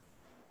Mike.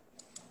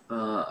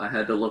 I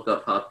had to look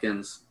up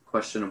Hopkins'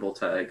 questionable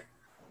tag.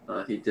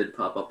 He did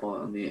pop up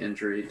on the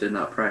injury, did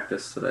not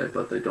practice today,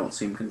 but they don't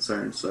seem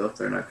concerned. So if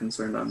they're not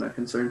concerned, I'm not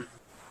concerned.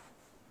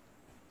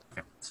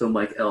 So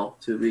Mike L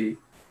to be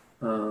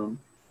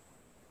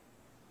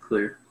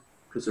clear,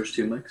 because there's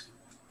 2 Mikes.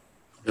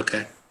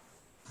 Okay.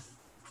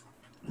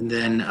 And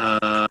then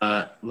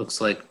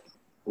looks like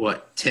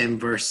Tim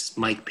versus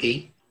Mike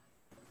P.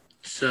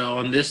 So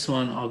on this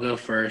one, I'll go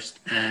first,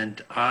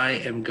 and I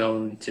am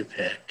going to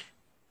pick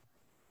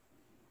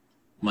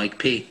Mike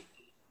P.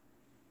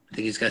 I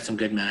think he's got some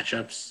good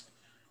matchups.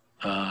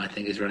 I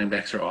think his running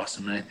backs are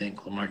awesome, and I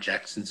think Lamar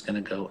Jackson's going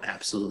to go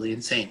absolutely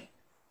insane.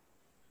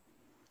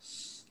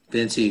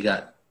 Vince, who you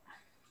got?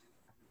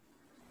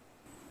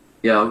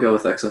 Yeah, I'll go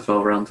with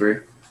XFL round 3.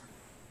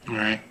 All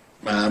right.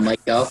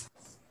 Mike L.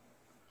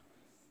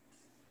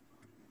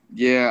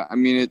 Yeah, I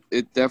mean,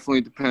 it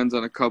definitely depends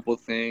on a couple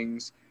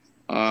things.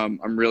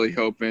 I'm really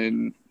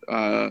hoping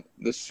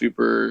the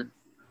Super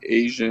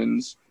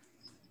Asians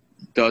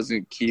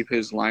doesn't keep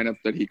his lineup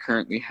that he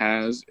currently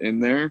has in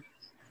there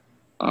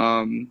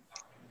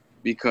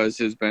because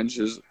his bench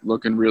is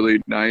looking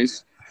really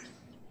nice.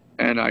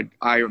 And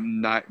I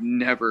am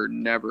never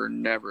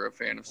a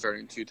fan of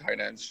starting 2 tight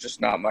ends. It's just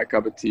not my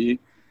cup of tea.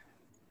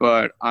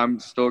 But I'm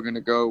still going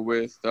to go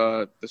with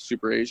the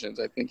Super Asians.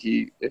 I think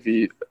if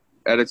he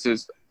edits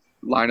his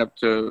lineup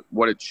to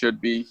what it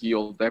should be,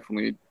 he'll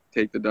definitely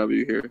take the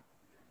W here.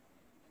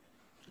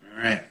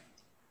 All right.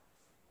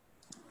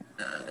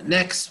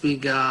 Next, we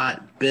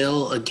got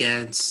Bill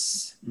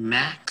against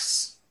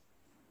Max.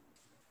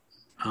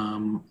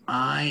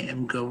 I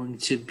am going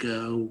to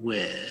go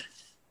with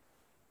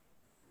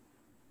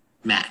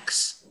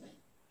Max.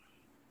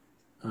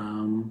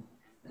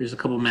 There's a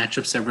couple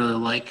matchups I really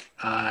like.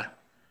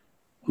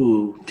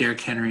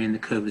 Derrick Henry in the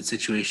COVID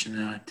situation.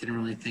 I didn't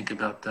really think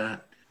about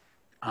that.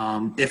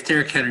 If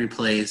Derrick Henry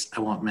plays,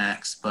 I want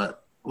Max,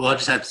 but I'll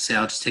just have to say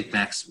I'll just take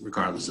Max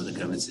regardless of the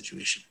COVID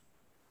situation.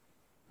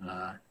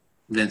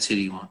 Vince, who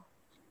do you want?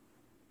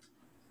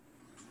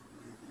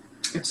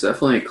 It's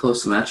definitely a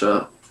close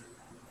matchup.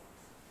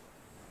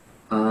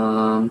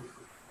 I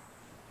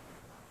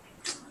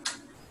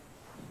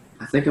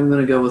think I'm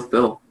going to go with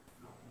Bill.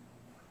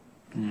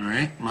 All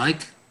right,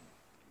 Mike?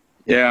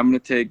 Yeah, I'm going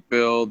to take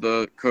Bill.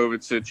 The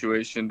COVID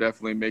situation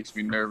definitely makes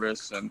me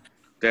nervous, and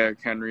Derrick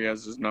Henry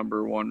as his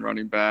number 1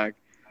 running back.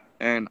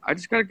 And I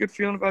just got a good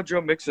feeling about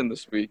Joe Mixon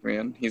this week,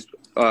 man. He's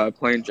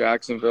playing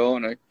Jacksonville,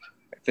 and I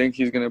think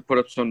he's going to put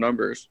up some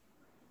numbers.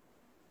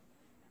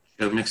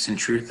 Joe Mixon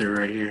truther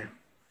right here.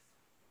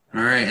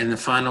 All right, in the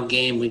final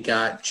game, we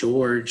got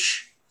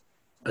George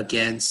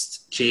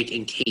against Jake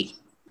and Kate.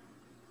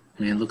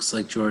 I mean, it looks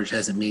like George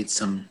hasn't made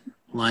some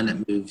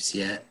lineup moves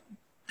yet,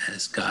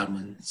 as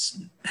Godwin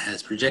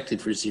has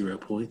projected for 0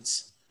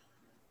 points.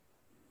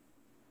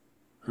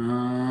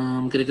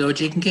 I'm going to go with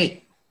Jake and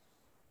Kate.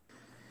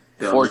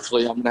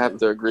 Fortunately, I'm going to have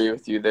to agree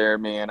with you there,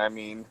 man. I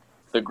mean,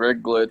 the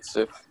Greg Glitz,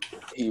 if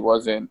he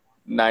wasn't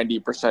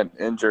 90%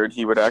 injured,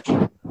 he would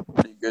actually be a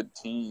pretty good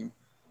team.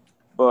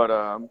 But,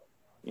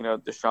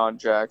 Deshaun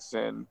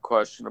Jackson,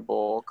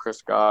 questionable.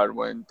 Chris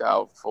Godwin,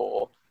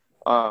 doubtful.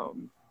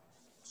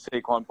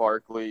 Saquon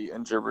Barkley,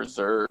 injured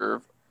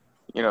reserve.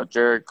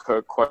 Jared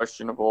Cook,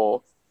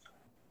 questionable.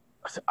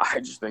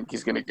 I just think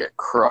he's going to get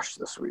crushed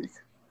this week.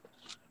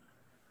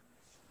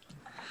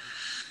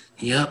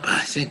 Yep, I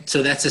think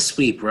so. That's a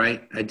sweep,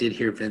 right? I did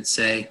hear Vince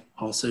say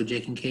also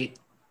Jake and Kate.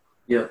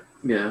 Yep.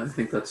 Yeah, I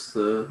think that's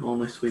the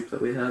only sweep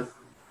that we have.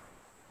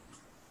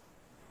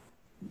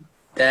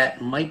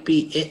 That might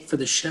be it for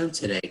the show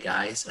today,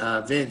 guys.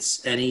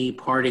 Vince, any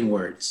parting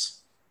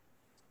words?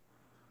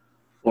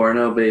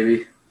 4-0,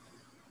 baby.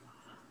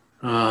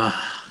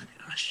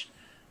 Gosh.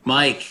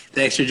 Mike,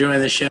 thanks for joining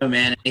the show,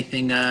 man.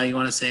 Anything you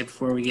want to say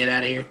before we get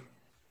out of here?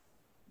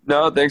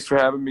 No, thanks for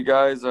having me,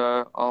 guys.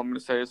 All I'm going to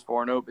say is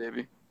 4-0,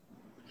 baby.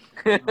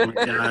 Oh,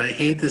 my God. I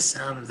hate the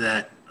sound of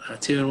that.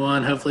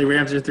 2-1. Hopefully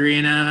Rams are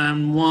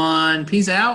 3-1. Peace out.